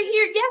come over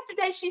here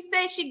yesterday. She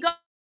said she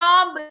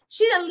gone, but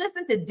she didn't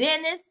listen to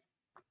Dennis.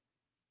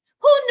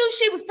 Who knew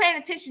she was paying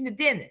attention to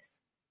Dennis?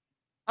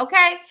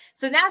 Okay.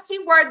 So now she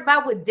worried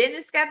about what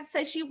Dennis got to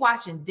say. She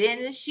watching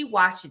Dennis. She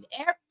watching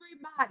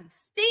everybody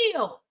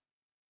still.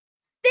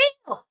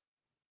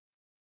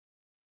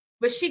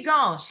 But she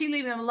gone. She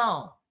leaving him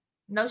alone.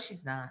 No,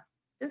 she's not.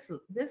 This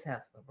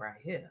heifer right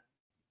here.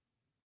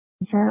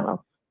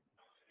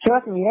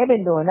 Trust me, they've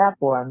been doing that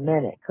for a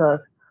minute. Because,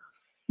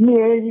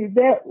 you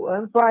bet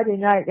one Friday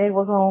night they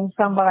was on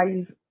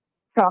somebody's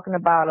talking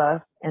about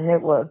us, and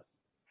it was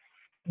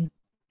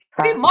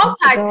we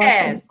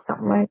multitask.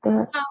 Something like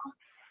that.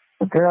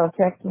 The girl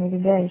texted me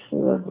today. She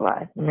was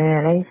like,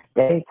 man, they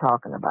stay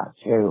talking about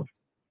you.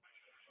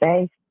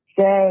 They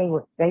stay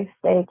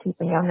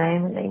keeping your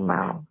name in their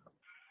mouth.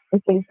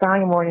 They say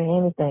Sonya more than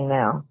anything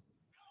now.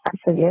 I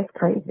said, yeah, it's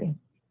crazy.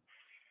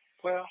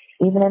 Well,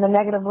 even in a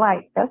negative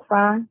light, that's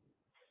fine.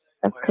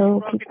 That's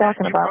cool. Keep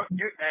talking about it.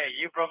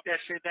 You broke that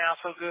shit down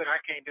so good, I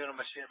can't do no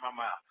more shit in my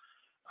mouth.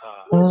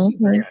 You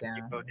broke that.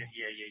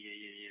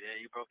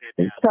 You broke that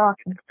down. Keep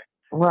talking.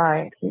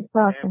 Right. Keep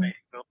talking. That makes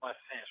so much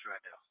sense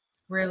right there.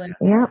 Really?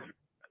 Yep.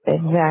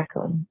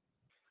 Exactly.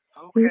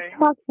 Okay. Keep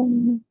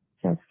talking.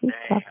 Just keep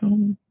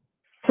talking.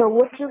 So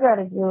what you got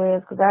to do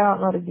is, because I don't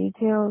know the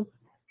details,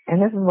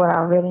 and this is what I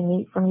really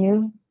need from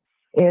you,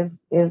 is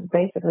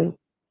basically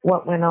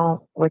what went on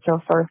with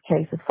your first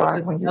case as far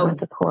as when you went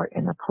to court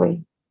in the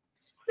plea.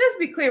 Let's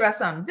be clear about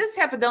something. This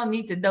heifer don't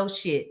need to know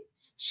shit.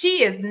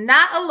 She is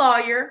not a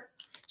lawyer.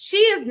 She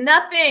is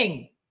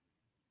nothing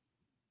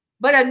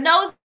but a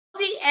nosy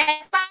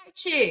ass side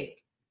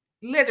chick.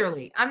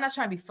 Literally. I'm not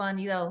trying to be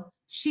funny though.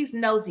 She's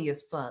nosy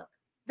as fuck.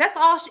 That's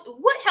all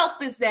what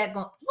help is that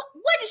going?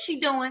 What is she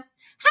doing?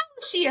 How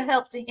is she a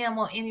help to him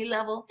on any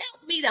level?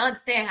 Help me to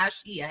understand how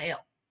she a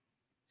help.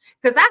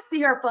 Because I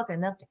see her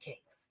fucking up the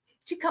case.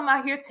 She come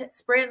out here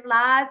spreading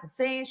lies and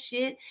saying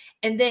shit.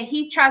 And then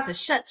he tries to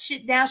shut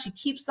shit down. She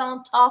keeps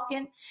on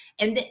talking.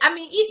 And then, I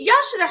mean, y'all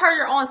should have heard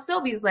her on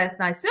Sylvia's last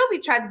night. Sylvia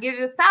tried to get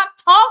her to stop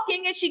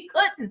talking and she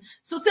couldn't.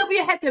 So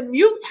Sylvia had to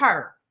mute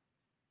her.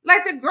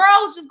 Like the girl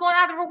was just going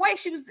out of her way.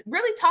 She was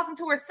really talking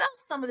to herself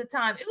some of the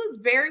time. It was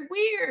very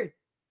weird.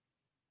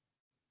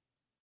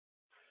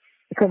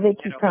 Because they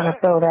keep trying to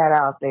throw that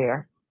out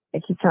there. They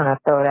keep trying to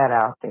throw that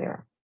out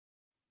there.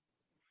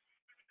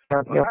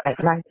 What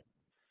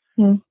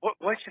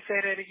you say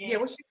that again?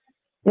 Yeah,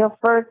 your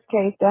first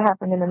case that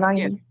happened in the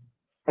 90s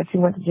that you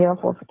went to jail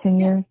for 10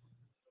 years?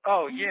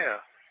 Oh, yeah.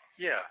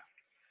 Yeah.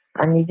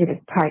 I need you to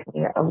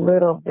tighten a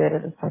little bit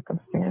of the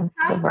circumstance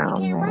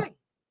around that. Right.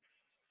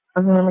 I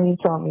remember you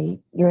told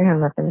me you didn't have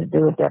nothing to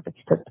do with that, but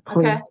you took the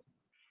plea. Okay.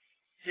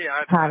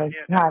 Yeah. How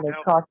they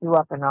caught you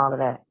up and all of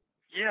that.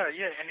 Yeah.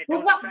 And they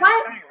do the same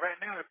thing right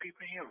now. The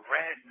people here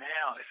right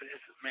now, it's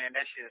man,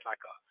 that shit is like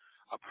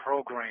a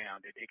program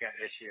that they got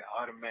that shit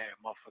automatic,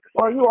 motherfucker.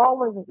 Well, you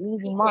always an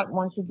easy mark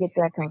once you get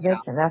that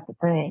conviction. That's the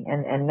thing,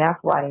 and that's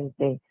why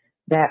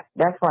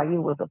that's why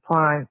you was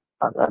applying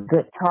a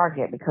good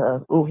target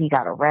because he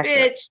got a record,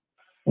 bitch.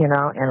 You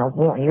know, and a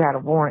warrant. You had a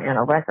warrant and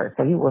a record,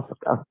 so you was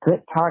a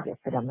good target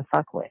for them to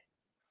fuck with.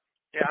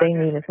 Yeah, they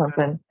needed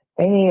something.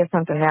 They needed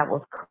something that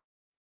was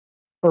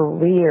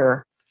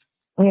career.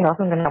 You know,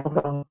 something that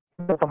was going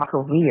for my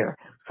career.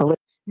 So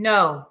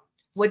no.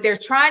 What they're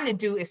trying to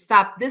do is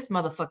stop this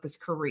motherfucker's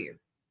career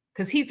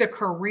because he's a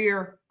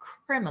career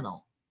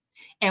criminal.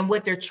 And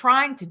what they're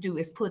trying to do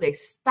is put a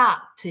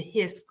stop to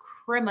his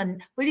criminal.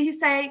 What did he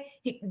say?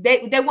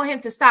 They want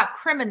him to stop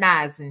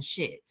criminalizing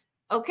shit.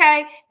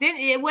 Okay. Then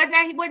it wasn't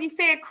that what he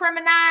said,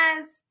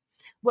 criminalize.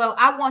 Well,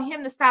 I want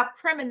him to stop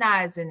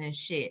criminalizing and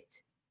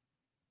shit.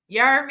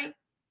 You heard me?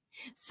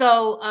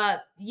 So,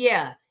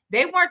 yeah,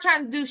 they weren't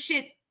trying to do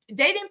shit.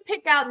 They didn't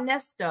pick out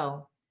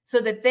Nesto so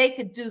that they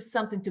could do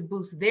something to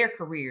boost their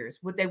careers.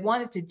 What they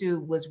wanted to do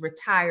was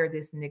retire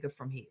this nigga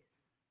from his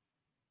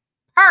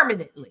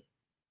permanently.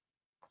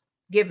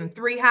 Give him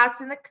 3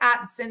 hots in the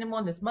cot and send him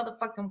on this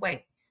motherfucking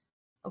way.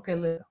 Okay,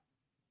 look.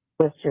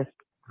 Let's just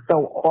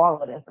throw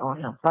all of this on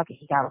him. Fuck it,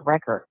 he got a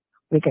record.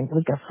 We can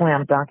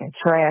slam dunk and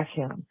trash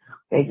him.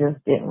 They just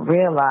didn't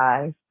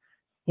realize,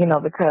 you know,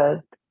 because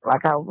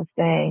like I was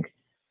saying,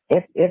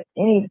 if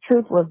any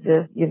truth was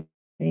this,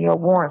 your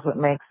warrants would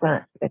make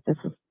sense. If this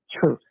was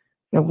truth.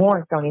 Your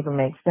warrants don't even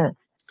make sense.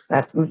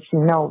 That's what you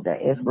know that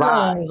it's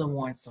lies. No, the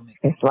warrants don't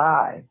make sense. It's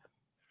lies.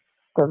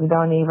 Because it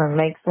don't even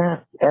make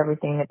sense.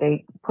 Everything that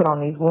they put on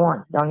these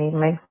warrants don't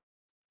even make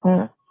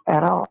sense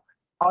at all.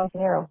 All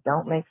these arrows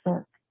don't make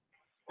sense.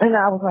 And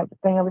I was like, the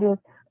thing of it is,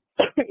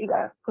 you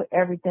got to put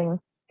everything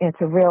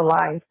into real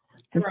life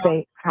to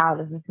say, how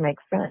does this make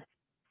sense?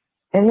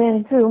 And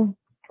then, too,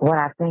 what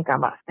I think I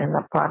might end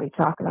up probably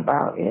talking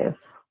about is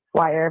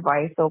why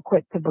everybody's so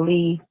quick to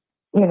believe,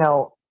 you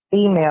know,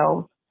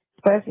 females,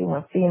 especially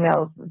when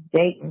females is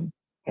dating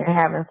and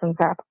having some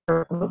type of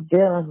personal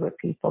dealings with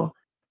people.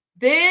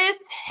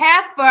 This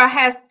heifer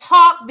has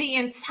talked the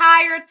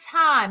entire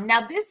time.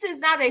 Now, this is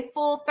not a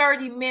full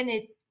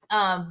 30-minute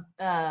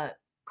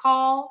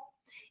call.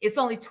 It's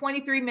only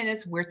 23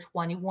 minutes. We're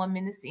 21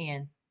 minutes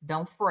in.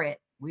 Don't fret.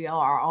 We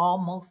are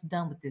almost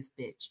done with this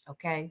bitch,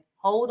 okay?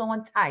 Hold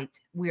on tight.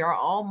 We are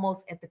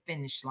almost at the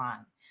finish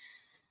line.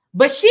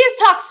 But she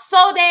has talked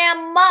so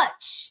damn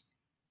much.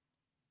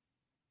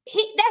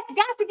 That's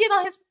got to get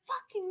on his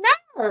fucking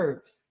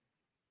nerves.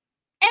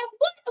 And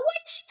what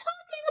is she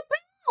talking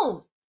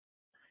about?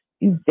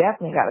 You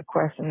definitely got to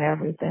question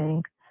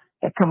everything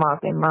that come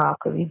out their mouth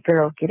because these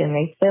girls get in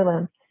their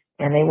feelings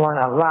and they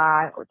want to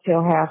lie or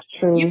tell half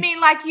truth. You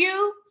mean like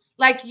you?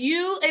 Like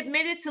you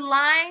admitted to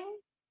lying?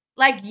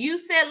 Like you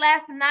said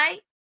last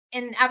night?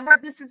 And I've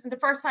heard this isn't the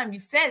first time you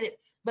said it,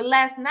 but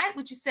last night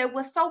what you said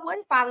was, so what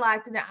if I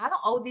lied to them? I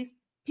don't owe these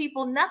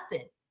people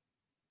nothing.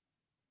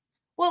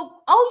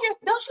 Well,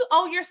 don't you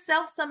owe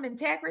yourself some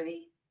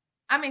integrity?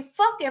 I mean,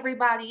 fuck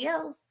everybody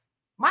else.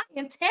 My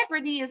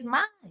integrity is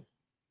mine.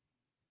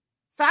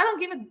 So I don't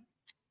give a...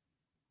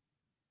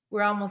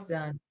 We're almost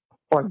done.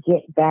 Or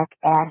get back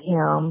at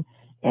him,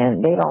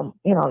 and they don't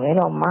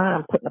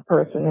mind putting a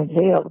person in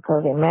jail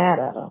because they're mad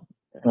at them.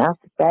 And that's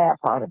the sad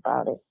part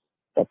about it,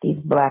 that these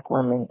black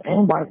women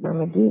and white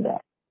women do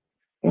that.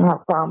 You don't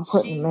have a problem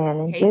putting a man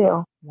in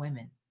jail.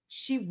 Women.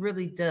 She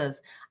really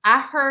does.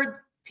 I heard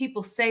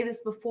people say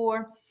this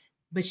before,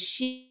 but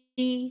she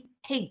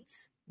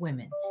hates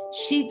women.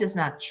 She does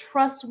not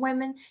trust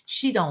women.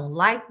 She don't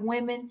like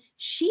women.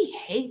 She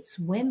hates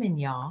women,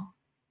 y'all.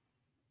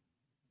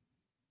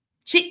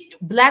 She,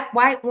 black,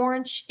 white,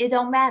 orange, it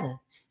don't matter.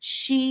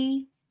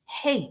 She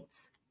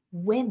hates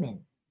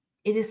women.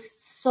 It is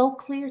so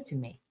clear to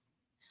me.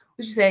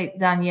 What you say,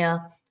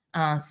 Danielle?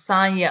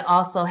 Sonya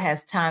also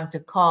has time to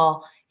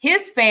call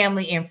his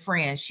family and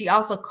friends. She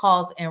also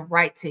calls and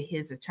writes to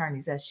his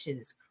attorneys. That shit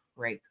is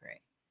cray.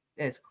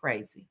 That's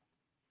crazy.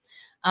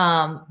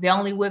 The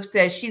only whip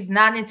says she's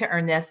not into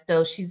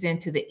Ernesto. She's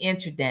into the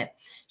internet.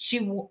 She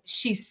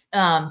wants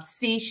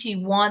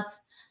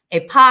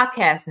a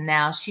podcast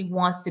now. She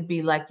wants to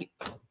be like you.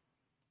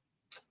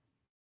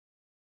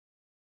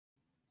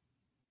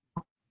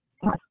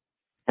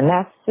 And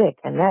that's sick.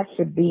 And that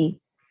should be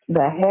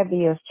the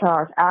heaviest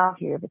charge out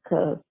here,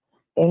 because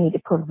they need to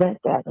prevent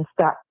that and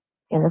stop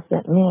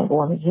innocent men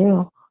going to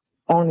jail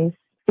on these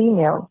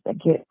females that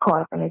get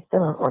caught up in their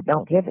feelings or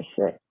don't give a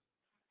shit.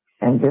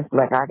 And just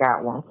like I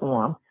got one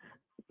for them.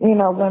 You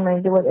know,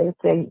 women do what they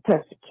say, he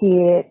touched a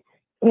kid,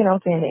 you know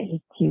what I'm saying,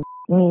 that he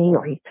me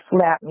or he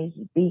slapped me,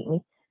 he beat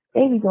me.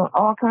 They be doing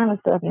all kind of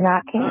stuff and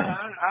not caring.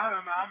 I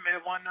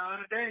met one the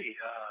other day.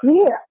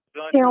 Yeah.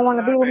 He don't want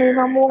to be with me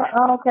no more?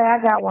 Oh, okay,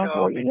 I got one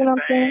for you. You know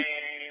what I'm saying?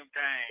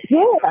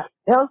 Yeah.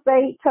 They'll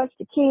say he touched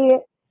the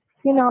kid,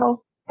 you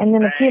know, and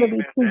then the kid will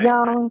be too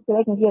young so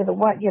they can get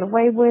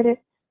away with it.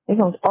 They're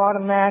going to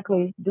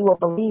automatically do or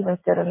believe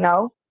instead of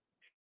no.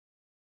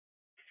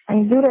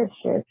 And do that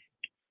shit.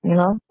 You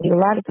know, you need a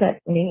lot of touch.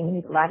 You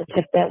need a lot to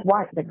touch that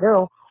the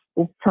girl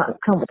who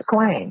come with the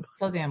claim.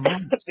 So damn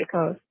much.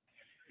 Because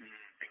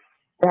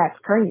that's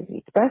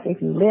crazy, especially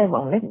if you live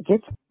on it.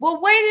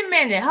 Well, wait a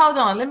minute. Hold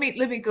on. Let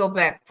me go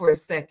back for a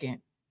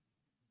second.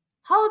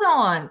 Hold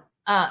on.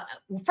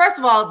 First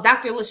of all,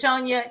 Dr.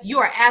 LaShonya, you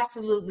are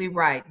absolutely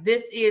right.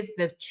 This is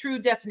the true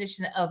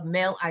definition of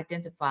male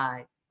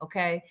identified.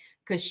 Okay,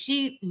 because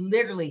she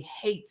literally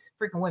hates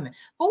freaking women.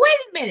 But wait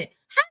a minute.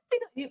 How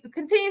she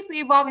continuously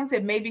evolving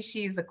said maybe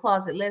she's a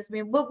closet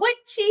lesbian, but what,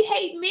 she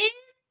hate men?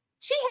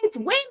 She hates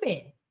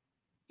women.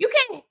 You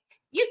can't.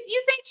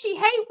 You think she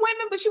hate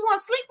women, but she want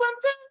to sleep with them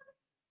too?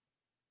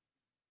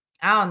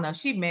 I don't know.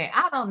 She mad.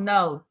 I don't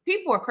know.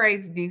 People are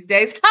crazy these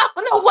days. I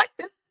don't know what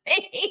to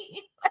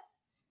think.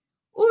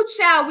 Ooh,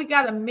 child, we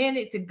got a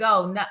minute to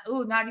go.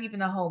 Not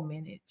even a whole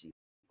minute.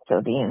 So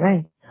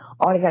DNA.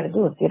 All you got to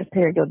do is get a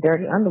pair of your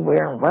dirty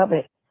underwear and rub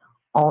it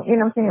on. You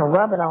know what I'm saying?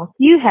 Rub it on.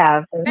 You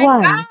have Thank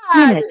 1 God.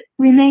 minute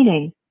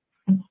remaining.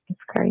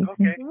 It's crazy.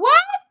 Okay. What?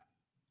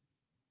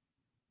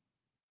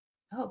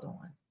 Hold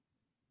on.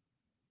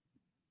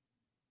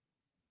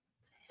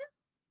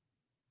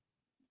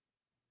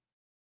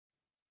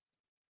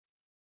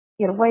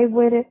 Get away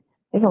with it.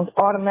 They're going to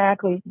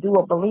automatically do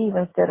or believe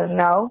instead of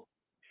no.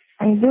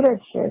 And do that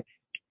shit.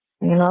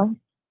 You know?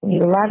 You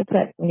need a lot of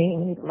touch. You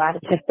need a lot to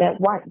touch that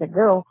the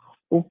girl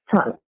who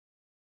come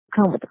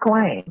with the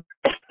claim.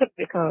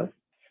 Because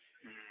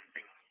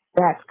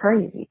that's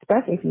crazy,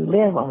 especially if you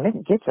live on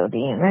it. Get your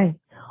DNA.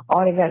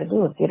 All you got to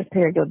do is get a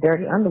pair of your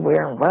dirty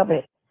underwear and rub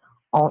it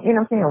on. You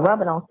know what I'm saying?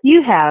 Rub it on.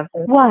 You have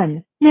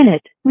 1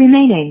 minute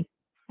remaining.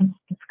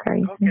 It's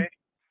crazy. Okay.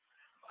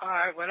 All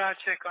right. Well, I'll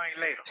check on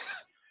you later.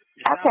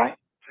 Okay.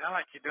 Sound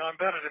like you're doing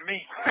better than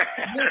me.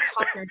 You're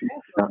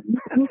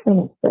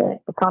talking.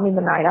 But call me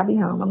tonight. I'll be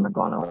home. I'm not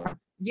going over.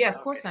 Yeah,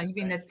 of course not. You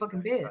be in that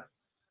fucking bed.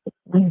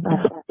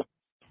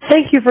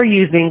 Thank you for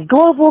using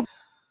Global.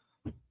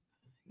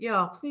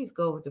 Y'all, please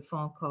go with the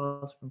phone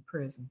calls from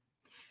prison.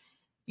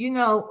 You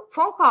know,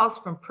 phone calls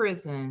from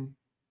prison,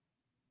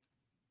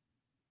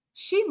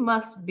 she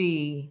must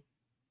be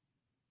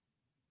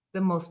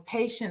the most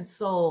patient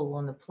soul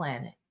on the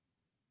planet.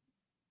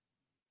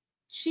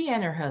 She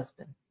and her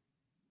husband.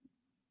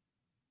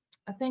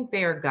 I think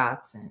they are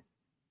godsend.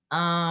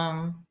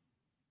 I'm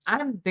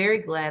very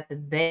glad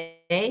that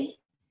they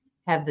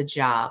have the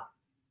job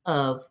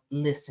of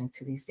listening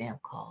to these damn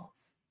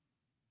calls.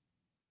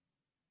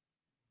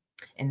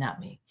 And not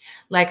me.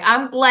 Like,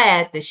 I'm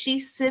glad that she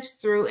sifts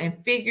through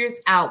and figures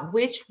out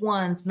which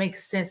ones make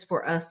sense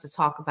for us to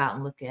talk about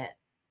and look at.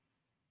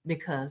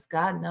 Because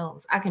God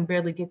knows I can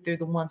barely get through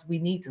the ones we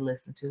need to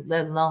listen to,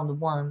 let alone the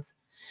ones.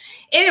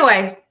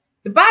 Anyway,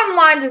 the bottom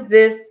line is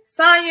this.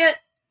 Sonya,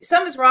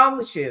 something's wrong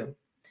with you.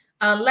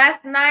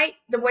 Last night,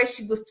 the way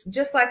she was,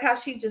 just like how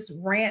she just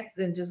rants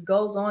and just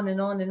goes on and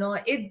on and on,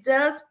 it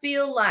does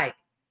feel like,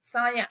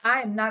 Sonya,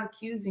 I am not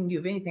accusing you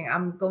of anything.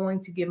 I'm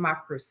going to give my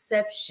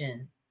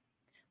perception,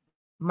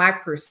 my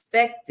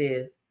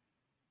perspective,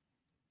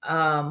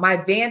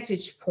 my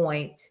vantage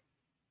point,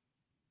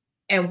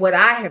 and what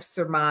I have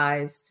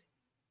surmised.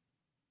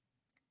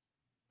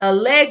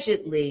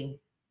 Allegedly,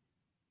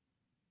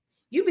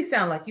 you be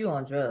sounding like you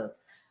on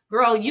drugs.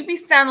 Girl, you be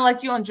sounding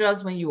like you on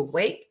drugs when you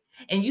awake,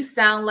 and you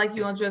sound like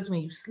you on drugs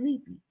when you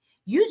sleepy.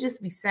 You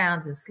just be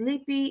sounding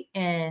sleepy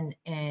and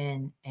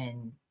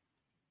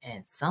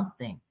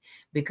something.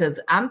 Because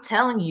I'm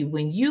telling you,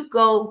 when you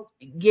go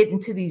get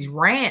into these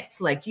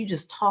rants, like you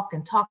just talk.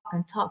 I'm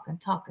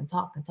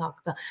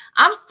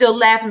still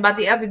laughing about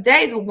the other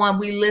day, the one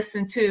we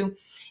listened to.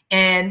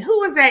 And who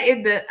was that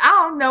in the, I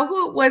don't know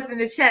who it was in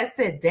the chat,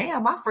 said,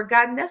 damn, I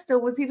forgot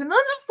Nesto was even on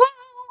the phone.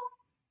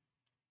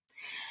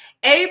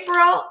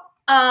 April,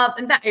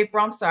 not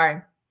April, I'm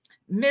sorry.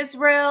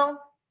 Misrael,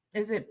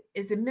 is it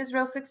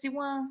Misrael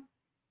 61?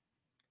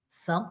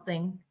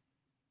 Something.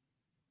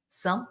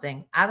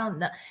 I don't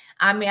know.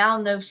 I mean, I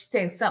don't know if she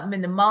takes something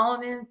in the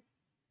morning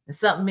and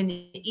something in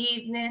the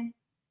evening.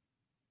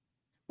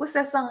 What's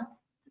that song?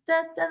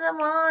 In the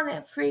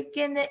morning, freak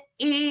in the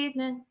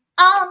evening,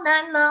 all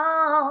night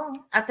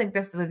long. I think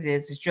that's what it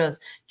is. It's drugs.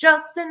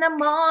 Drugs in the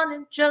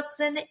morning, drugs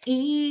in the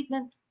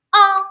evening,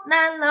 all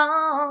night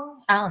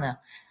long. I don't know.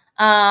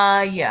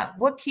 Yeah.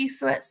 What Key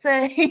Sweat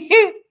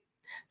say?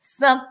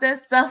 Something,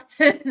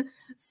 something,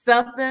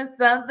 something,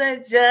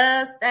 something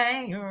just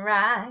ain't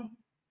right.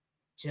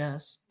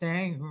 Just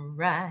ain't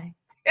right.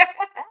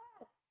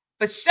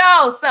 For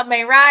sure, something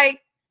ain't right.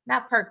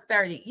 Not perk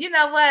 30. You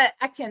know what?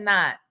 I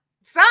cannot.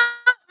 Something.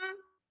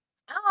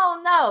 I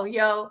don't know,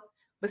 yo.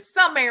 But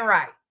something ain't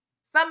right.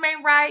 Something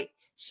ain't right.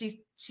 She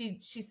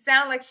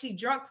sound like she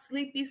drunk,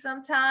 sleepy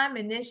sometime,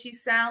 and then she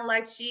sound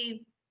like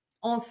she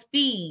on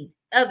speed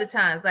other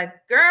times. Like,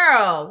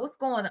 girl, what's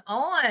going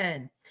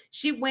on?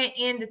 She went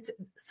into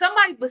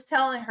somebody was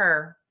telling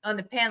her on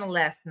the panel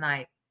last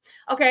night.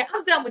 Okay,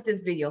 I'm done with this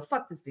video.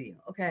 Fuck this video.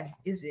 Okay,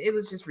 it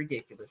was just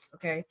ridiculous.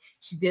 Okay,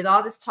 she did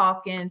all this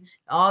talking,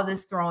 all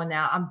this throwing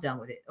out. I'm done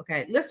with it.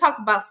 Okay, let's talk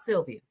about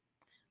Sylvia.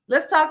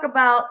 Let's talk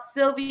about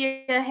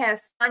Sylvia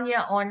has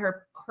Sonya on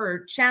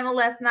her channel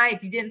last night.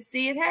 If you didn't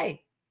see it,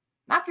 hey,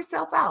 knock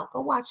yourself out.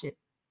 Go watch it.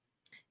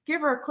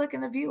 Give her a click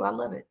and a view. I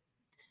love it.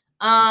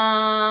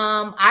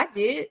 I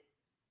did.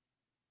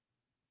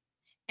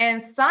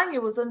 And Sonya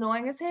was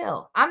annoying as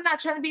hell. I'm not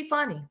trying to be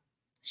funny.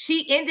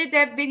 She ended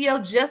that video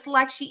just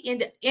like she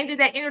ended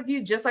that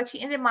interview, just like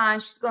she ended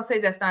mine. She's going to say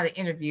that's not an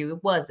interview.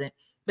 It wasn't,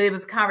 but it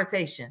was a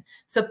conversation.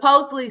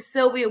 Supposedly,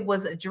 Sylvia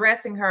was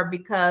addressing her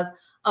because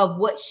of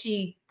what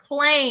she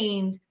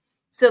claimed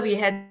Sylvia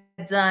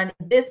had done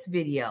in this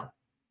video.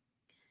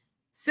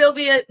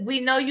 Sylvia, we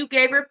know you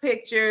gave her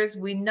pictures.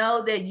 We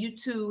know that you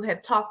two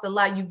have talked a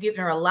lot. You've given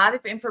her a lot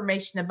of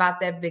information about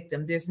that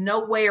victim. There's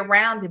no way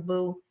around it,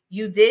 boo.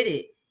 You did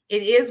it.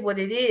 It is what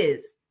it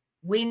is.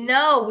 We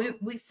know.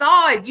 We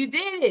saw it. You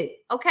did it.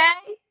 Okay?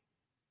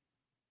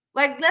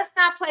 Like, let's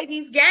not play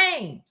these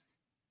games.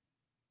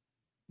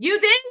 You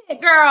did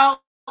it, girl.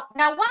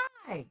 Now,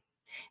 why?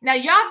 Now,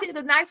 y'all did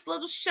a nice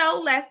little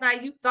show last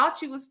night. You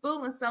thought you was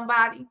fooling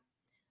somebody.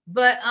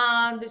 But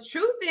the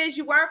truth is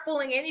you weren't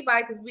fooling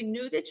anybody because we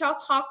knew that y'all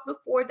talked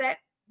before that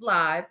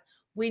live.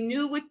 We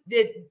knew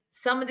that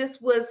some of this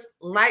was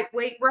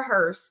lightweight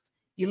rehearsed.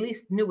 You at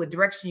least knew what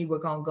direction you were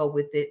going to go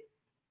with it.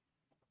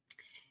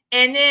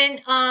 And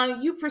then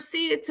you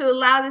proceeded to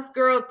allow this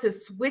girl to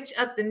switch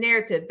up the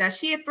narrative. Now,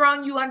 she had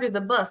thrown you under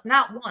the bus,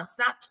 not once,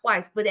 not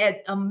twice, but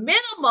at a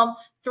minimum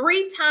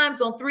 3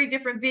 times on 3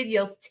 different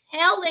videos,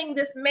 telling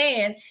this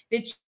man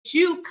that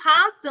you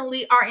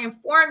constantly are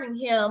informing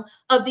him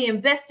of the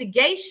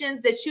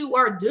investigations that you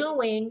are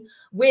doing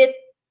with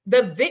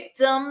the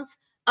victims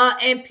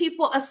and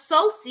people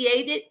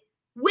associated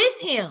with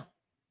him.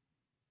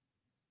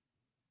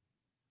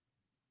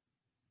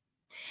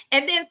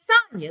 And then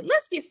Sonya,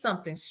 let's get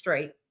something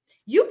straight.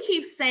 You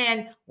keep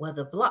saying, well,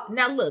 the block.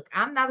 Now, look,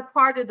 I'm not a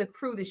part of the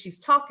crew that she's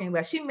talking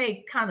about. She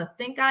may kind of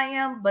think I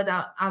am, but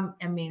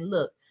I mean,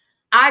 look,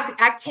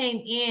 I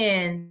came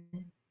in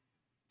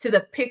to the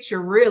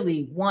picture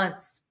really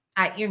once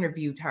I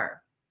interviewed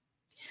her.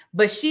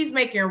 But she's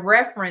making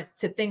reference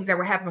to things that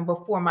were happening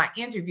before my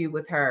interview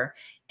with her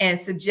and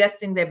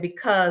suggesting that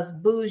because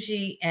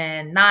Bougie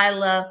and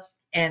Nyla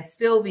and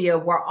Sylvia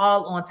were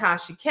all on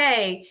Tasha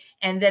K,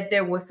 and that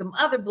there were some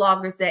other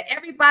bloggers that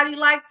everybody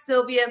liked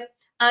Sylvia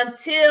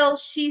until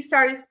she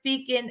started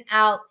speaking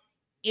out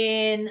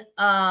in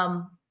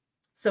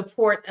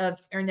support of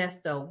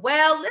Ernesto.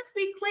 Well, let's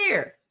be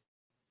clear.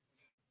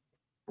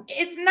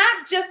 It's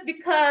not just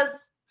because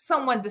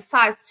someone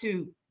decides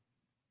to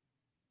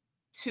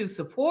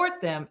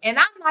support them. And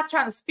I'm not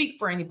trying to speak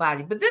for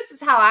anybody, but this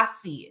is how I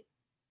see it.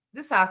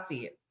 This is how I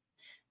see it.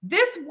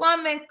 This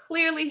woman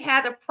clearly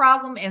had a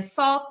problem and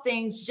saw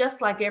things just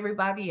like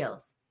everybody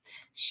else.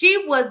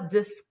 She was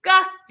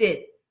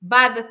disgusted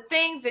by the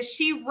things that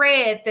she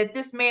read that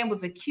this man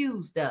was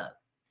accused of.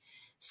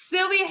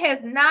 Sylvia has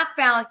not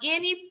found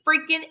any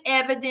freaking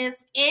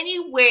evidence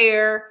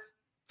anywhere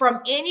from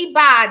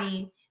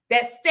anybody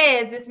that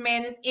says this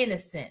man is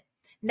innocent.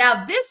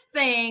 Now, this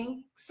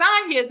thing,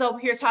 Sonya is over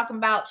here talking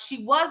about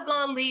she was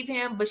going to leave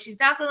him, but she's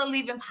not going to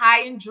leave him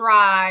high and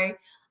dry.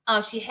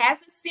 She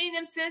hasn't seen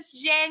him since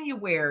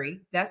January.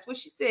 That's what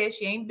she said.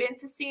 She ain't been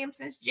to see him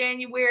since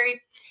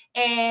January.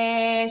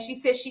 And she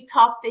said she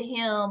talked to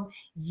him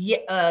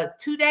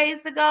 2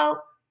 days ago.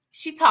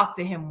 She talked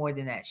to him more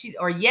than that.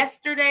 Or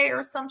yesterday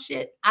or some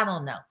shit. I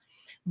don't know.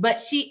 But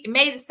she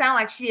made it sound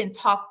like she didn't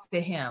talk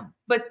to him.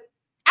 But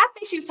I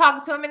think she was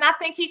talking to him, and I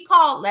think he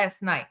called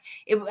last night,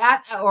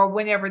 or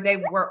whenever they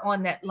were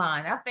on that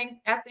line. I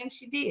think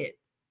she did.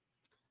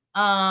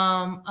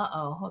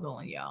 Hold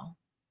on, y'all.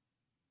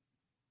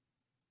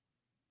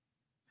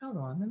 Hold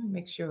on, let me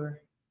make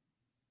sure.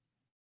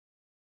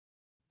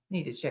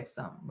 Need to check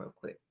something real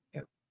quick.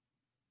 Yep.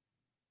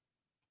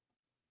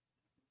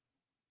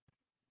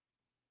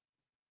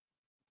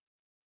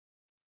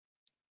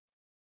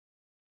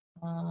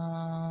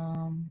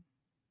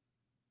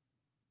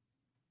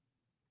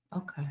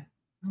 Okay. I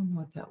don't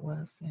know what that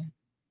was then.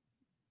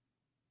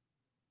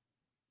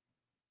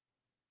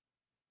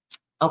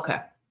 Okay.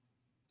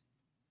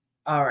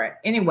 All right.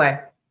 Anyway,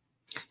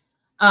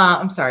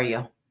 I'm sorry,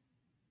 y'all.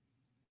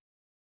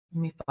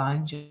 Let me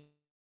find you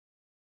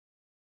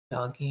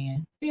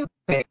again.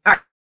 Okay. All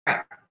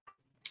right.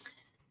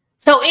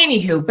 So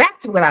anywho, back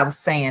to what I was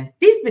saying.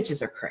 These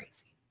bitches are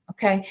crazy.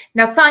 Okay.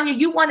 Now, Sonya,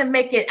 you want to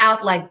make it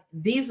out like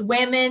these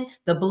women,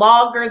 the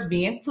bloggers,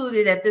 be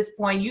included at this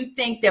point. You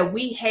think that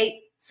we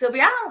hate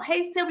Sylvia. I don't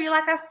hate Sylvia.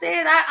 Like I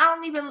said,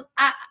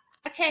 I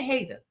can't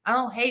hate her. I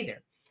don't hate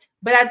her.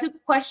 But I do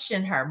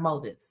question her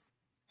motives.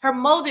 Her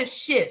motives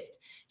shift.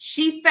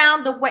 She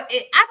found a way.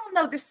 I don't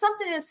know. There's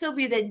something in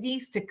Sylvia that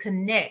needs to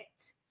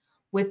connect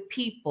with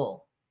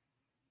people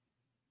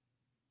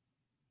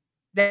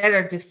that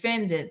are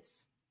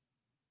defendants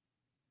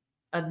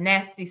of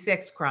nasty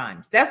sex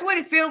crimes. That's what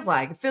it feels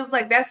like. It feels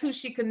like that's who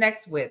she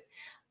connects with.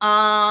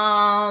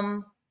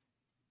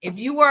 If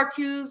you are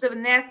accused of a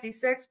nasty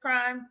sex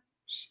crime,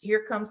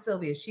 here comes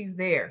Sylvia. She's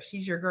there.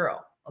 She's your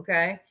girl.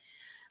 Okay.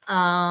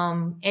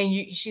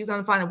 She's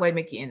gonna find a way to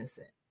make you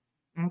innocent.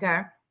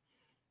 Okay.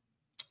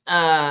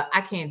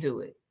 I can't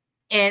do it.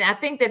 And I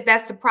think that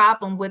that's the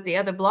problem with the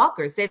other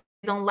bloggers. They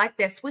don't like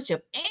that switch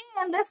up.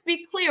 And let's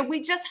be clear,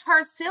 we just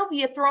heard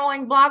Sylvia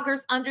throwing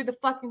bloggers under the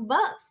fucking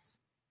bus.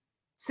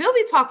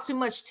 Sylvia talks too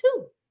much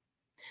too.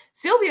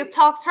 Sylvia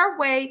talks her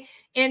way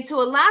into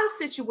a lot of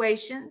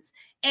situations,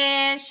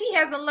 and she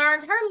hasn't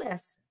learned her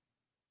lesson.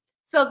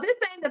 So this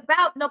ain't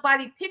about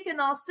nobody picking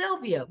on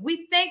Sylvia.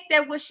 We think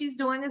that what she's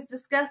doing is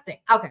disgusting.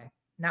 Okay,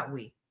 not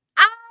we.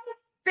 I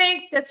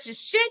think that the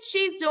shit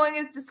she's doing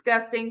is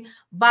disgusting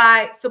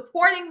by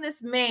supporting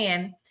this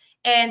man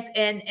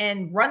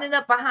and running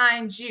up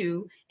behind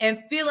you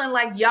and feeling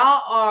like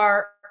y'all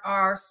are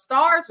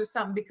stars or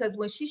something. Because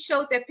when she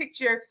showed that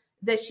picture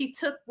that she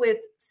took with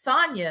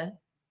Sonya,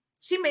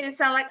 she made it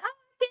sound like, oh,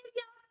 give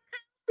y'all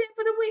content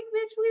for the week,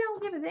 bitch. We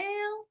don't give a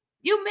damn.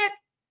 You met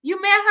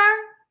her?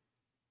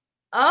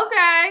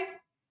 Okay.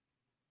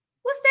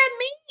 What's that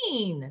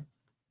mean?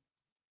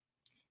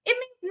 It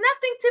means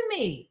nothing to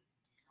me.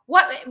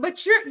 What?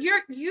 But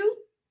you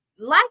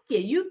like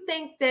it. You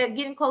think that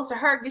getting close to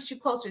her gets you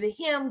closer to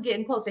him.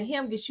 Getting close to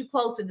him gets you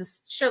closer to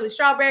Shirley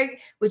Strawberry,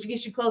 which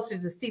gets you closer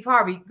to Steve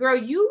Harvey. Girl,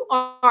 you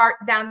are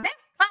down.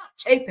 That's clout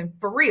chasing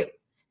for real.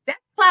 That's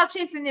clout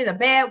chasing in a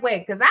bad way.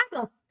 Because I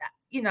don't,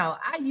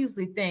 I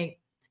usually think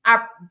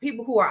our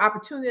people who are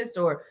opportunists,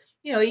 or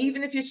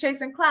even if you're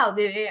chasing clout,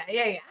 I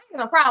ain't got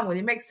no problem with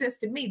it. It makes sense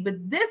to me.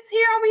 But this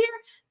here over here,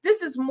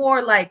 this is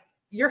more like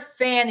you're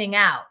fanning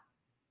out.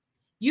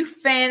 You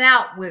fan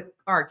out with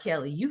R.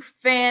 Kelly. You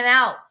fan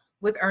out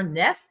with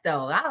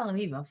Ernesto. I don't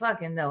even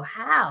fucking know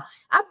how.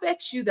 I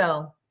bet you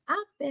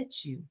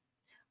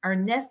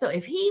Ernesto,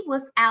 if he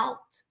was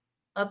out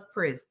of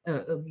prison,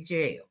 of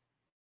jail,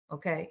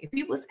 okay, if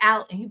he was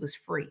out and he was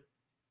free,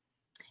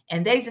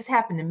 and they just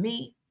happened to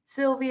meet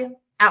Sylvia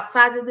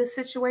outside of this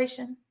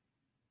situation,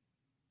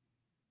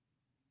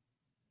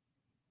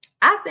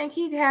 I think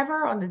he'd have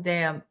her on the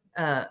damn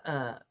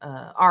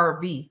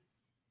RV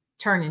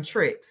turning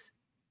tricks.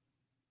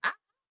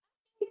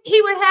 He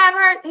would have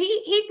her,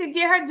 he could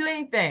get her to do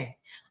anything.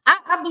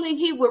 I believe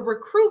he would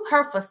recruit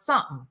her for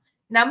something.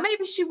 Now,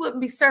 maybe she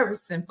wouldn't be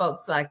servicing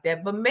folks like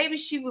that, but maybe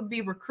she would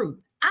be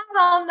recruited. I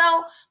don't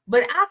know,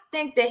 but I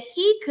think that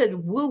he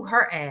could woo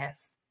her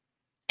ass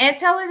and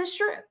tell her to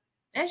strip,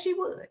 and she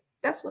would.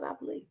 That's what I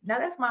believe. Now,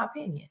 that's my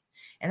opinion,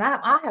 and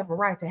I have a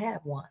right to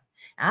have one.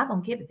 And I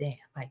don't give a damn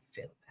how you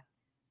feel about it.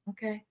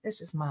 Okay, that's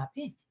just my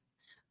opinion.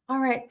 All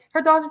right,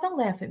 her daughter, don't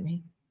laugh at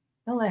me.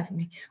 Don't laugh at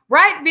me.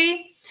 Right,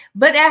 V?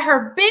 But at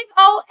her big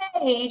old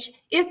age,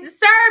 it's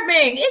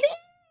disturbing. It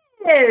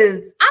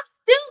is. I'm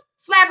still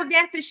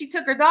flabbergasted she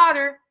took her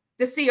daughter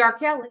to see R.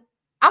 Kelly.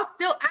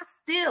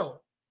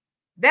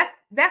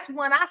 That's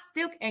one I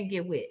still can't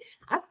get with.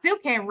 I still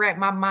can't wrap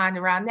my mind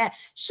around that.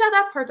 Shut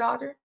up, her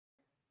daughter.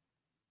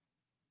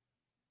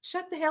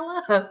 Shut the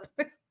hell up.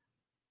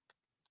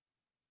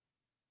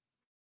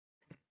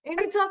 Ain't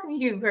he talking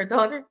to you, her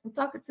daughter? I'm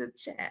talking to the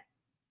chat.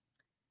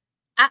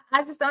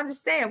 I just don't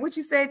understand. What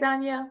you say,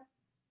 Danielle?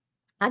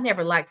 I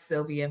never liked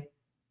Sylvia.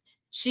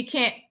 She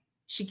can't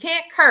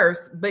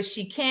curse, but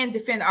she can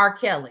defend R.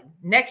 Kelly.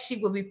 Next, she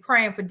will be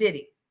praying for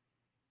Diddy.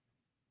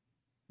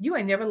 You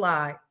ain't never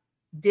lied.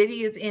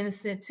 Diddy is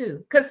innocent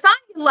too. Because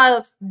Sonya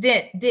loves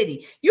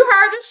Diddy. You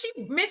heard her. She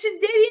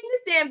mentioned Diddy in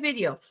this damn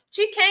video.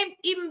 She can't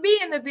even be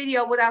in the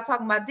video without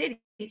talking about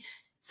Diddy.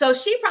 So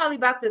she probably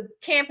about to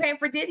campaign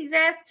for Diddy's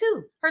ass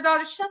too. Her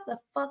daughter, shut the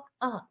fuck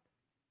up.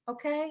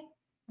 Okay?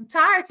 I'm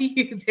tired of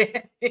you,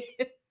 damn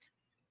it.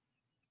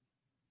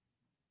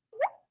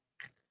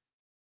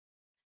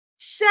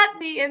 Shut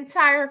the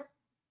entire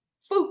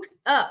fook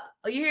up.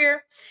 Are you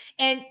here?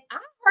 And I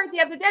heard the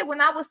other day when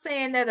I was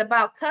saying that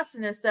about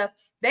cussing and stuff,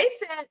 they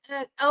said,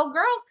 oh,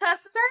 girl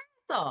cusses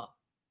her ass off.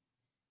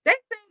 They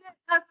say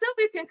that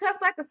Sylvia can cuss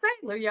like a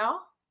sailor,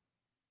 y'all.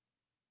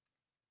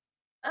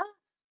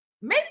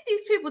 Maybe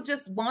these people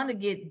just want to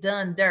get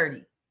done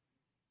dirty.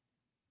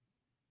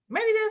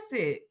 Maybe that's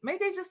it. Maybe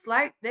they just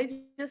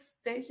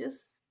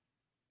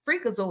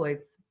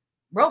freakazoids,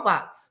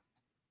 robots.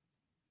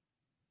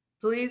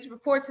 Please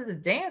report to the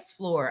dance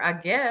floor, I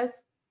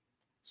guess.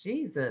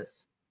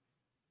 Jesus.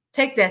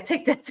 Take that.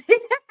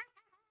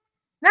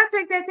 Not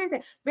take that.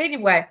 But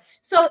anyway,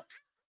 so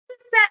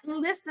sat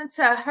and listened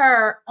to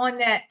her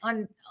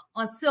on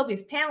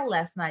Sylvia's panel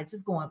last night,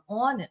 just going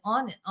on and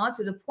on and on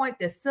to the point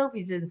that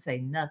Sylvia didn't say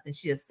nothing.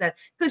 She just said,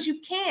 because you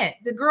can't.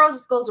 The girl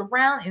just goes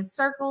around in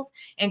circles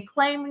and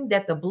claiming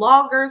that the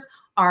bloggers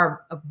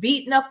are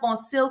beating up on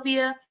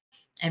Sylvia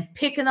and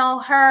picking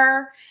on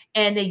her,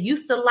 and they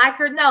used to like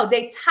her. No,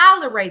 they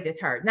tolerated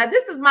her. Now,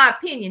 this is my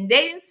opinion.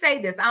 They didn't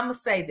say this. I'm going to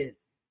say this.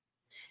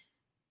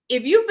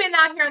 If you've been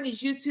out here on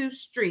these YouTube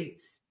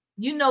streets,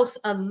 you know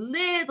a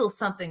little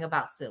something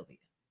about Sylvia.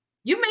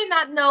 You may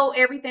not know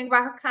everything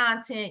about her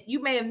content.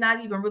 You may have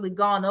not even really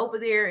gone over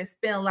there and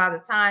spent a lot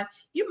of time.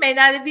 You may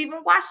not have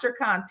even watched her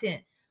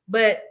content,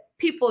 but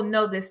people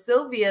know that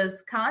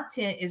Sylvia's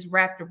content is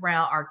wrapped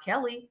around R.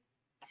 Kelly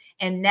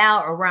and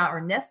now around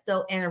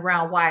Ernesto and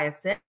around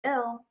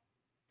YSL.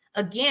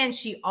 Again,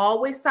 she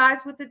always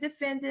sides with the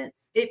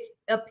defendants, it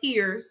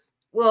appears,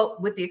 well,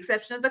 with the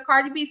exception of the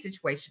Cardi B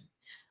situation.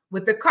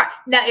 With the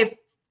now,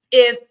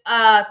 if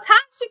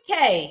Tasha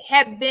K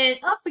had been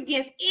up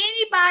against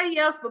anybody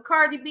else but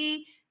Cardi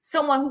B,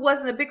 someone who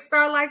wasn't a big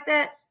star like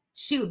that,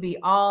 she would be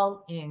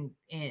all in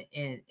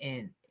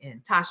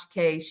Tasha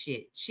K's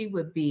shit. She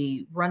would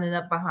be running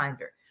up behind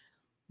her.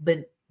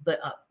 But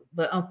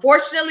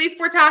unfortunately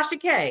for Tasha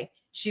K,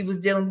 she was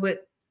dealing with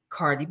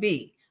Cardi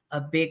B,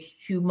 a big,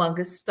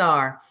 humongous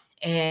star.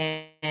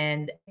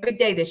 And every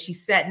day that she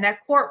sat in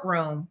that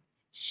courtroom,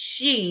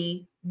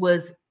 she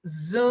was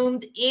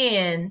zoomed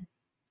in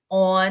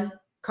on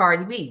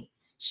Cardi B.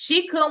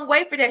 She couldn't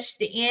wait for that shit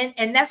to end,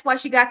 and that's why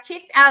she got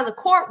kicked out of the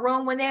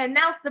courtroom when they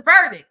announced the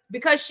verdict,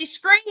 because she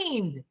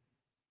screamed.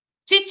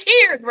 She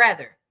cheered,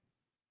 rather.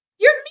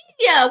 Your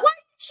media, why are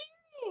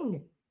you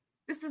cheering?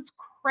 This is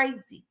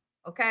crazy,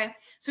 okay?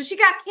 So she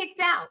got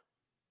kicked out,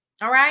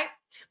 all right?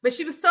 But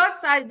she was so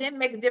excited, it didn't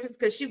make a difference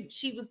because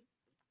she was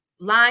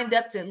lined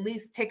up to at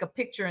least take a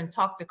picture and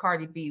talk to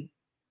Cardi B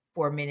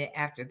for a minute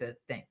after the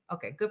thing.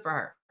 Okay, good for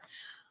her.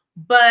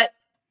 But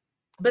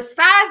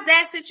besides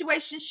that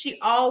situation, she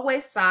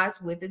always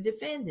sides with the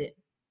defendant.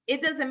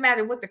 It doesn't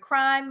matter what the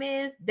crime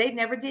is. They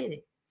never did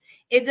it.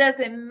 It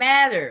doesn't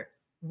matter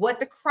what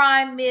the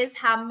crime is,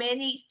 how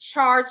many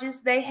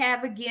charges they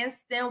have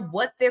against them,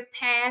 what their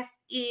past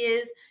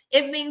is.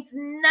 It means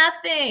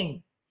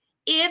nothing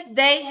if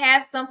they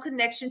have some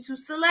connection to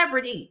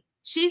celebrity.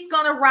 She's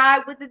going to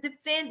ride with the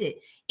defendant.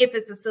 If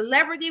it's a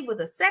celebrity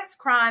with a sex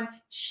crime,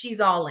 she's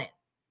all in.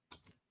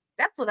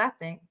 That's what I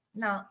think.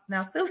 Now,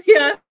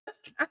 Sylvia,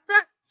 I'm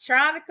not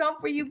trying to come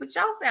for you, but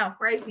y'all sound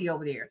crazy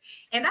over there.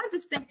 And I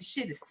just think the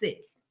shit is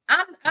sick.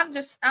 I'm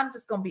just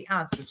gonna be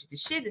honest with you. The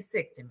shit is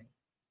sick to me.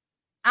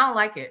 I don't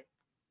like it.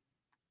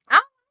 I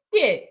don't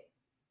like it.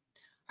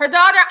 Her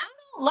daughter, I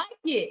don't like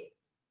it.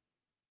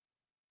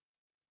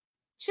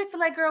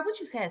 Chick-fil-A girl, what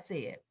you had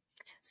said?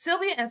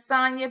 Sylvia and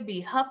Sonya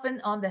be huffing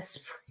on the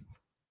spray,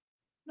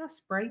 not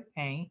spray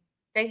paint.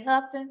 They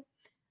huffing.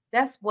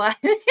 That's why.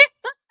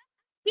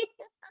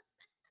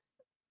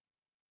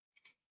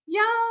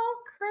 Y'all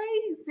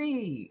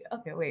crazy.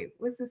 Okay, wait.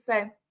 What's it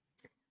say?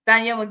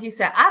 Danielle McGee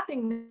said, I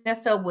think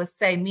Nesto would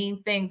say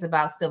mean things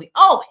about Sylvia.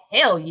 Oh,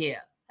 hell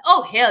yeah.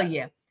 Oh, hell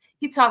yeah.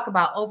 He talk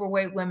about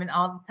overweight women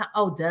all the time.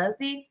 Oh, does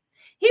he?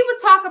 He would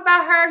talk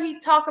about her.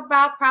 He'd talk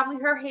about probably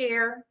her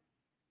hair.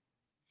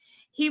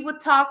 He would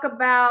talk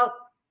about,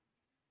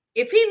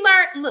 if he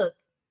learned, look,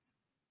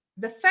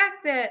 the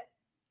fact that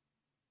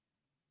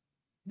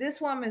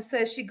this woman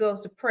says she goes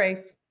to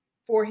pray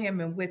for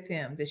him and with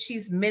him, that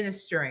she's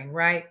ministering,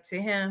 right,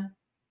 to him.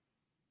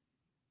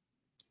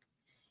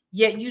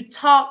 Yet you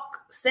talk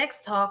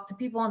sex talk to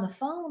people on the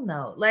phone,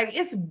 though. Like,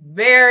 it's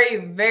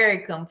very, very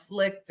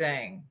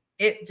conflicting.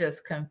 It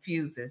just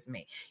confuses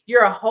me.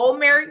 You're a whole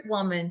married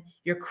woman.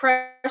 You're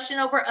crushing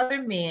over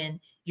other men.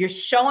 You're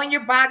showing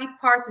your body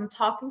parts and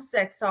talking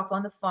sex talk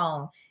on the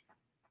phone.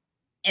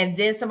 And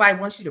then somebody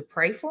wants you to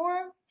pray for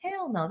him?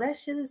 Hell no, that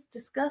shit is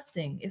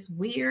disgusting. It's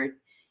weird.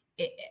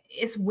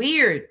 It's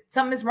weird.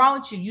 Something's wrong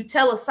with you. You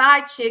tell a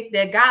side chick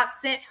that God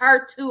sent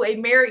her to a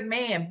married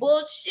man.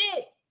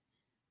 Bullshit.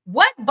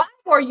 What Bible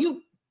are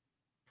you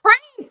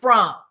praying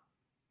from?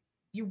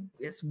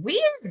 It's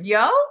weird,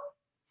 yo.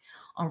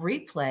 On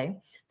replay,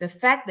 the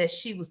fact that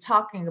she was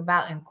talking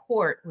about in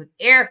court with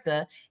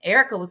Erica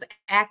was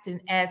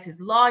acting as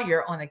his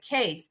lawyer on a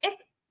case.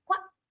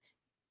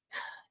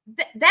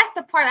 That's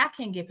the part I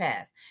can't get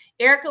past.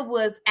 Erica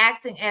was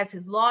acting as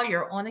his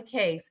lawyer on a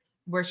case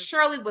where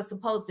Shirley was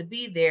supposed to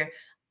be there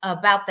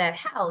about that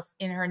house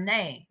in her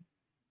name.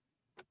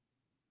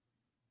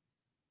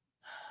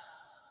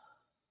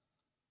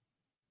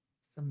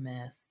 It's a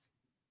mess.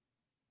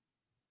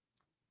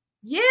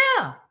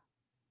 Yeah.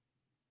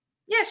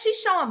 Yeah, she's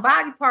showing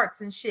body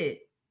parts and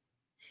shit.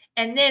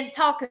 And then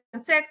talking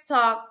sex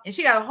talk, and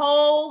she got a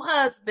whole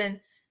husband.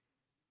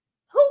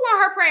 Who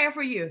want her praying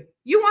for you?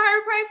 You want her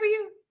to pray for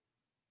you?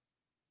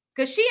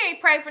 Because she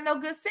ain't prayed for no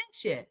good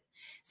sense yet.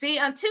 See,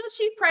 until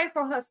she prayed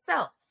for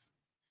herself,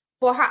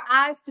 for her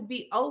eyes to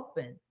be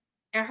open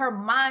and her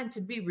mind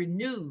to be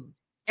renewed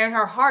and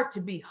her heart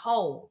to be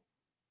whole,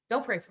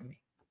 don't pray for me.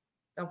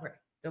 Don't pray.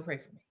 Don't pray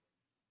for me.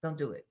 Don't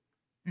do it.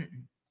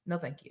 No,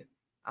 thank you.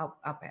 I'll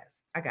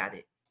pass. I got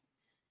it.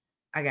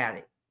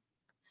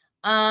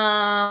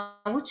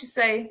 What you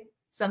say?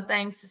 Some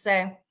things to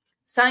say.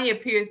 Sonya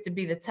appears to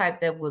be the type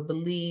that would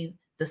believe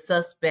the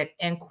suspect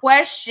and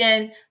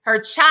question her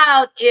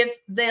child if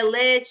the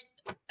alleged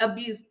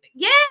abuse.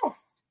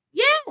 Yes,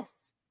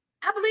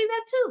 I believe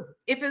that too.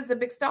 If it's a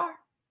big star.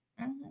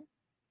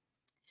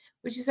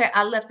 What you say?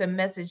 I left a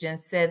message and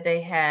said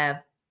they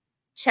have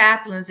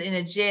chaplains in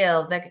a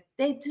jail. That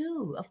they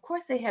do. Of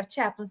course, they have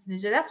chaplains in the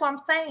jail. That's what I'm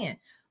saying.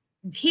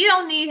 He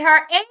don't need her,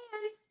 and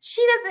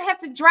she doesn't have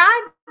to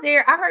drive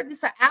there. I heard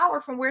this an hour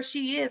from where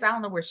she is. I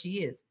don't know where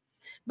she is,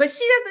 but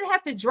she doesn't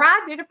have to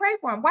drive there to pray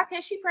for him. Why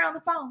can't she pray on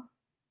the phone?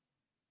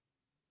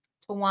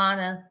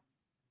 Tawana,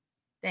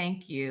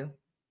 thank you.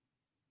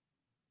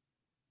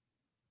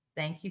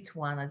 Thank you,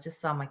 Tawana. I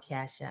just saw my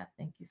Cash App.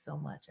 Thank you so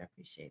much. I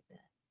appreciate that.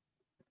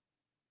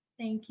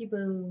 Thank you,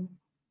 boo.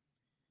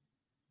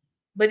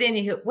 But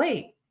anywho,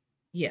 wait.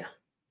 Yeah.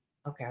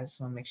 Okay, I just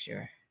want to make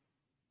sure.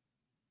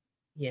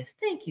 Yes,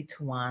 thank you,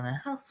 Tawana.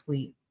 How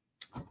sweet.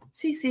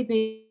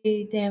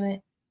 CCB, damn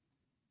it.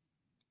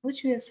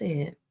 What you have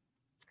said?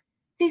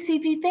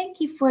 CCB,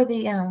 thank you for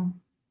the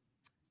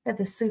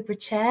super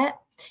chat.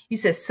 You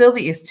said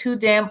Sylvia is too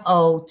damn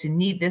old to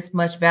need this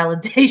much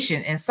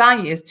validation, and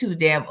Sonya is too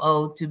damn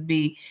old to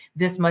be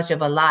this much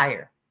of a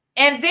liar.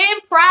 And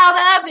then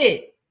proud of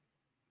it.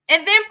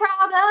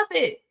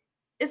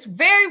 It's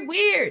very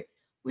weird.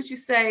 What you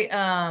say,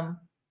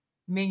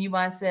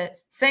 Minuan said,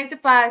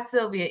 sanctified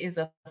Sylvia is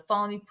a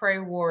phony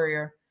prayer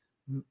warrior,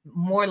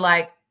 more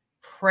like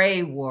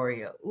pray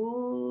warrior.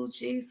 Ooh,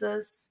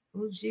 Jesus.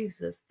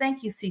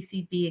 Thank you,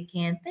 CCB,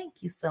 again.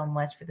 Thank you so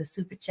much for the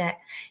super chat.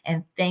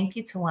 And thank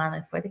you,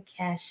 Tawana, for the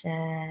Cash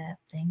App.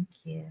 Thank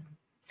you.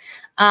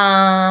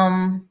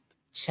 Ciao.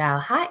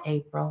 Hi,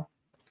 April.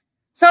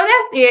 So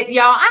that's it,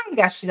 y'all. I ain't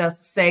got shit else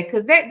to say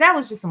because that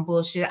was just some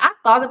bullshit. I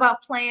thought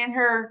about playing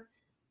her.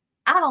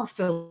 I don't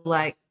feel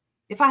like,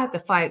 if I have to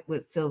fight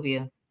with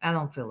Sylvia, I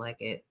don't feel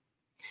like it.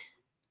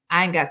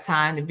 I ain't got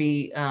time to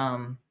be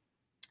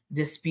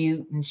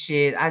dispute and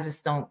shit. I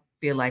just don't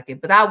feel like it.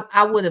 But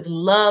I would have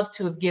loved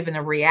to have given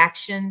a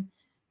reaction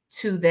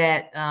to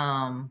that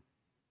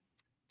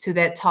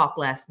talk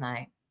last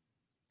night.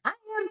 I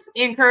am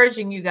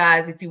encouraging you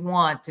guys, if you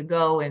want, to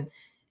go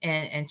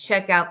and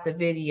check out the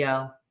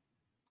video.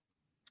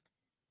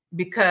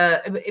 But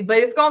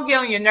it's gonna get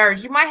on your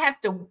nerves. You might have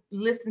to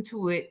listen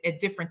to it at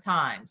different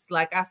times.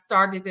 Like I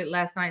started it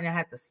last night and I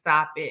had to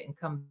stop it and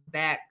come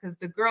back because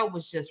the girl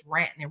was just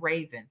ranting and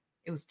raving.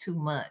 It was too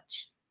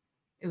much.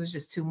 It was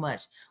just too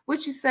much.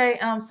 What you say?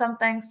 Some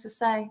things to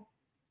say.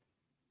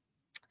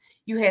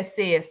 You had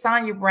said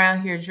Sonya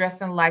Brown here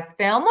dressing like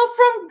Thelma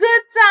from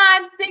Good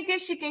Times, thinking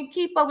she can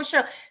keep up with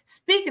Shirley.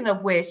 Speaking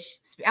of which,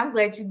 I'm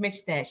glad you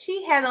mentioned that.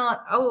 She had on.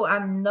 Oh,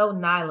 I know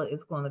Nyla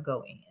is going to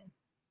go in.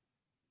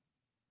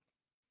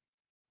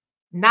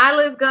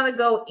 Nyla is going to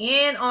go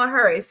in on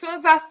her. As soon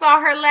as I saw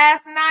her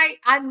last night,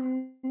 I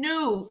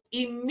knew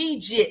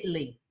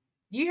immediately.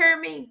 You hear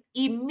me?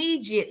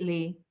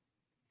 Immediately,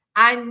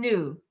 I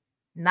knew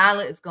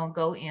Nyla is going to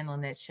go in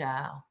on that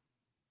child.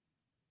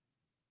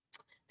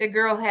 The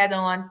girl had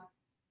on,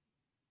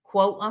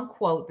 quote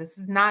unquote, this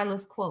is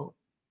Nyla's quote,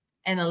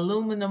 an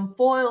aluminum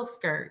foil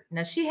skirt.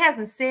 Now, she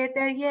hasn't said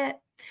that yet,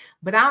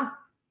 but I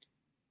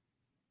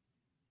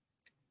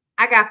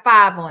got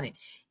 5 on it.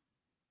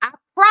 I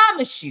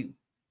promise you,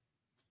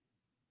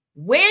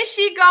 when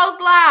she goes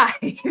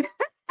live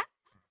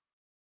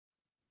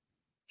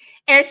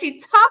and she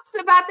talks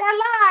about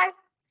that live,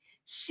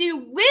 she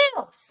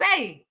will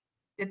say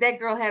that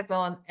girl has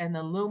on an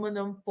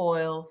aluminum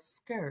foil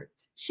skirt.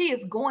 She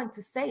is going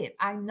to say it.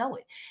 I know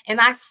it.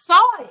 And I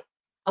saw it.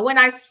 When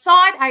I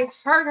saw it, I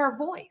heard her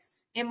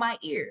voice in my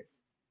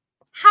ears.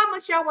 How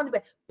much y'all want to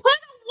bet? Put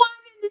a 1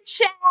 in the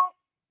chat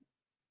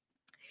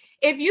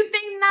if you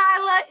think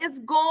Nyla is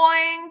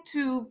going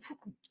to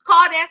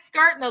call that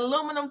skirt an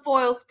aluminum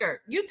foil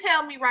skirt. You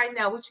tell me right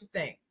now what you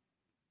think.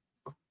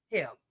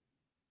 Hell.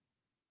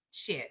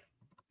 Shit.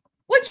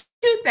 What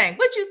you think?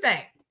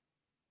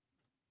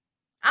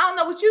 I don't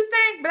know what you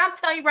think, but I'm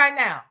telling you right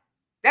now.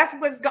 That's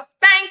what's going.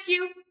 Thank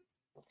you.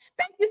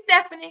 Thank you,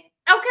 Stephanie.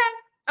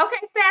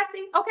 Okay,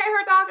 Sassy. Okay,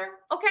 her daughter.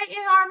 Okay, In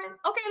Harmon.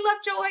 Okay,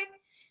 Lovejoy.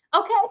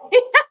 Okay.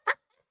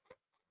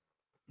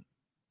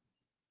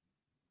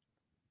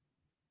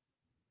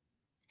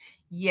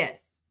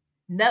 Yes.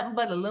 Nothing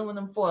but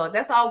aluminum foil.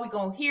 That's all we're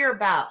going to hear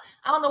about.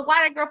 I don't know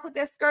why that girl put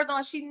that skirt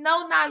on. She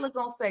know Nyla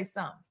going to say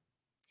something.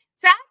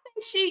 So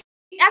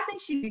I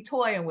think she be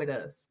toying with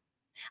us.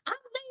 I'm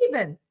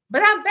leaving,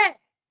 but I'm back.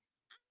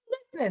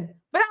 I'm listening,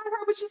 but I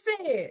heard what you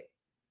said.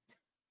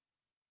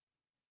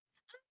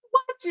 I'm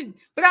watching,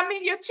 but I'm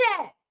in your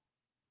chat.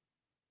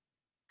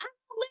 I'm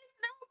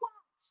listening, I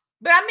watch,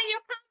 but I'm in your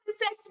comment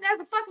section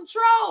as a fucking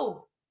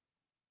troll.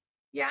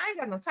 Yeah, I ain't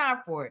got no time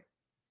for it.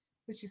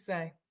 What you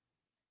say?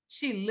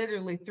 She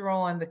literally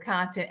throwing the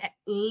content,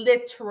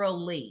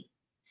 literally.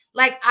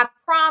 Like, I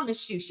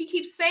promise you, she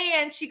keeps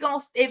saying she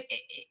gonna,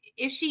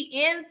 if she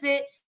ends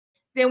it,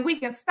 then we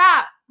can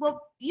stop.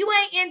 Well, you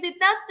ain't ended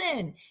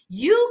nothing.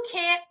 You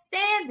can't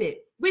stand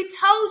it. We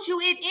told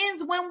you it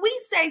ends when we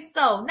say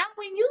so, not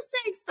when you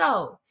say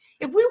so.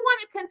 If we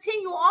want to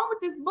continue on with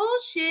this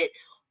bullshit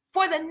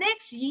for the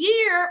next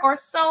year or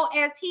so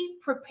as he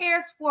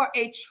prepares for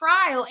a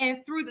trial,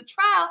 and through the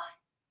trial,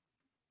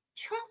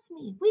 trust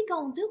me, we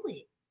gonna do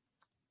it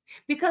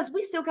because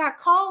we still got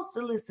calls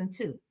to listen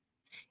to.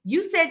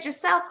 You said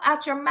yourself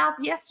out your mouth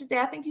yesterday,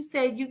 I think you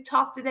said you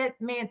talked to that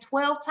man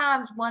 12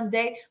 times one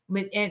day,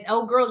 and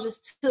old girl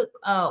just took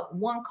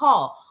one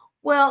call.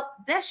 Well,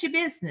 that's your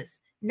business.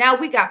 Now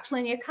we got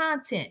plenty of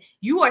content.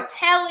 You are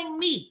telling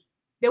me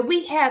that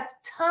we have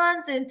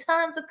tons and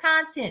tons of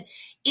content.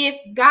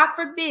 If, God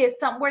forbid,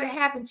 something were to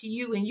happen to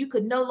you and you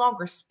could no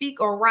longer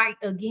speak or write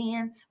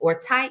again or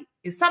type,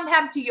 if something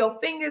happened to your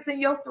fingers in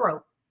your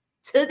throat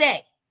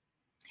today,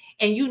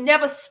 and you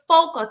never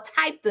spoke or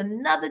typed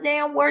another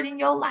damn word in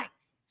your life,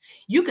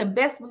 you can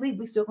best believe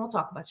we still gonna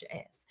talk about your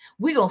ass.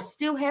 We gonna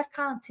still have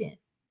content.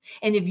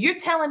 And if you're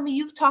telling me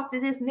you talk to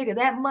this nigga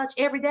that much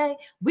every day,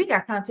 we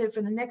got content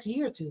for the next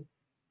year or two,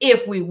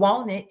 if we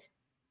want it.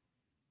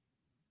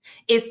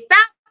 It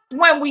stops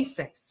when we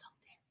say so,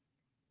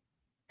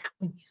 not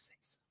when you say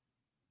so.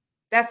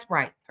 That's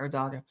right, her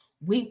daughter.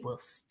 We will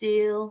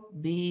still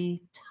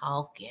be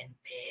talking,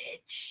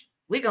 bitch.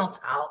 We gonna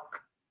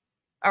talk.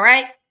 All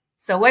right?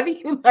 So whether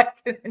you like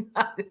it or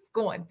not, it's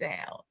going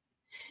down.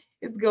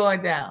 It's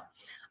going down.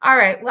 All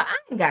right. Well, I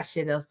ain't got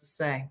shit else to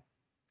say.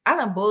 I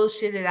done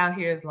bullshitted out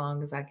here as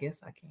long as I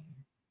guess I can.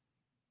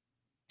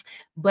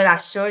 But I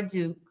sure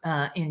do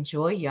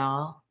enjoy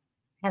y'all.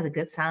 Had a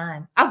good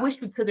time. I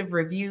wish we could have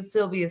reviewed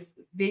Sylvia's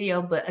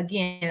video, but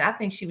again, I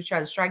think she would try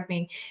to strike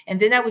me. And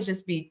then that would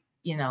just be,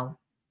 you know,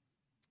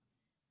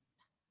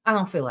 I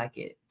don't feel like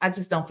it. I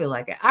just don't feel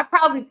like it. I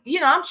probably, you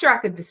know, I'm sure I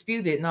could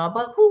dispute it and all,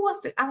 but who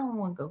wants to? I don't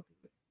want to go through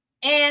it.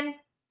 And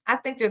I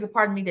think there's a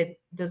part of me that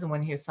doesn't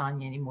want to hear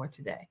Sonya anymore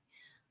today.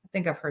 I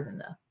think I've heard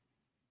enough.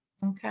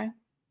 Okay.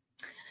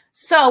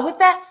 So with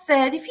that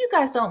said, if you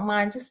guys don't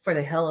mind, just for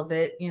the hell of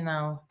it, you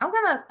know, I'm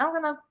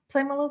gonna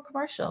play my little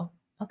commercial.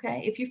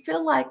 Okay. If you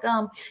feel like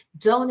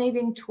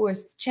donating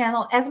towards the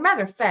channel, as a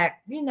matter of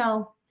fact, you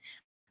know,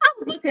 I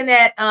was looking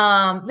at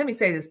let me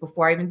say this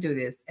before I even do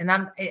this.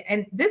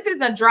 And this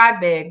isn't a dry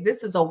bag,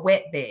 this is a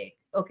wet bag.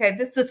 Okay.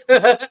 This is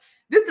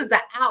this is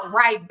an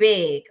outright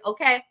bag.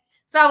 Okay.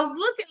 So I was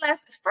looking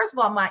first of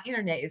all, my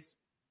internet is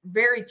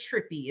very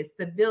trippy. It's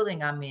the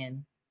building I'm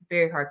in.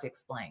 Very hard to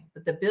explain,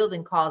 but the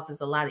building causes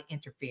a lot of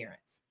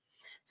interference.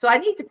 So I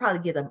need to probably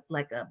get a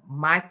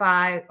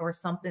MiFi or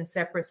something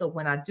separate. So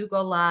when I do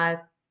go live,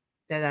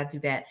 that I do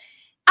that.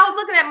 I was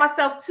looking at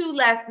myself too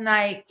last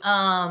night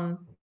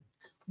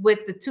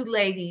with the two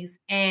ladies,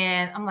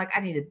 and I'm like, I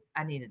need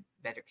a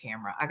better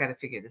camera. I got to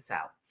figure this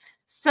out.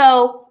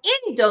 So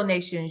any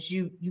donations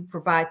you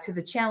provide to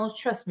the channel,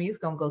 trust me, it's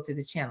gonna go to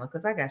the channel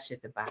because I got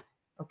shit to buy.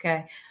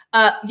 Okay.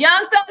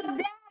 Young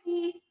Thugs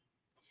Daddy.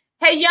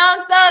 Hey,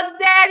 Young Thugs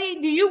Daddy,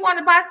 do you want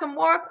to buy some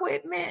more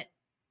equipment?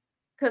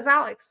 Because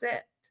I'll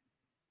accept.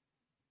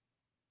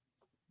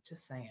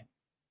 Just saying.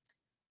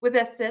 With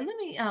that said, let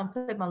me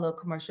play my little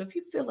commercial. If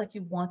you feel like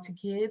you want to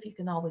give, you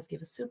can always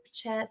give a super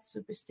chat,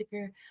 super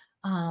sticker,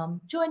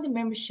 join the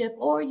membership,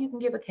 or you can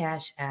give a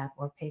Cash App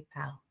or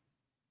PayPal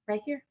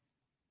right here.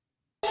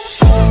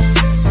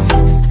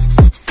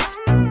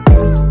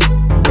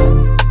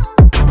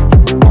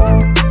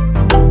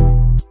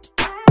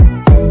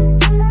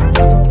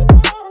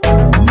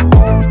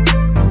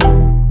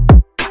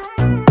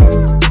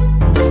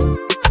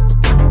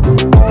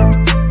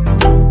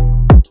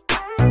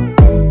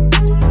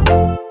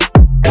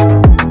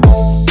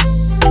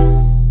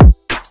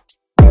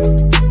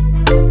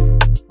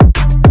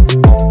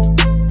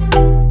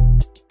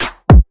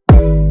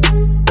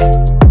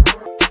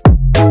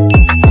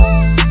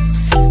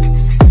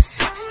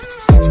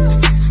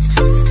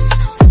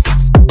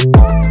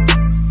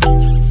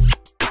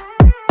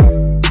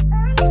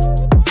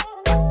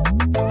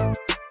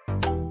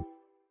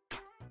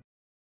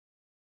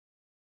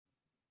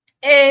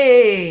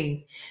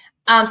 Hey,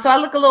 so I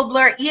look a little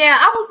blurry. Yeah,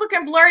 I was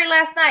looking blurry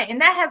last night, and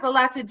that has a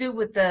lot to do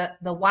with the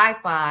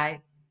Wi-Fi.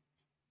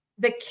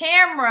 The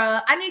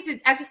camera,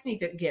 I just need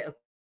to get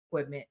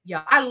equipment.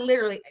 Y'all, I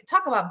literally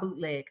talk about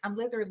bootleg. I'm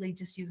literally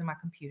just using my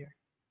computer,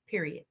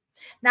 period.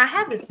 Now I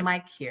have this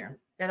mic here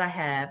that I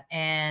have,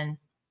 and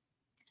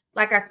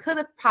like I could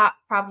have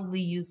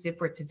probably used it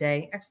for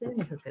today. Actually, let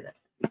me hook it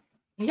up.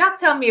 And y'all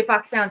tell me if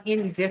I sound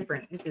any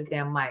different with this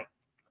damn mic.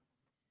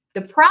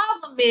 The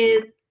problem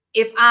is,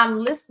 if I'm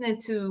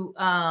listening to,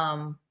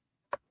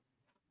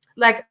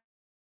 like,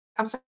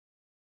 I'm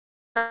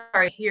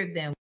sorry, hear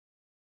them.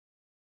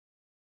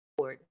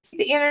 See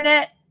the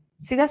internet?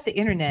 See, that's the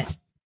internet.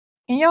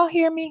 Can y'all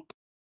hear me?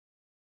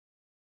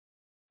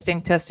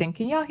 Testing.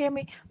 Can y'all hear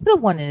me? Put a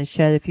 1 in the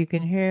chat if you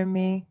can hear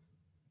me.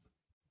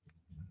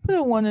 Put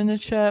a 1 in the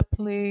chat,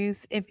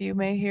 please, if you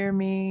may hear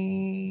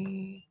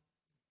me.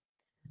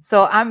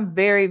 So I'm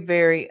very,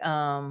 very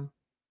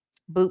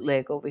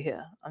bootleg over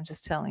here. I'm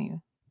just telling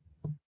you.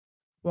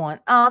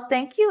 1. Oh,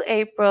 thank you,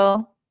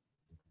 April.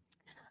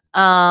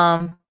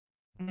 You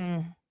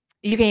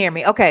can hear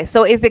me. Okay.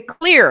 So is it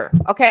clear?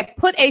 Okay.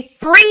 Put a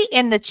 3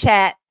 in the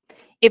chat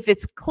if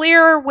it's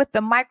clearer with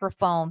the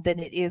microphone than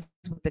it is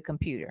with the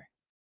computer.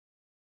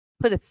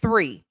 Put a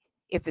 3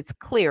 if it's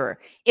clearer.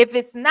 If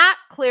it's not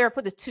clear,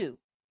 put a 2.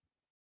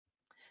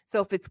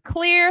 So if it's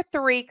clear,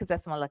 3, because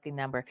that's my lucky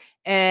number.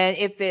 And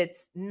if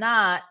it's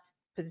not,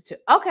 put a 2.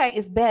 Okay,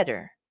 it's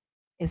better.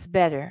 It's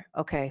better.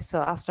 Okay, so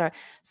I'll start.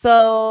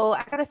 So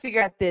I got to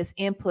figure out this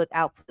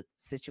input-output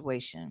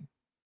situation.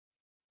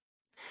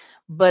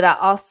 But I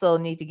also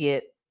need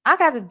to I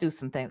got to do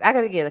some things. I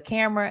got to get a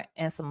camera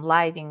and some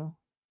lighting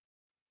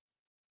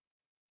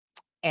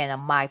and a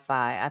MiFi.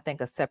 I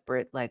think a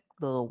separate like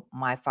little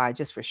MiFi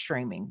just for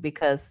streaming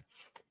because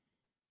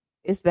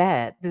it's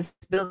bad. This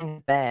building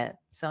is bad.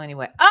 So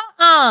anyway,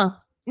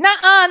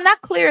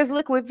 not clear as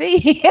liquid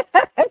V.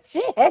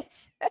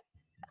 Shit.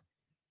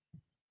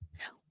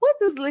 What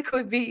does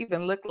liquid V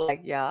even look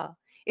like, y'all?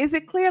 Is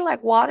it clear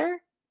like water?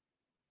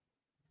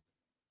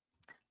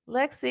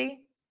 Lexi,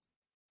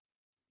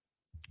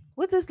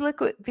 what does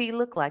liquid V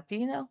look like? Do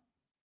you know?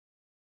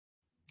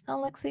 Oh,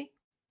 Lexi?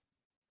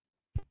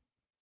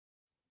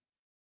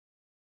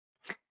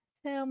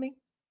 Tell me.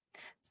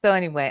 So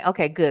anyway,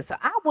 okay, good. So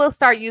I will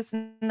start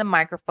using the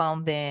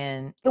microphone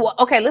then. Well,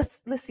 okay,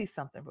 let's see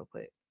something real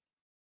quick.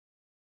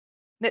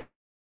 Let's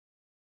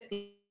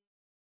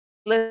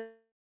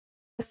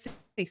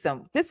see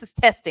some. This is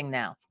testing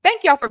now.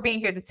 Thank y'all for being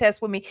here to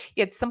test with me.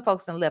 Yeah, some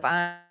folks done left.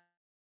 I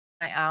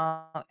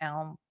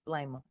don't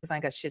blame them because I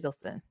ain't got shit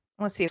else in.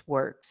 I want to see if it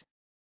works.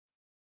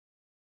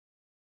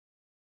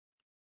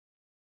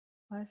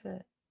 Why is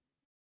it?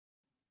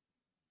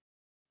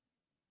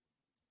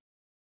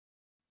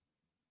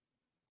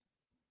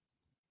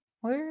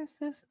 Where is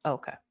this?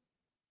 Okay.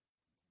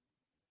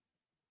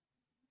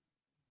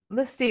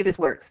 Let's see if this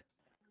works.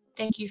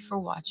 Thank you for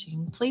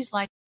watching. Please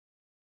like.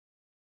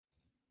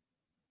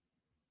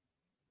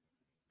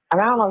 I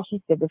don't know if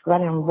she said this, but I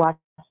didn't watch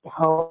the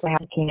whole thing.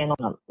 I came in on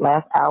the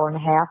last hour and a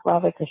half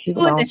of it because she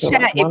was in on the till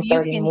chat like if you 1:30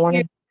 in the can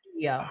morning.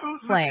 hear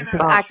playing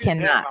because I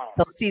cannot.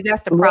 So see,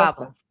 that's the Listen,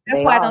 problem.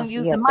 That's why I don't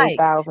use the mic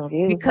 3,000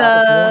 views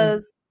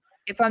because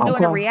if I'm Don't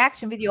doing a play.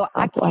 reaction video,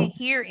 I Don't play. can't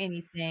hear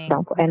anything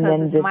Don't play. And because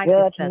then this the mic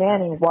judge is set up.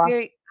 Manning It's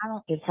very, I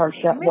don't. her I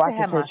meant to watches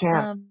have her my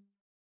channel. son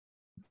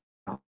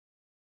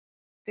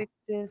fix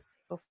this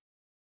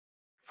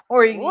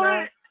before he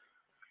left.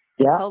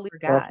 Yeah, Totally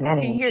forgot. Judge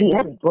Manning. Can you She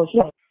hear? is. Well,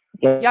 she.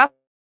 Yeah.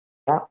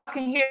 Y'all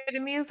can hear the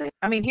music.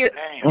 I mean, hear.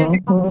 Yeah.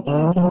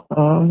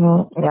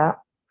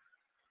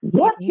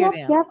 Yep. Hear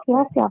them. See,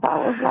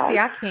 Right.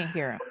 I can't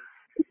hear him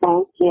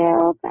Thank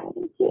you.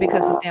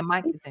 because his damn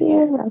mic is in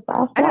here.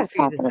 I gotta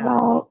figure this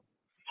out.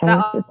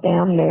 Heinous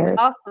down there.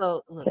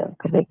 Also, look,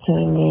 because they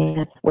came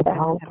in with the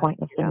whole point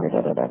of finger.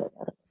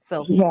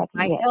 So Yeah,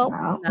 my help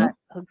not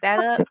hook that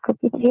up. Just because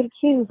people get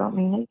accused, I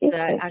mean, they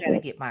get I gotta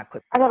get my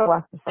equipment. I gotta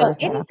watch the So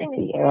first half to anything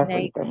see that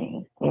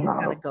everything. You is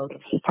gonna know, go she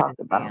to talked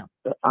this about damn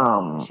the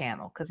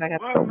channel because I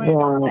got the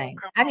one.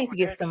 things. I need to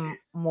get some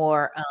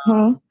more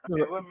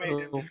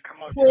little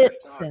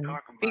clips and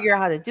figure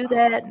out how to do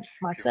that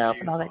myself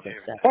and all that good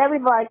stuff.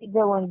 Everybody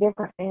doing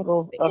different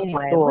angles of the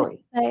Anyway, story.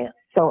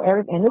 So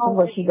and this is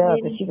what she does.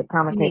 Is she's a you need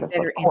commentator for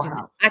better the internet.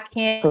 courthouse. I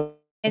can't So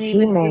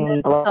even she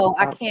made so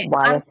I can't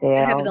constantly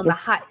have it on the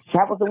hot.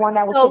 That was the one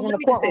that was So sitting in let the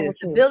me just say courtroom this: with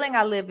the you. building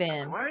I live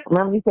in,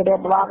 Remember you said that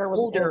blogger was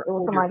older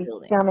somebody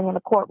building. standing in the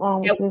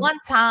courtroom with At you? one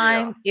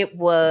time, it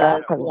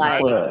was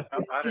like it's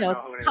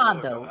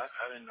condos.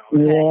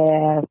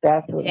 Yes,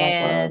 that's what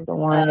And the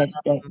one that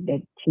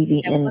she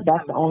be at in. one That's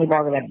time the it only was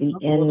right blogger there. that be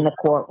Once a little in the bit.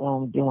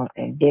 courtroom doing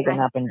and I digging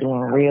had up and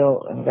doing several real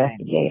godfathers.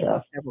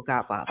 investigative Several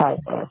godfathers. type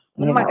of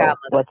One of my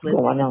godmothers what's lived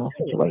in going this on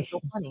building. It was so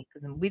situation. funny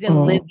because we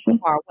didn't live too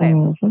far away. At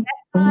that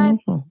time,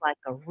 it was like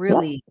a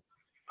really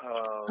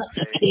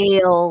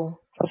upscale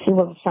So she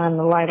was shining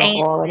the light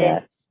on all of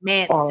that.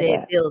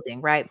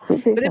 building, right? She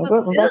did But it some was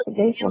good built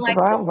investigation. in like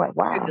I was like,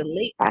 wow, the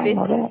late I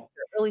didn't 50s know that. or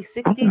early I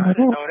 60s.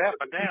 didn't know The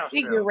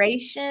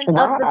configuration that.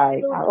 of the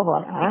Right. building I was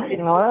like, I makes it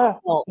didn't know that.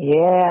 difficult.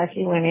 Yeah,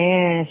 she went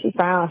in. She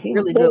found. She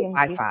was Really good digging.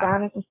 She was Wi-Fi.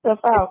 finding some stuff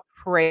It's out.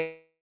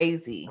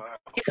 crazy.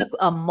 It took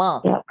a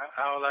month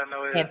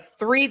and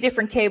 3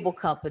 different cable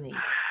companies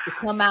to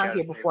come out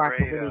here before I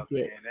could really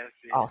get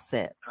all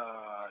set.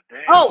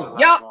 Oh,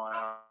 y'all.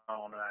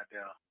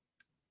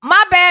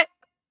 My bad.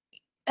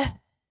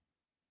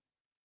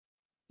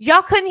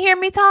 Y'all couldn't hear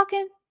me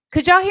talking?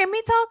 Could y'all hear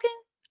me talking?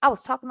 I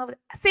was talking over there.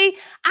 See,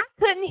 I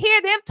couldn't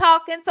hear them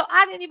talking, so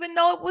I didn't even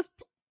know it was.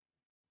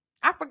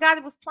 I forgot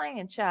it was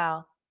playing,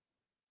 child.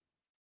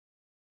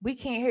 We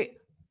can't hear.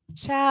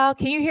 Child,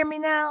 can you hear me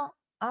now?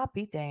 I'll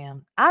be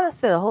damned. I done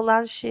said a whole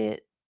lot of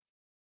shit.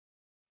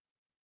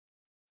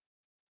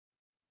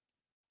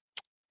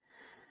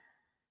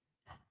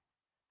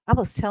 I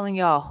was telling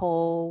y'all a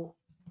whole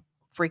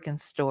freaking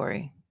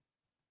story.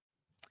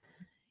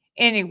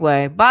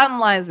 Anyway, bottom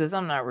line is this.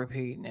 I'm not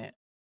repeating it.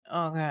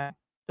 Okay.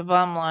 The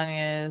bottom line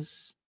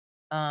is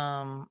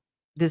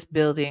this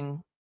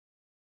building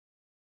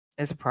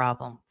is a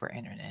problem for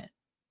internet.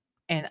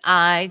 And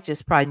I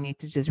just probably need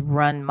to just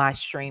run my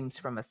streams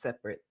from a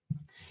separate.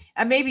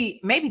 And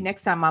maybe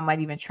next time I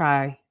might even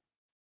try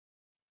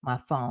my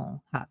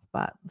phone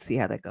hotspot and see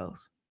how that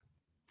goes.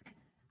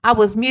 I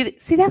was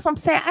muted. See, that's what I'm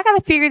saying. I got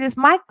to figure this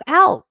mic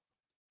out.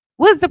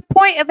 What's the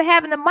point of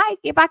having a mic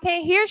if I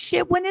can't hear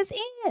shit when it's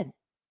in?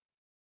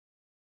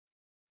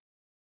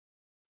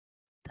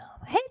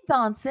 Hey,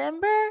 Don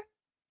Simber.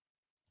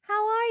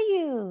 How are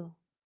you?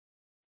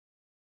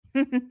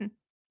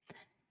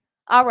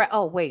 All right.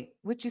 Oh, wait.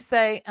 What'd you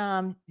say,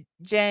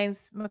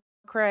 James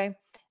McCrae?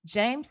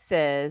 James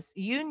says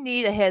you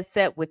need a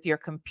headset with your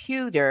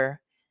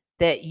computer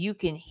that you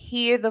can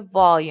hear the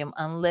volume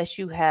unless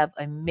you have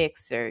a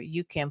mixer.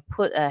 You can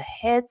put a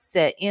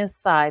headset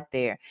inside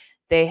there.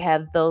 They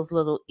have those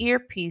little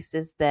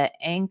earpieces that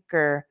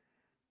anchor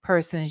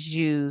persons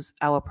use.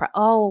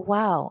 Oh,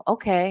 wow.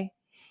 Okay.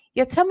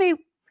 Yeah, tell me,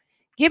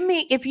 give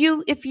me, if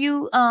you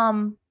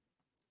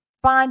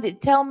find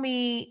it, tell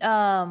me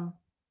how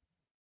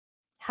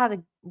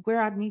to,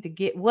 where I need to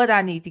get, what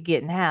I need to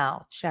get and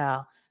how,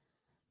 child.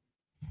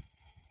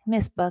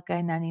 Miss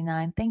Buckeye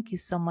 99, thank you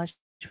so much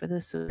for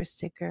the super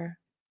sticker.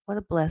 What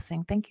a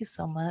blessing. Thank you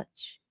so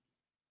much.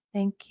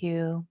 Thank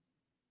you.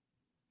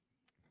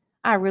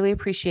 I really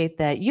appreciate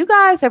that. You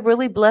guys have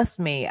really blessed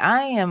me.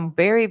 I am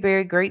very,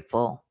 very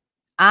grateful.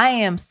 I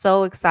am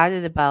so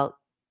excited about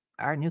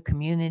our new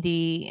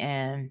community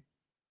and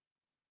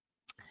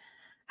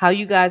how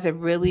you guys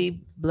have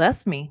really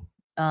blessed me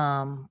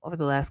over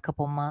the last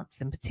couple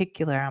months in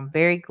particular. I'm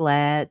very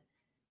glad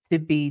to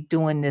be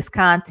doing this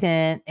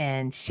content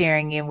and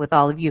sharing it with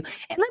all of you.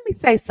 And let me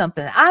say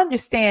something. I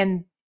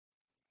understand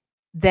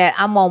that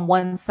I'm on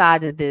one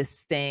side of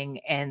this thing,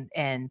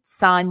 and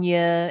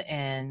Sonya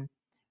and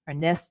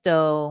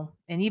Ernesto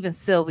and even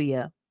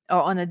Sylvia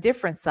are on a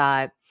different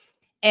side.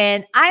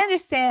 And I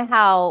understand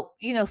how,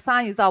 you know,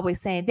 Sonya's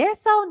always saying they're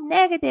so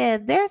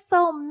negative, they're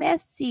so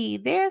messy,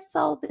 they're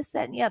so this,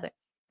 that, and the other.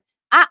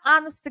 I,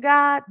 honest to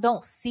God,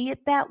 don't see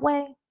it that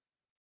way,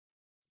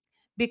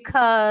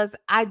 because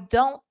I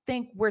don't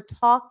think we're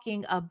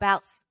talking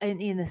about an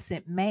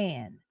innocent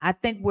man. I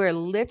think we're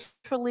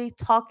literally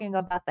talking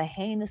about the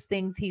heinous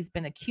things he's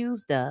been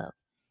accused of,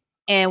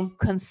 and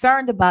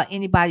concerned about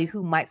anybody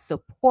who might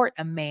support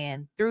a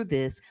man through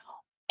this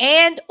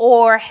and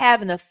or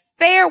have an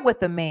affair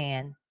with a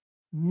man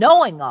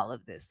knowing all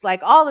of this.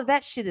 Like, all of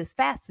that shit is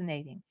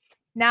fascinating.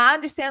 Now, I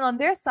understand on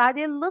their side,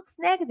 it looks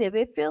negative.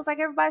 It feels like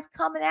everybody's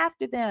coming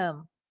after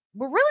them.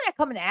 We're really not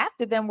coming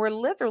after them. We're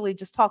literally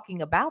just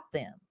talking about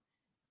them.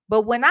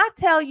 But when I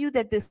tell you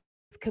that this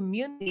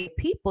community of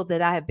people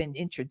that I have been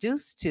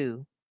introduced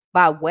to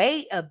by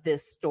way of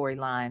this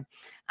storyline,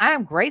 I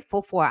am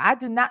grateful for. I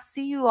do not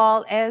see you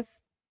all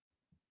as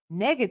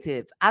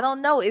negative. I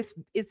don't know. It's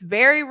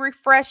very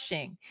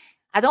refreshing.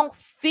 I don't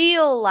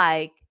feel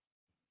like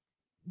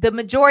the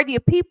majority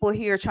of people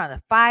here are trying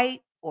to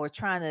fight or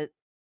trying to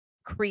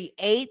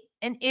create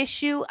an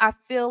issue. I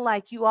feel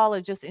like you all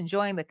are just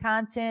enjoying the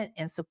content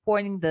and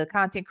supporting the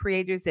content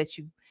creators that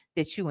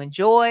you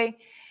enjoy.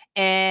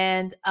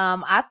 And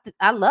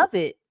I love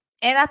it.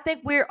 And I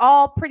think we're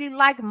all pretty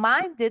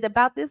like-minded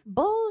about this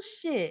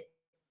bullshit.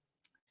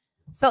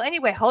 So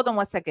anyway, hold on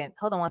one second.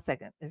 Hold on one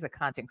second. There's a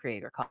content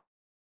creator call.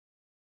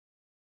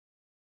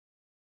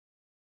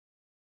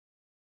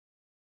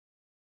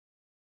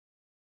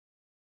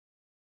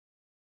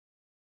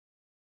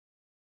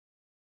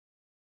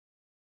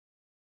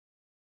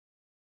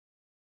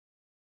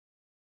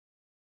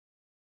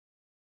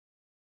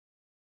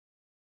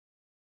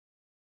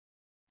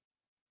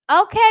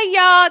 Okay,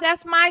 y'all,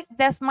 that's my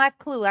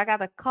clue. I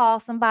gotta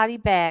call somebody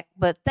back.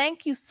 But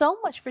thank you so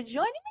much for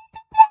joining me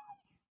today.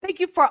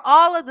 Thank you for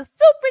all of the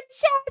super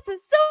chats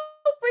and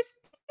super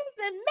stickers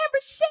and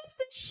memberships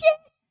and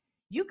shit.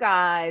 You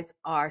guys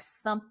are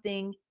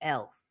something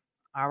else.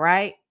 All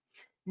right.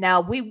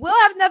 Now we will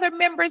have another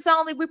members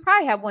only. We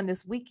probably have one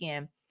this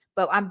weekend,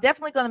 but I'm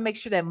definitely going to make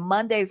sure that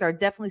Mondays are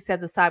definitely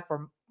set aside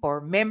for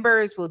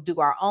members. We'll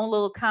do our own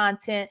little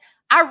content.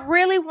 I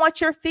really want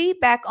your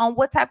feedback on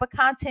what type of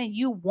content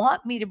you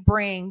want me to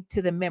bring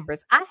to the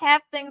members. I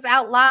have things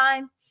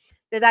outlined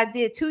that I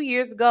did 2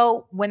 years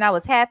ago when I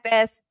was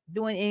half-assed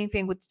doing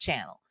anything with the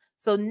channel.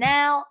 So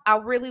now I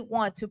really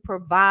want to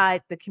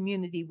provide the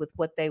community with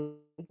what they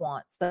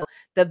want. So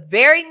the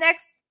very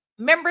next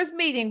members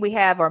meeting we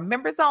have, our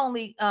members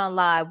only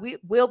live, we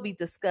will be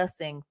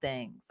discussing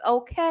things.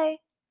 Okay.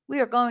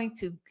 We are going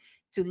to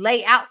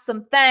lay out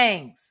some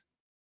things.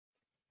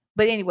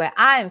 But anyway,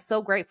 I am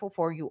so grateful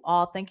for you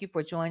all. Thank you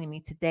for joining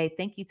me today.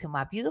 Thank you to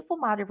my beautiful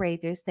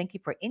moderators. Thank you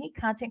for any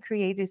content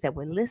creators that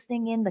were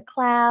listening in the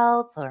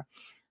clouds or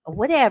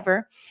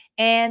whatever.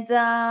 And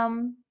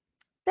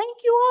thank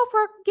you all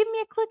for giving me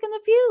a click in the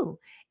view.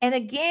 And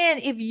again,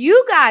 if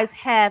you guys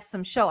have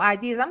some show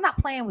ideas, I'm not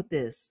playing with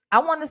this. I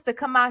want us to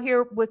come out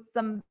here with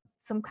some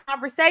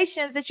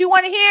conversations that you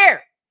want to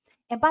hear.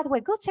 And by the way,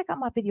 go check out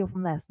my video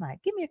from last night.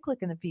 Give me a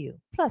click in the view.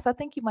 Plus, I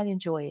think you might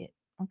enjoy it.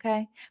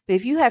 Okay. But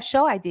if you have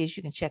show ideas,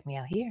 you can check me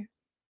out here.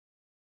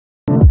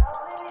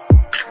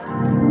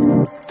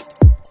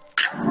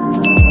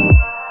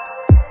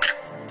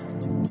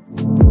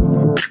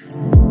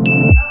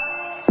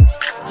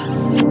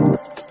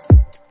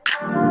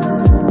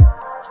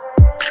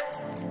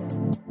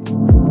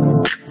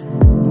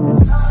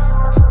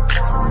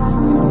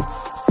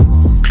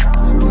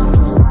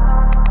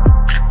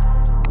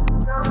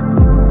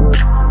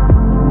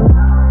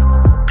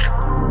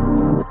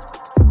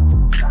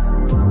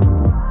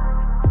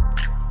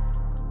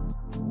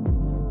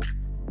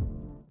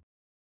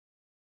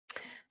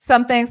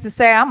 some things to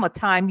say. I'm going to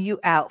time you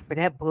out for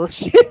that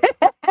bullshit.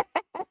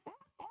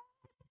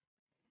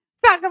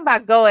 Talking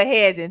about go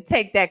ahead and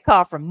take that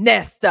call from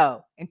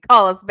Nesto and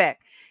call us back.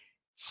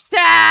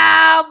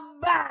 Ciao,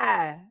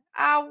 bye.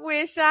 I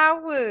wish I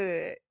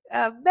would.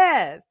 A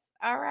mess.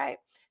 All right.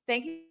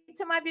 Thank you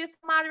to my beautiful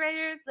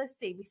moderators. Let's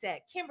see. We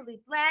said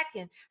Kimberly Black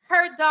and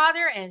her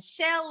daughter and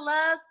Shell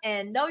Loves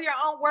and Know Your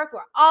Own Worth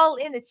were all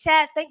in the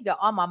chat. Thank you to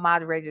all my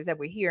moderators that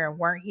were here and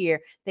weren't here.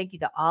 Thank you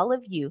to all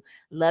of you.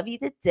 Love you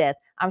to death.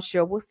 I'm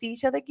sure we'll see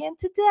each other again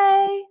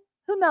today.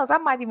 Who knows? I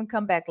might even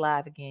come back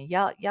live again.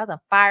 Y'all done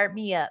fired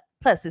me up.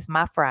 Plus, it's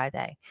my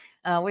Friday.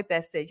 With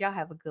that said, y'all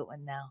have a good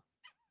one now.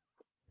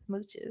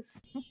 Smooches.